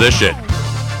Disneyland. Screw this shit.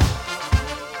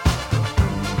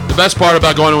 The best part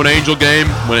about going to an Angel game,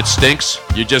 when it stinks,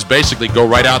 you just basically go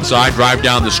right outside, drive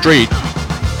down the street,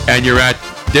 and you're at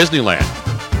Disneyland.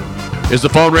 Is the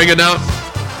phone ringing now?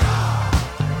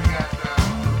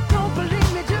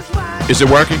 Is it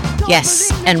working?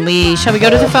 Yes. And shall we go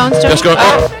to the phones, Tony? Let's go.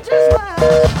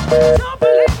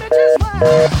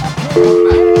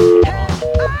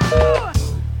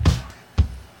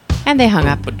 And they hung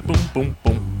up. Boom, boom.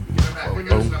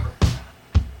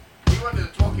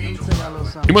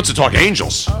 He wants to talk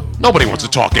Angels. Nobody wants to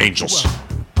talk Angels.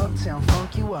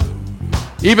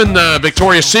 Even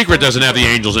Victoria's Secret doesn't have the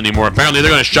Angels anymore. Apparently,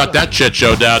 they're going to shut that shit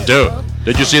show down, too.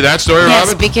 Did you see that story, Yes,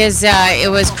 Robin? because it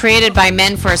was created by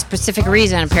men for a specific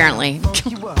reason, apparently.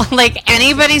 Like,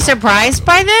 anybody surprised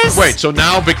by this? Wait, so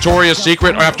now Victoria's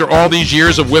Secret, after all these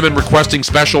years of women requesting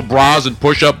special bras and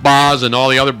push-up bras and all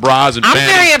the other bras and I'm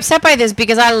panties. very upset by this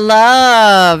because I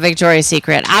love Victoria's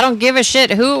Secret. I don't give a shit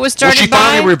who it was started Will she by.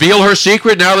 finally reveal her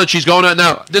secret now that she's going out?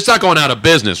 Now, it's not going out of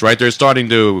business, right? They're starting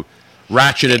to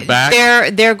ratchet it back.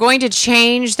 They're going to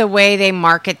change the way they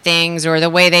market things or the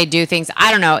way they do things.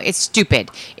 I don't know. It's stupid.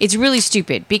 It's really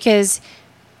stupid because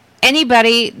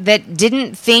anybody that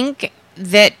didn't think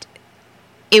that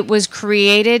it was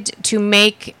created to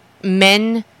make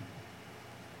men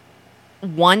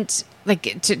want to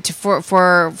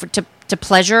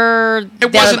pleasure it their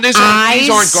wasn't. These eyes.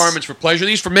 aren't garments for pleasure.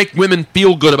 These for make women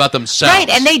feel good about themselves. Right,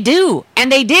 and they do, and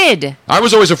they did. I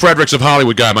was always a Fredericks of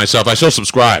Hollywood guy myself. I still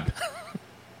subscribe.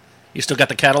 You still got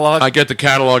the catalog? I get the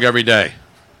catalog every day.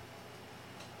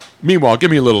 Meanwhile,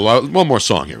 give me a little one more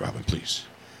song here, Robin, please.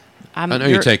 I know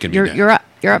you're taking me now.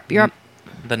 You're up.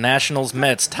 The Nationals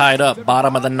Mets tied up,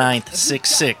 bottom of the 9th,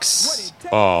 6-6.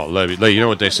 Oh, Levy, you know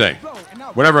what they say.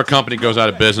 Whenever a company goes out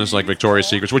of business like Victoria's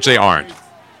Secrets, which they aren't,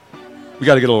 we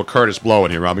got to get a little Curtis Blow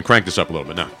in here, Robin. Crank this up a little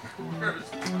bit now.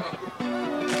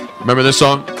 Remember this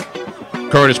song?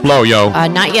 Curtis Blow, yo.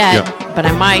 Not yet, Yeah. but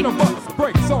I might.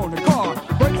 Brakes on the car,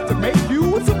 brakes to make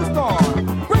you a superstar,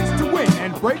 brakes to win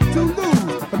and brakes to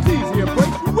lose. But these here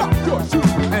brakes rock your shoes,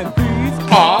 and these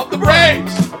are the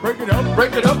brakes. Break it up,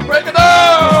 break it up, break it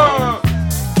up.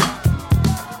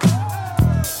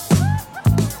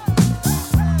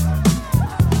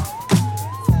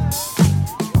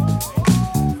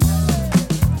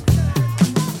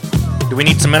 Do we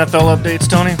need some NFL updates,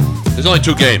 Tony? There's only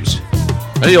 2 games.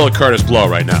 I need a little Curtis Blow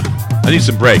right now. I need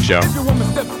some breaks, yo. If your woman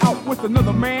steps out with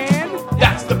another man,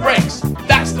 That's the brakes.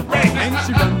 That's the brakes. and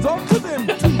she runs off to them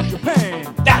to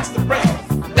Japan. That's the brakes.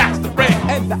 That's the brakes.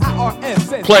 And the IRS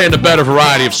says Playing a better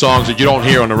variety of songs that you don't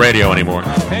hear on the radio anymore.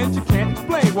 and you can't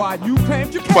explain why you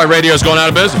claimed you That's why radio's going out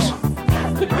of business.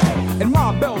 And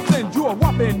my bell sends you a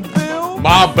whopping bill.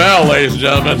 Ma Bell, ladies and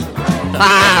gentlemen.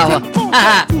 Wow.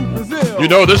 You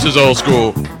know this is old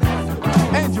school.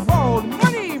 And you borrowed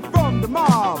money from the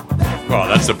mob. Oh,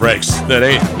 that's the breaks.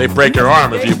 They break your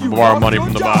arm if you borrow money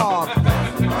from the mob.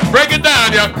 Break it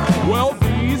down, yo. Well,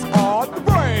 these are the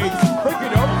brakes. Break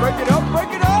it up, break it up, break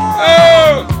it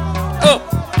up.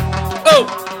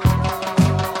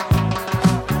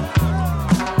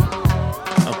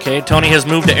 Okay, Tony has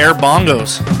moved to air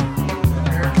bongos.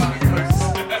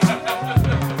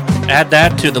 Add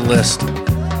that to the list.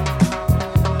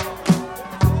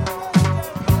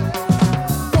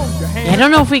 I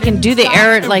don't know if we can do the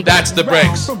air like. That's the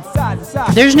breaks.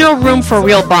 There's no room for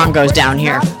real bongos down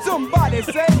here.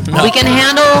 We can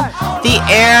handle the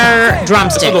air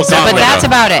drumsticks, but that's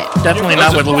about it. Definitely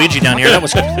not with Luigi down here. That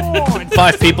was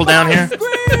 5 people down here.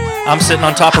 I'm sitting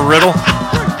on top of Riddle.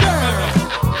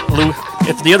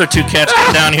 If the other 2 cats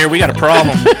come down here, we got a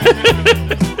problem.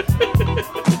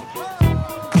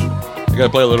 You gotta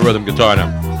play a little rhythm guitar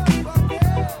now.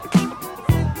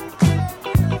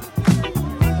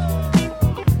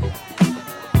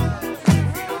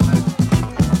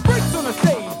 Brakes on the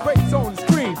stage, brakes on the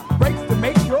screen, brakes to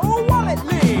make your wallet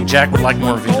lean. Jack would like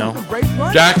more Vino.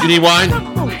 Jack, you need wine?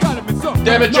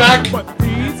 Damn it, Jack. But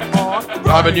these are the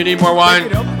Robin, you need more wine?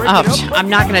 Oh, I'm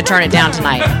not going to turn it down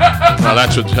tonight. Well,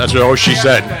 that's what she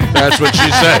said. That's what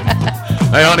she said.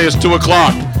 Hey, honey, it's 2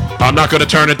 o'clock. I'm not going to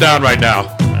turn it down right now.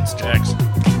 That's Jack's.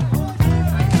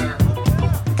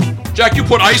 Jack, you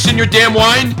put ice in your damn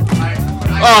wine?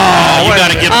 Oh, you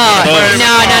gotta give him those.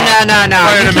 No.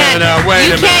 Wait a minute now.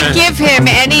 You can't give him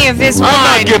any of this wine.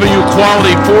 I'm not giving you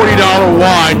quality $40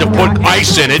 wine to put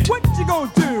ice in it.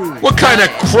 What kind of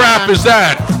crap is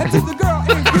that?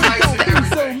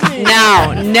 No.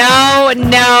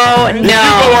 If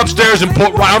you go upstairs and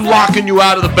I'm locking you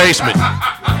out of the basement.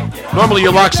 Normally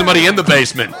you lock somebody in the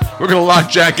basement. We're gonna lock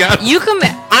Jack out. You can.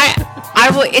 I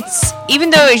will. It's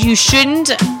even though you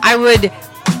shouldn't. I would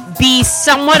be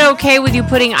somewhat okay with you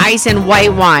putting ice in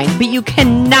white wine, but you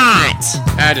cannot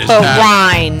put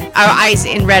ice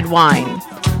in red wine.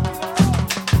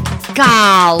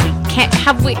 Golly, can't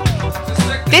have we?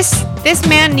 This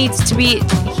man needs to be.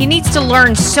 He needs to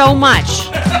learn so much.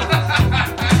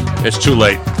 It's too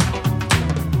late.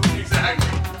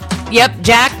 Exactly. Yep,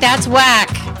 Jack. That's whack.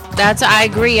 I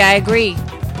agree.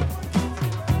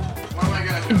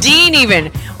 Dean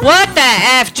even. What the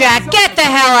F, Jack? Get the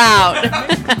hell out.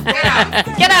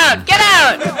 Get out.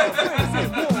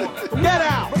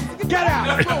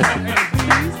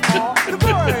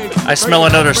 I smell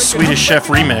another Swedish Chef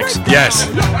remix. Yes.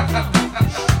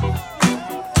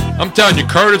 I'm telling you,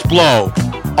 Curtis Blow,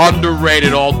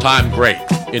 underrated all-time great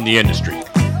in the industry.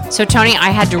 So, Tony,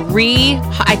 I had to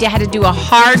do a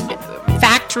hard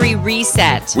factory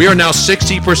reset. We are now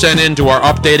 60% into our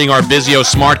updating our Vizio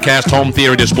SmartCast home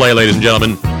theater display, ladies and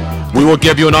gentlemen. We will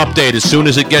give you an update as soon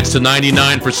as it gets to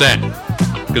 99%.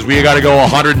 Because we got to go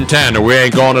 110 or we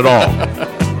ain't going at all.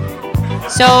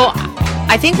 So,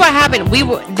 I think what happened,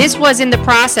 this was in the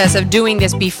process of doing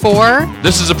this before.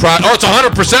 This is it's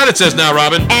 100% it says now,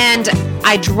 Robin. And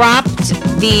I dropped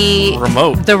the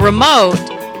remote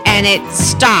and it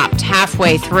stopped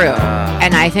halfway through.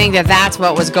 And I think that's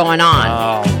what was going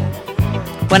on.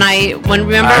 When I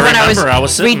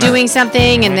was redoing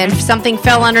something and then something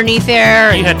fell underneath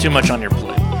there. You had too much on your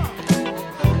plate.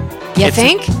 You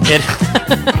think?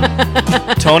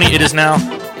 Tony, it is now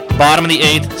bottom of the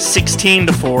 8th,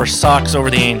 16-4, Sox over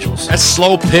the Angels. That's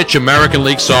slow pitch American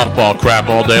League softball crap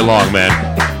all day long, man.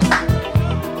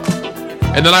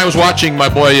 And then I was watching my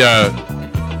boy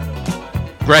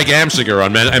Greg Amsinger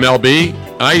on MLB.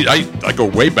 I go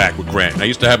way back with Grant. I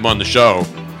used to have him on the show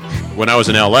when I was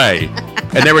in L.A.,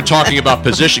 and they were talking about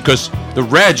position because the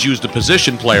Reds used a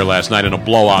position player last night in a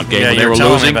blowout game when they were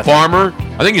losing. Farmer,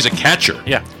 I think he's a catcher.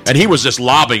 Yeah. And he was just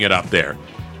lobbing it up there.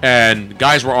 And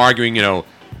guys were arguing,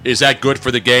 is that good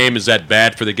for the game? Is that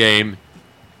bad for the game?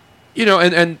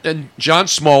 And John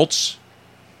Smoltz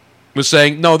was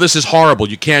saying, no, this is horrible.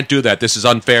 You can't do that. This is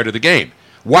unfair to the game.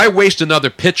 Why waste another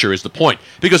pitcher is the point.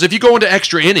 Because if you go into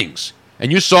extra innings, and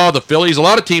you saw the Phillies, a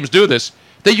lot of teams do this,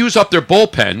 they use up their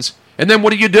bullpens, and then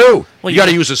what do? Well, you got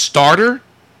to use a starter?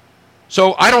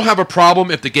 So I don't have a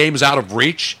problem if the game's out of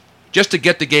reach, just to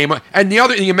get the game. And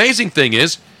the amazing thing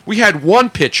is, we had one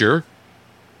pitcher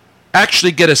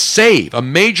actually get a save, a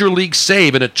major league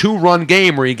save in a 2-run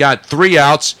game where he got 3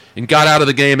 outs and got out of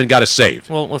the game and got a save.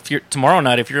 Well, if you're tomorrow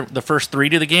night, if you're the first 3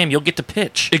 to the game, you'll get to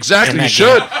pitch. Exactly, you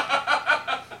should.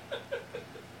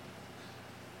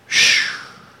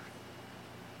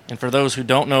 And for those who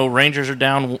don't know, Rangers are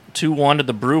down 2-1 to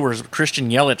the Brewers. Christian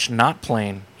Yelich not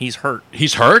playing. He's hurt.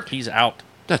 He's hurt? He's out.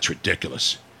 That's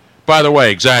ridiculous. By the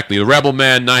way, exactly. The Rebel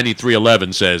Man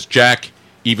 9311 says, Jack,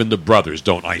 even the brothers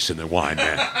don't ice in their wine,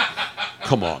 man.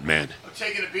 Come on, man. I'm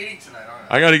taking a beating tonight, aren't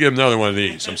I? I got to give him another one of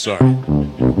these. I'm sorry.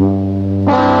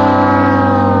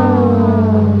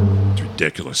 It's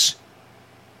ridiculous.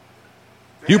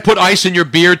 You put ice in your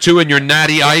beer, too, in your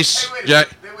natty ice, Jack?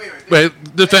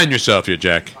 Wait, defend yourself here,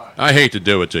 Jack. I hate to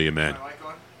do it to you, man.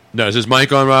 No, is his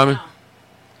mic on, Robin?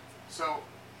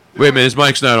 Wait a minute, his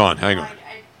mic's not on. Hang on.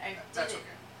 That's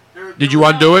okay. Did you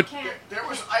undo it? There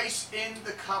was ice in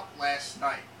the cup last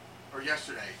night, or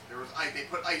yesterday. There was ice. They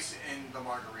put ice in the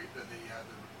margarita,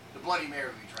 the Bloody Mary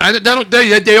we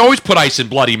drank. They always put ice in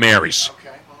Bloody Marys.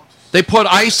 Okay, they put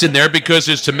ice in there because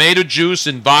there's tomato juice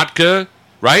and vodka,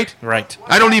 right? Right.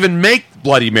 I don't even make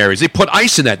Bloody Marys. They put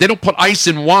ice in that. They don't put ice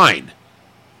in wine.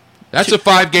 That's a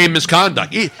 5-game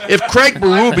misconduct. If Craig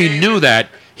Berube knew that,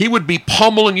 he would be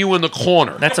pummeling you in the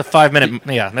corner. That's a 5-minute.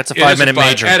 Yeah, that's a 5-minute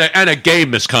major and a game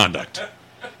misconduct.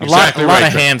 A lot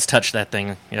of hands touched that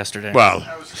thing yesterday. Well,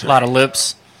 a lot of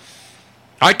lips.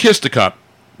 I kissed the cup.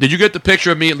 Did you get the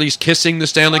picture of me at least kissing the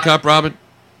Stanley Cup, Robin?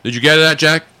 Did you get that,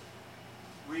 Jack?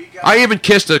 I even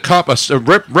kissed a cup, a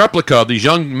replica of these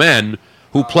young men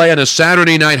who play in a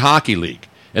Saturday night hockey league.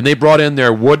 and they brought in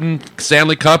their wooden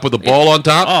Stanley Cup with a ball on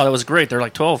top. Oh, that was great. They're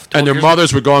like 12 and their years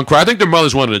mothers were going crazy. I think their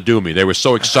mothers wanted to do me. They were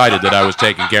so excited that I was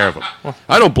taking care of them.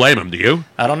 I don't blame them, do you?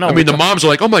 I don't know. I mean, the moms are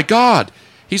like, oh, my God.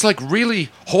 He's like really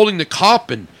holding the cup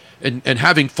and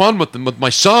having fun with my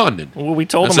son. And well, we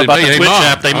told them about the Twitch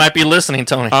app. They might be listening,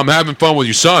 Tony. I'm having fun with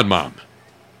your son, Mom.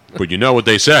 But you know what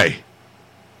they say.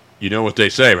 You know what they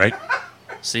say, right?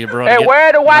 See you, bro. Hey, where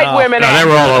are the white women at? They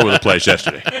were all over the place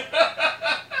yesterday.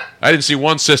 I didn't see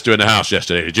one sister in the house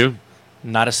yesterday, did you?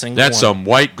 Not a single That's one. some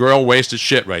white girl wasted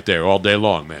shit right there all day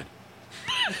long, man.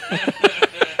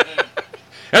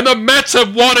 And the Mets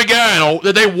have won again. Oh,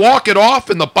 did they walk it off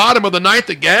in the bottom of the ninth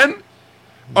again?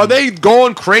 Are they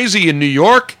going crazy in New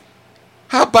York?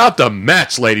 How about the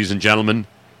Mets, ladies and gentlemen?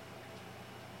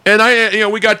 And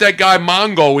we got that guy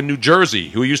Mongo in New Jersey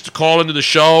who used to call into the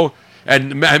show,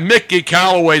 and Mickey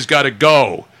Callaway's got to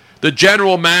go. The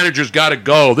general manager's got to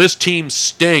go. This team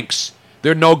stinks.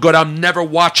 They're no good. I'm never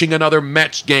watching another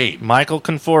Mets game. Michael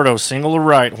Conforto, single to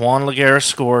right. Juan Lagares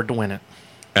scored to win it.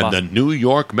 And the New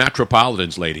York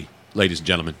Metropolitans, ladies and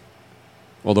gentlemen.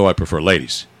 Although I prefer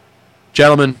ladies.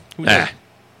 Gentlemen,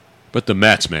 but the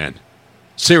Mets, man.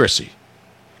 Seriously.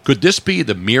 Could this be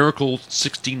the miracle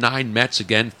 69 Mets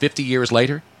again 50 years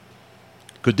later?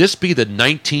 Could this be the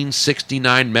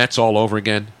 1969 Mets all over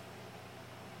again?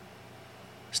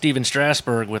 Steven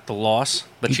Strasburg with the loss.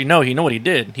 But you know what he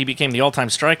did. He became the all-time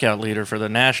strikeout leader for the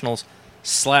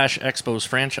Nationals/Expos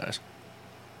franchise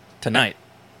tonight.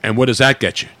 And what does that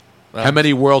get you? How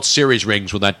many World Series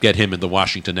rings will that get him in the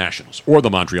Washington Nationals or the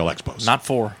Montreal Expos? Not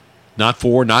 4. Not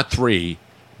 4, not 3,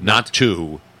 not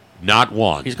 2, not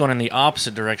 1. He's going in the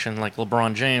opposite direction like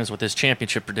LeBron James with his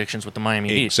championship predictions with the Miami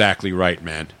Heat. Exactly right,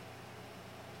 man.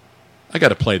 I got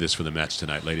to play this for the Mets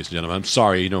tonight, ladies and gentlemen. I'm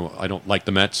sorry, I don't like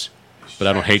the Mets, but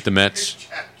I don't hate the Mets.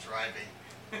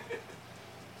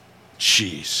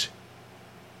 Jeez.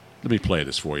 Let me play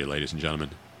this for you, ladies and gentlemen.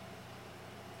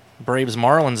 Braves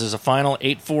Marlins is a final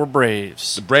 8-4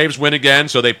 Braves. The Braves win again,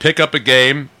 so they pick up a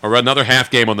game or another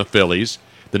half game on the Phillies.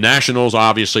 The Nationals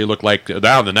obviously look like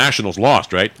now the Nationals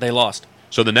lost, right? They lost.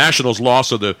 So the Nationals lost,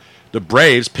 so the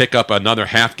Braves pick up another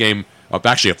half game,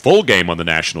 actually a full game on the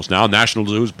Nationals now. Nationals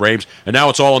lose, Braves, and now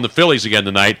it's all on the Phillies again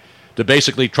tonight to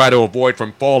basically try to avoid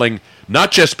from falling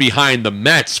not just behind the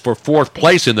Mets for 4th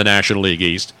place in the National League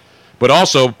East, but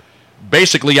also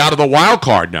basically out of the wild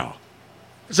card now.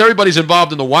 Because everybody's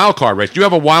involved in the wild card race. Do you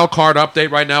have a wild card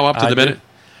update right now up to the minute?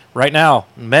 Right now,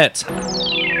 Mets,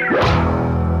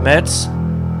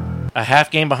 a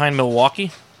half game behind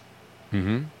Milwaukee.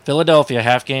 Mm-hmm. Philadelphia,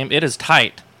 half game. It is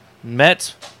tight.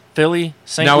 Mets, Philly,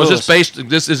 St. Now, Louis.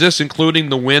 is this including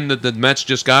the win that the Mets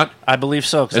just got? I believe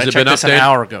so, because I Has it checked been this an updated?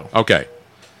 hour ago. Okay.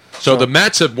 So the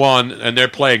Mets have won, and they're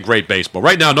playing great baseball.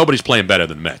 Right now, nobody's playing better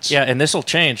than the Mets. Yeah, and this will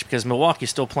change because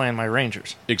Milwaukee's still playing my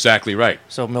Rangers. Exactly right.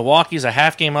 So Milwaukee's a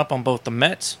half game up on both the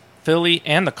Mets, Philly,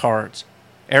 and the Cards.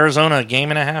 Arizona a game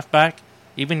and a half back.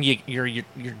 Even your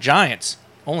Giants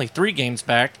only 3 games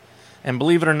back. And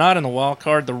believe it or not, in the wild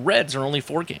card, the Reds are only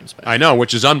 4 games back. I know,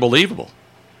 which is unbelievable.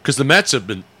 Because the Mets have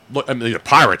been... the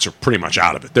Pirates are pretty much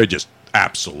out of it. They're just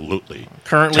absolutely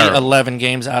currently terrible. 11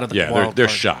 games out of the wild card. They're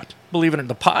shot. Believe it or not,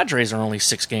 the Padres are only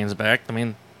 6 games back. I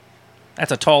mean,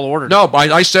 that's a tall order. No,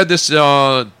 I said this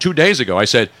 2 days ago. I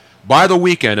said, by the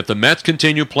weekend, if the Mets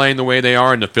continue playing the way they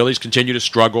are and the Phillies continue to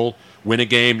struggle, win a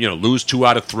game, lose 2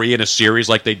 out of 3 in a series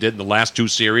like they did in the last 2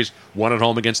 series, 1 at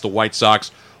home against the White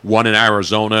Sox, 1 in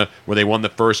Arizona where they won the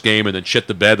first game and then shit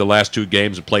the bed the last 2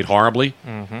 games and played horribly.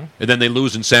 Mm-hmm. And then they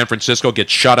lose in San Francisco, get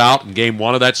shut out in game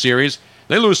 1 of that series.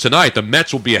 They lose tonight. The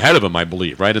Mets will be ahead of them, I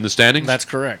believe, right, in the standings? That's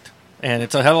correct. And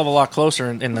it's a hell of a lot closer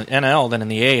in the NL than in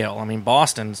the AL. I mean,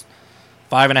 Boston's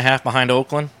 5.5 behind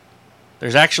Oakland.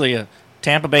 There's actually a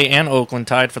Tampa Bay and Oakland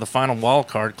tied for the final wild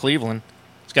card. Cleveland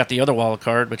has got the other wild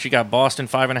card, but you got Boston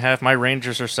 5.5. My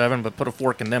Rangers are 7, but put a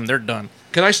fork in them. They're done.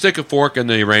 Can I stick a fork in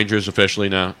the Rangers officially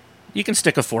now? You can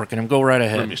stick a fork in them. Go right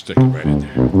ahead. Let me stick it right in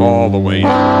there. All the way in.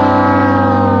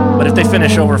 But if they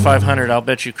finish over 500, I'll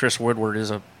bet you Chris Woodward is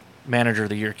a Manager of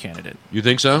the Year candidate. You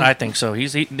think so? I think so.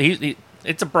 He's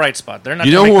it's a bright spot. They're not.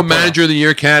 You know who a Manager of the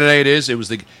Year candidate is?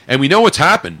 And we know what's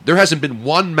happened. There hasn't been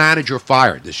one manager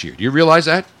fired this year. Do you realize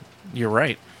that? You're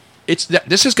right.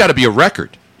 This has got to be a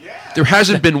record. Yeah. There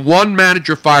hasn't been one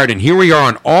manager fired, and here we are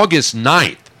on August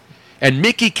 9th. And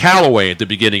Mickey Callaway at the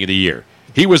beginning of the year,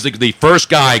 he was the first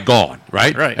guy gone,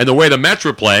 right? Right. And the way the Mets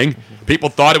were playing, people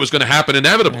thought it was going to happen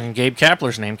inevitably. And Gabe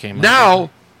Kapler's name came up. Now,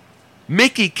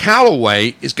 Mickey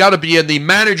Callaway has got to be in the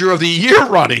manager of the year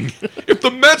running. If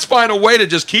the Mets find a way to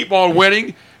just keep on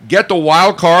winning, get the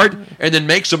wild card, and then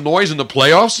make some noise in the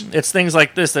playoffs. It's things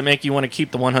like this that make you want to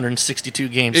keep the 162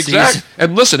 game Exactly. season.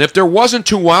 And listen, if there wasn't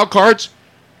 2 wild cards,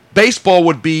 baseball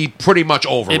would be pretty much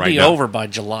over It'd right be now. over by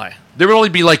July. There would only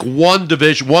be like one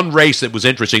division, one race that was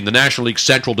interesting, the National League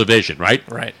Central Division, right?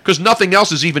 Right. Because nothing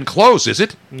else is even close, is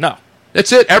it? No.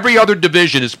 That's it. Every other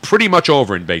division is pretty much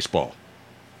over in baseball.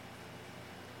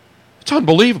 It's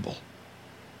unbelievable.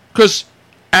 Because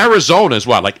Arizona is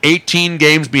what, like 18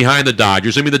 games behind the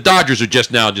Dodgers? I mean, the Dodgers are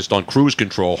just on cruise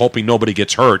control, hoping nobody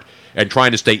gets hurt and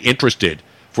trying to stay interested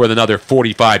for another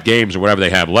 45 games or whatever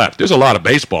they have left. There's a lot of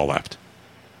baseball left.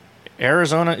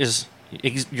 Arizona is,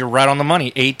 you're right on the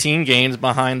money, 18 games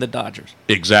behind the Dodgers.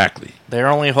 Exactly. Their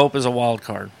only hope is a wild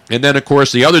card. And then, of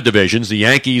course, the other divisions, the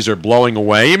Yankees are blowing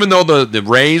away, even though the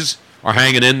Rays are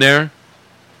hanging in there.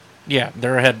 Yeah,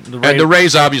 they're ahead. And the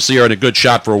Rays obviously are in a good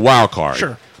shot for a wild card.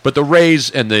 Sure. But the Rays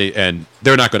and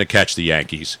they're not going to catch the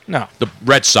Yankees. No. The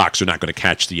Red Sox are not going to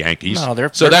catch the Yankees. No,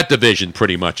 so that division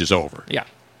pretty much is over. Yeah.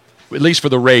 At least for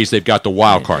the Rays, they've got the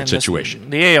wild card And situation.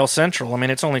 The AL Central, I mean,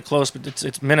 it's only close, but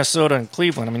it's Minnesota and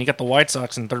Cleveland. I mean, you got the White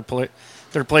Sox in third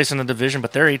place in the division,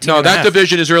 but they're 18. No, and a that half.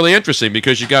 division is really interesting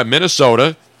because you got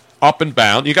Minnesota up and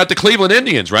bound. You got the Cleveland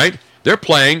Indians, right? They're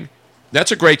playing.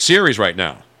 That's a great series right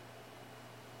now.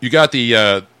 You got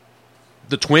the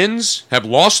Twins have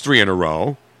lost 3 in a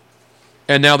row,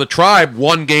 and now the Tribe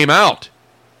 1 game out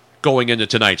going into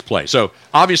tonight's play. So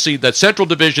obviously the Central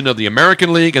Division of the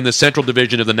American League and the Central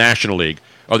Division of the National League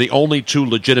are the only 2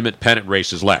 legitimate pennant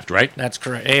races left, right? That's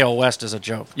correct. AL West is a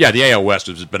joke. Yeah, the AL West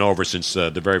has been over since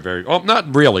the very, well,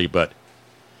 not really, but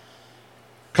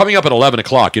coming up at 11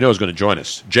 o'clock, you know who's going to join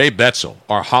us? Jay Betzel,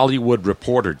 our Hollywood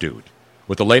reporter dude,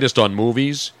 with the latest on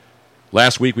movies.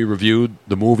 Last week we reviewed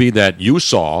the movie that you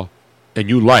saw and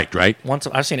you liked, right?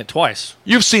 I've seen it twice.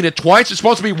 You've seen it twice? It's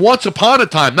supposed to be once upon a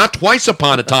time, not twice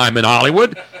upon a time in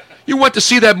Hollywood. You went to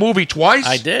see that movie twice?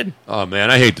 I did. Oh,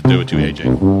 man, I hate to do it to you,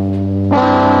 AJ.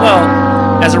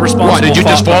 Well, as a responsible Why, did you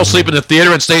just fall asleep in the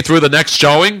theater and stay through the next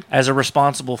showing? As a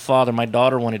responsible father, my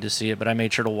daughter wanted to see it, but I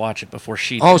made sure to watch it before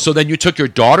she did. Oh, so then you took your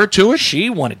daughter to it? She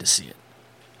wanted to see it.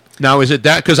 Now, is it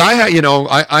that? Because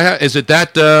is it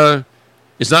that?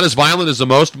 It's not as violent as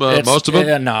most of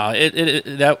them. No,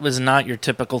 that was not your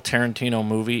typical Tarantino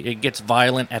movie. It gets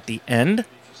violent at the end,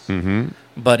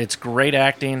 but it's great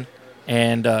acting,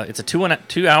 and it's a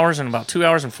 2 hours and about 2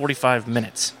 hours and 45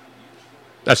 minutes.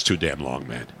 That's too damn long,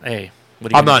 man. Hey,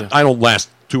 what are you gonna do? I don't last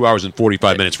 2 hours and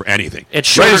 45 minutes for anything. It's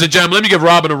shorter. Ladies and gentlemen, let me give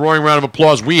Robin a roaring round of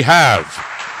applause. We have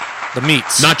the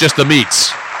meats, not just the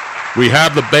meats. We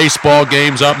have the baseball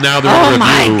games up now. They're in review.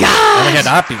 My God! We had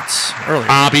op-eats earlier.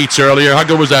 Op-eats earlier. How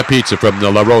good was that pizza from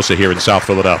the La Rosa here in South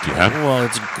Philadelphia? Huh? Well,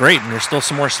 it's great, and there's still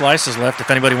some more slices left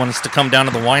if anybody wants to come down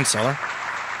to the wine cellar.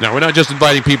 Now, we're not just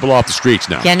inviting people off the streets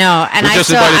now. Yeah, no. And we're just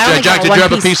invited. Jack, did you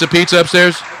have a piece of pizza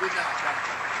upstairs?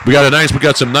 We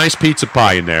got some nice pizza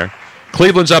pie in there.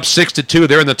 Cleveland's up 6-2.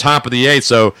 They're in the top of the 8th,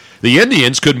 so the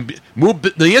Indians could move.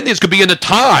 The Indians could be in a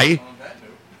tie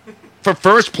for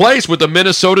first place with the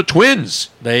Minnesota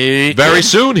Twins. Very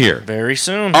soon here. Very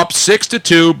soon. Up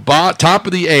 6-2, top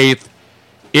of the 8th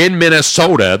in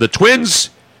Minnesota. The Twins,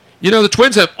 the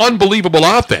Twins have unbelievable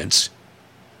offense,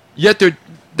 yet their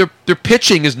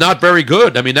pitching is not very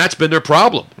good. I mean, that's been their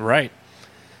problem. Right.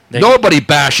 Nobody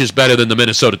bashes better than the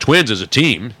Minnesota Twins as a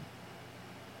team.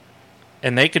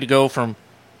 And they could go from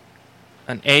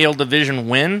an AL division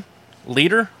win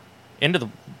leader into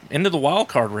the wild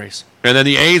card race. And then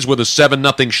the A's with a 7-0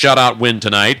 shutout win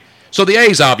tonight. So the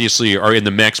A's obviously are in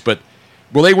the mix, but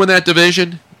will they win that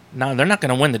division? No, they're not going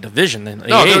to win the division.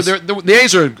 The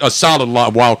A's are a solid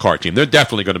wild card team. They're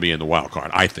definitely going to be in the wild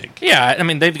card, I think. Yeah, I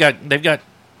mean they've got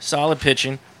solid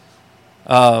pitching.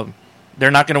 They're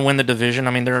not going to win the division.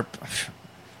 I mean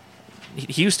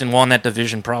Houston won that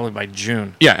division probably by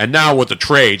June. Yeah, and now with the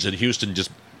trades and Houston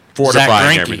just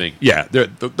fortifying everything. Yeah,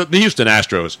 the Houston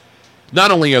Astros. Not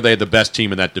only are they the best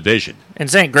team in that division, and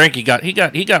Zach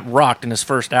Greinke got rocked in his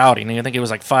first outing. I think it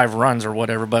was like 5 runs or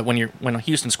whatever. But when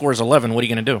Houston scores 11, what are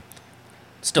you going to do?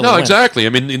 Still no, win. Exactly. I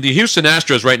mean, the Houston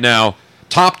Astros right now,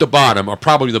 top to bottom, are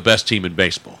probably the best team in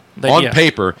baseball on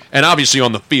paper and obviously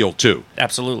on the field too.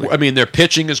 Absolutely. I mean, their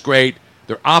pitching is great,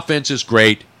 their offense is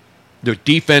great, their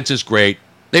defense is great.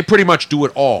 They pretty much do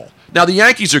it all. Now the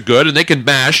Yankees are good and they can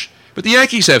bash, but the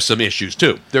Yankees have some issues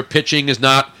too. Their pitching is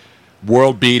not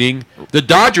world beating. The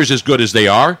Dodgers, as good as they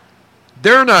are,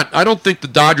 they're not. I don't think the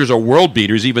Dodgers are world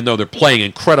beaters, even though they're playing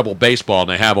incredible baseball and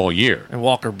they have all year. And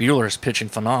Walker Buehler is pitching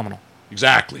phenomenal.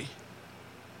 Exactly.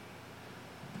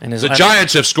 And the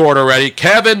Giants have scored already.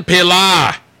 Kevin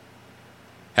Pillar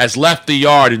has left the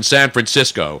yard in San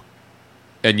Francisco.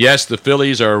 And yes, the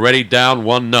Phillies are already down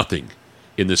 1-0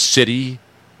 in the city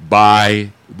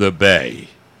by the bay.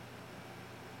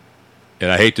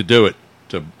 And I hate to do it.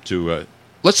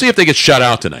 Let's see if they get shut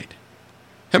out tonight.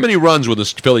 How many runs will the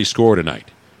Phillies score tonight?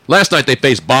 Last night they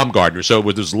faced Baumgartner, so it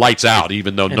was lights out,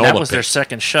 even though Nola that was pitched. their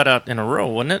second shutout in a row,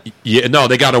 wasn't it? Yeah, no,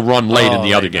 they got a run late in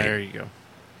the other game. There you go.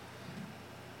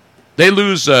 They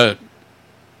lose. If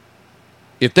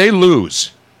they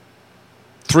lose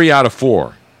 3 out of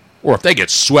 4, or if they get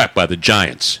swept by the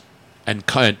Giants, and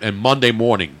Monday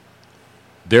morning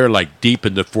they're like deep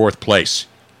into 4th place,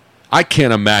 I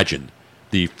can't imagine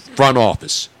the front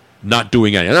office not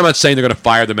doing anything. I'm not saying they're going to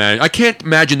fire the manager. I can't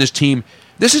imagine this team.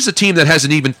 This is a team that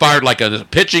hasn't even fired like a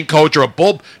pitching coach or a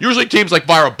bull. Usually teams like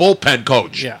fire a bullpen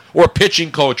coach or a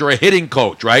pitching coach or a hitting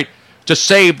coach, right? To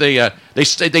save the they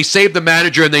save the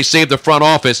manager and they save the front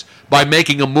office by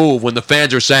making a move when the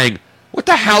fans are saying, "What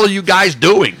the hell are you guys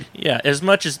doing?" Yeah, as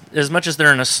much as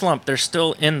they're in a slump, they're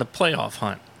still in the playoff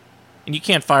hunt, and you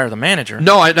can't fire the manager.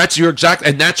 No, that's your exact,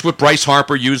 and that's what Bryce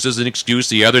Harper used as an excuse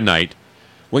the other night.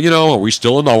 Well, are we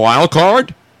still in the wild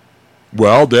card?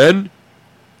 Well, then.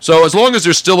 So as long as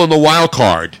they're still in the wild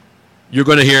card, you're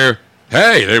going to hear,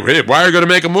 hey, why are you going to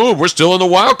make a move? We're still in the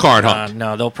wild card hunt.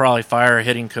 No, they'll probably fire a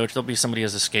hitting coach. There'll be somebody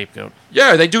as a scapegoat.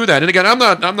 Yeah, they do that. And again, I'm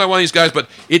not one of these guys, but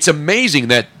it's amazing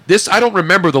that I don't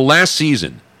remember the last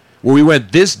season where we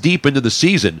went this deep into the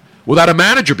season without a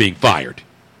manager being fired.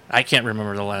 I can't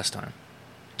remember the last time.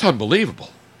 It's unbelievable.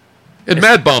 And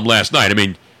Mad Bum last night,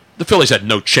 the Phillies had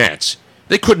no chance.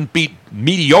 They couldn't beat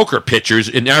mediocre pitchers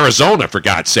in Arizona, for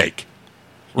God's sake.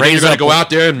 You're going to go out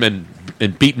there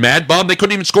and beat Mad Bum? They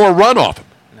couldn't even score a run off him.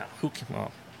 No,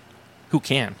 who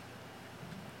can?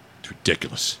 It's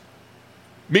ridiculous.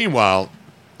 Meanwhile,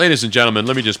 ladies and gentlemen,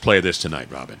 let me just play this tonight,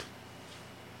 Robin.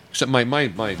 Except my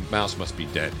mouse must be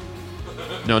dead.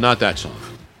 No, not that song.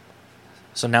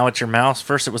 So now it's your mouse?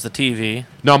 First it was the TV.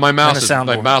 No, my mouse is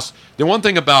my mouse. The one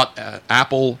thing about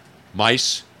Apple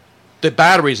mice, the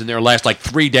batteries in there last like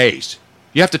 3 days.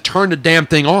 You have to turn the damn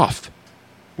thing off.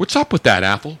 What's up with that,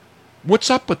 Apple? What's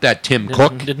up with that, Tim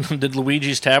Cook? Did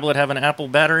Luigi's tablet have an Apple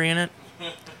battery in it?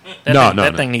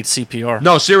 That thing needs CPR.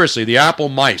 No, seriously, the Apple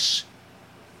mice,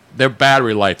 their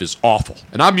battery life is awful.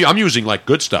 And I'm using like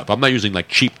good stuff. I'm not using like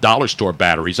cheap dollar store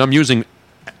batteries. I'm using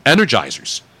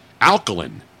Energizers,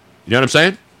 alkaline. You know what I'm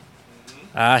saying?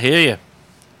 I hear you.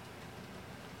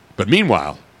 But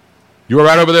meanwhile, you all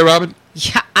right over there, Robin?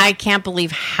 Yeah, I can't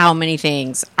believe how many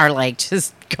things are like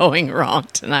just going wrong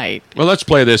tonight. Well, let's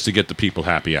play this to get the people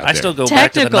happy out there. I still go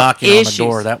back to the knocking on the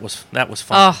door. That was fun.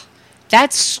 Oh,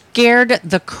 that scared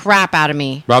the crap out of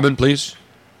me. Robin, please.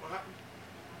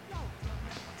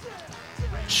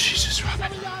 Jesus,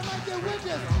 Robin.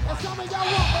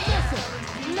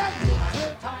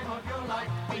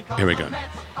 Here we go.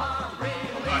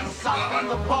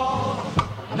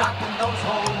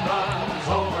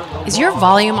 Is your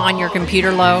volume on your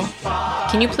computer low?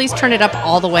 Can you please turn it up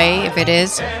all the way if it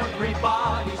is?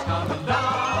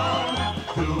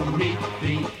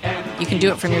 You can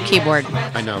do it from your keyboard.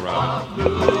 I know, Robin.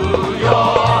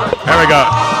 There we go.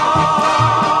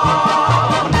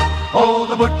 Oh,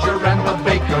 the butcher and the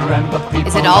baker and the people.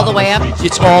 Is it all the way up?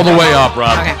 It's all the way up,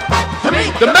 Robin. Okay.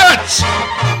 The Mets!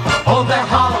 Oh, they're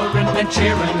hollering and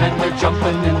cheering and they're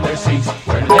jumping in their seats.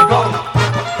 Where do they go?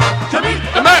 To meet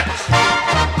the Mets!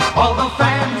 All the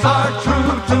fans are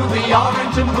true to the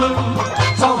orange and blue.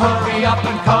 So hurry up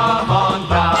and come on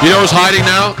down. You know who's hiding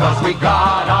now? Cause we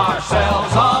got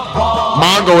ourselves a ball.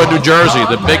 Mongo in New Jersey,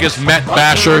 the biggest Met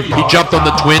basher. He jumped on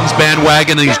the Twins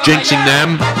bandwagon and he's jinxing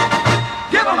them.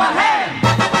 Give them a hand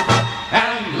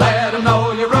and let them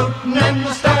know you're rooting in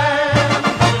the stand.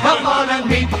 Come on and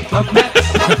meet the Mets.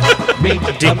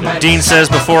 Dean says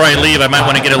before I leave, I might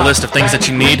want to get a list of things that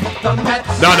you need. No,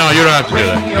 you don't have to do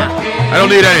that. I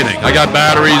don't need anything. I got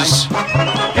batteries.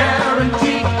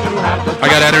 I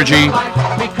got energy.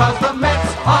 Because the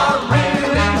Mets are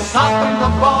really stopping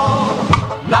the ball,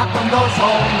 knocking those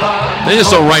home runs. They just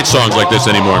don't write songs like this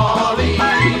anymore.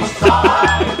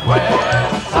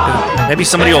 Maybe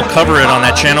somebody will cover it on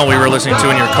that channel we were listening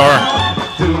to in your car.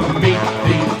 To meet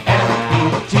the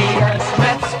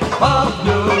Mets of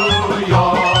New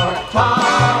York,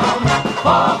 town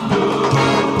of New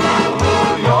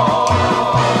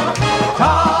York,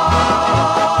 town.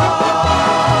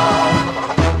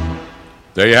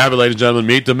 There you have it, ladies and gentlemen.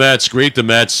 Meet the Mets, greet the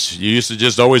Mets. You used to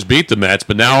just always beat the Mets,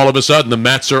 but now all of a sudden the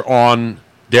Mets are on,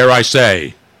 dare I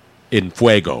say, in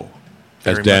fuego,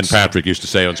 as Dan Patrick used to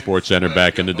say on SportsCenter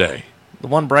back in the day. The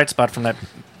one bright spot from that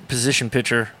position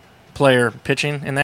pitcher player pitching in that.